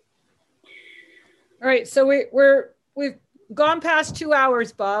right, so we've gone past 2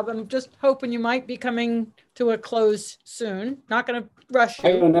 hours, Bob. I'm just hoping you might be coming to a close soon. Not going to rush you.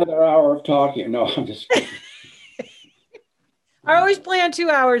 I have another hour of talking. No, I'm just kidding. I always plan 2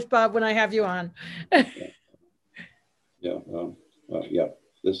 hours, Bob, when I have you on. Yeah,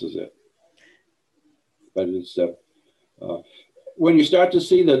 this is it. But it's when you start to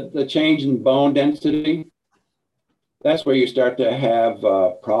see the change in bone density, that's where you start to have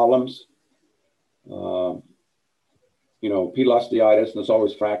problems. You know, pedal osteitis, and there's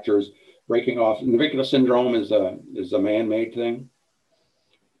always fractures breaking off. Navicular syndrome is a man-made thing.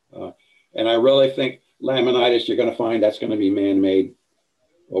 And I really think laminitis, you're going to find that's going to be man-made.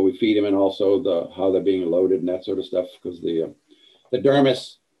 Well, we feed them, and also how they're being loaded and that sort of stuff, because the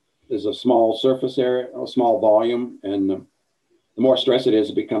dermis is a small surface area, a small volume, and the more stress it is,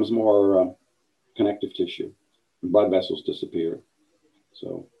 it becomes more connective tissue. And blood vessels disappear.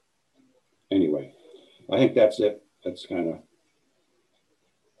 So anyway, I think that's it. That's kind of,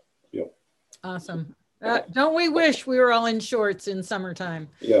 yep. Awesome. Don't we wish we were all in shorts in summertime?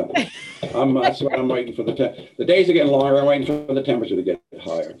 Yeah, that's what I'm waiting for. The days are getting longer. I'm waiting for the temperature to get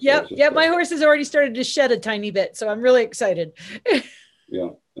higher. Yep, so yep. My horse has already started to shed a tiny bit, so I'm really excited. Yeah.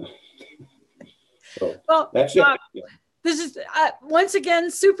 So well, that's it. Yeah. This is once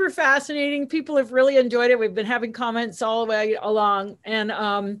again super fascinating. People have really enjoyed it. We've been having comments all the way along, and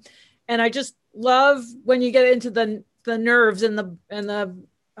I just love when you get into the nerves and the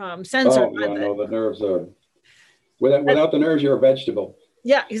sensor. Oh, yeah, no, the nerves are, without the nerves, you're a vegetable.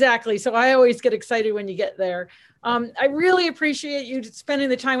 Yeah, exactly. So I always get excited when you get there. I really appreciate you spending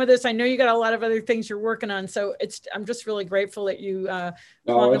the time with us. I know you got a lot of other things you're working on. So I'm just really grateful that you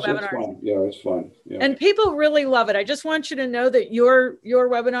no, it's fun. Yeah, it's fun. Yeah. And people really love it. I just want you to know that your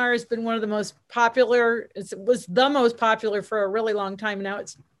webinar has been one of the most popular. It was the most popular for a really long time. Now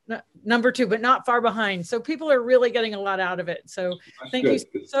it's number 2, but not far behind. So people are really getting a lot out of it. So thank you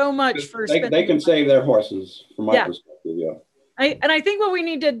so much for spending. They can save their horses, from my perspective. Yeah. And I think what we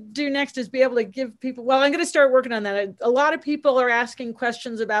need to do next is be able to give people, well, I'm going to start working on that. A lot of people are asking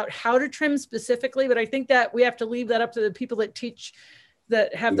questions about how to trim specifically, but I think that we have to leave that up to the people that teach,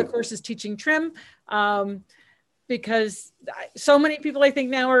 that have the courses teaching trim. Because so many people I think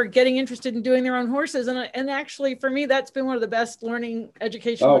now are getting interested in doing their own horses. And actually for me, that's been one of the best learning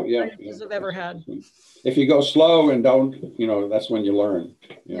educational experiences I've ever had. If you go slow and don't, that's when you learn.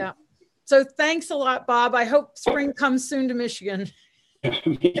 Yeah. So thanks a lot, Bob. I hope spring comes soon to Michigan.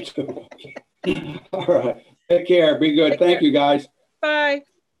 Me too. All right. Take care. Be good. Thank you, guys. Bye.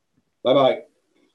 Bye-bye.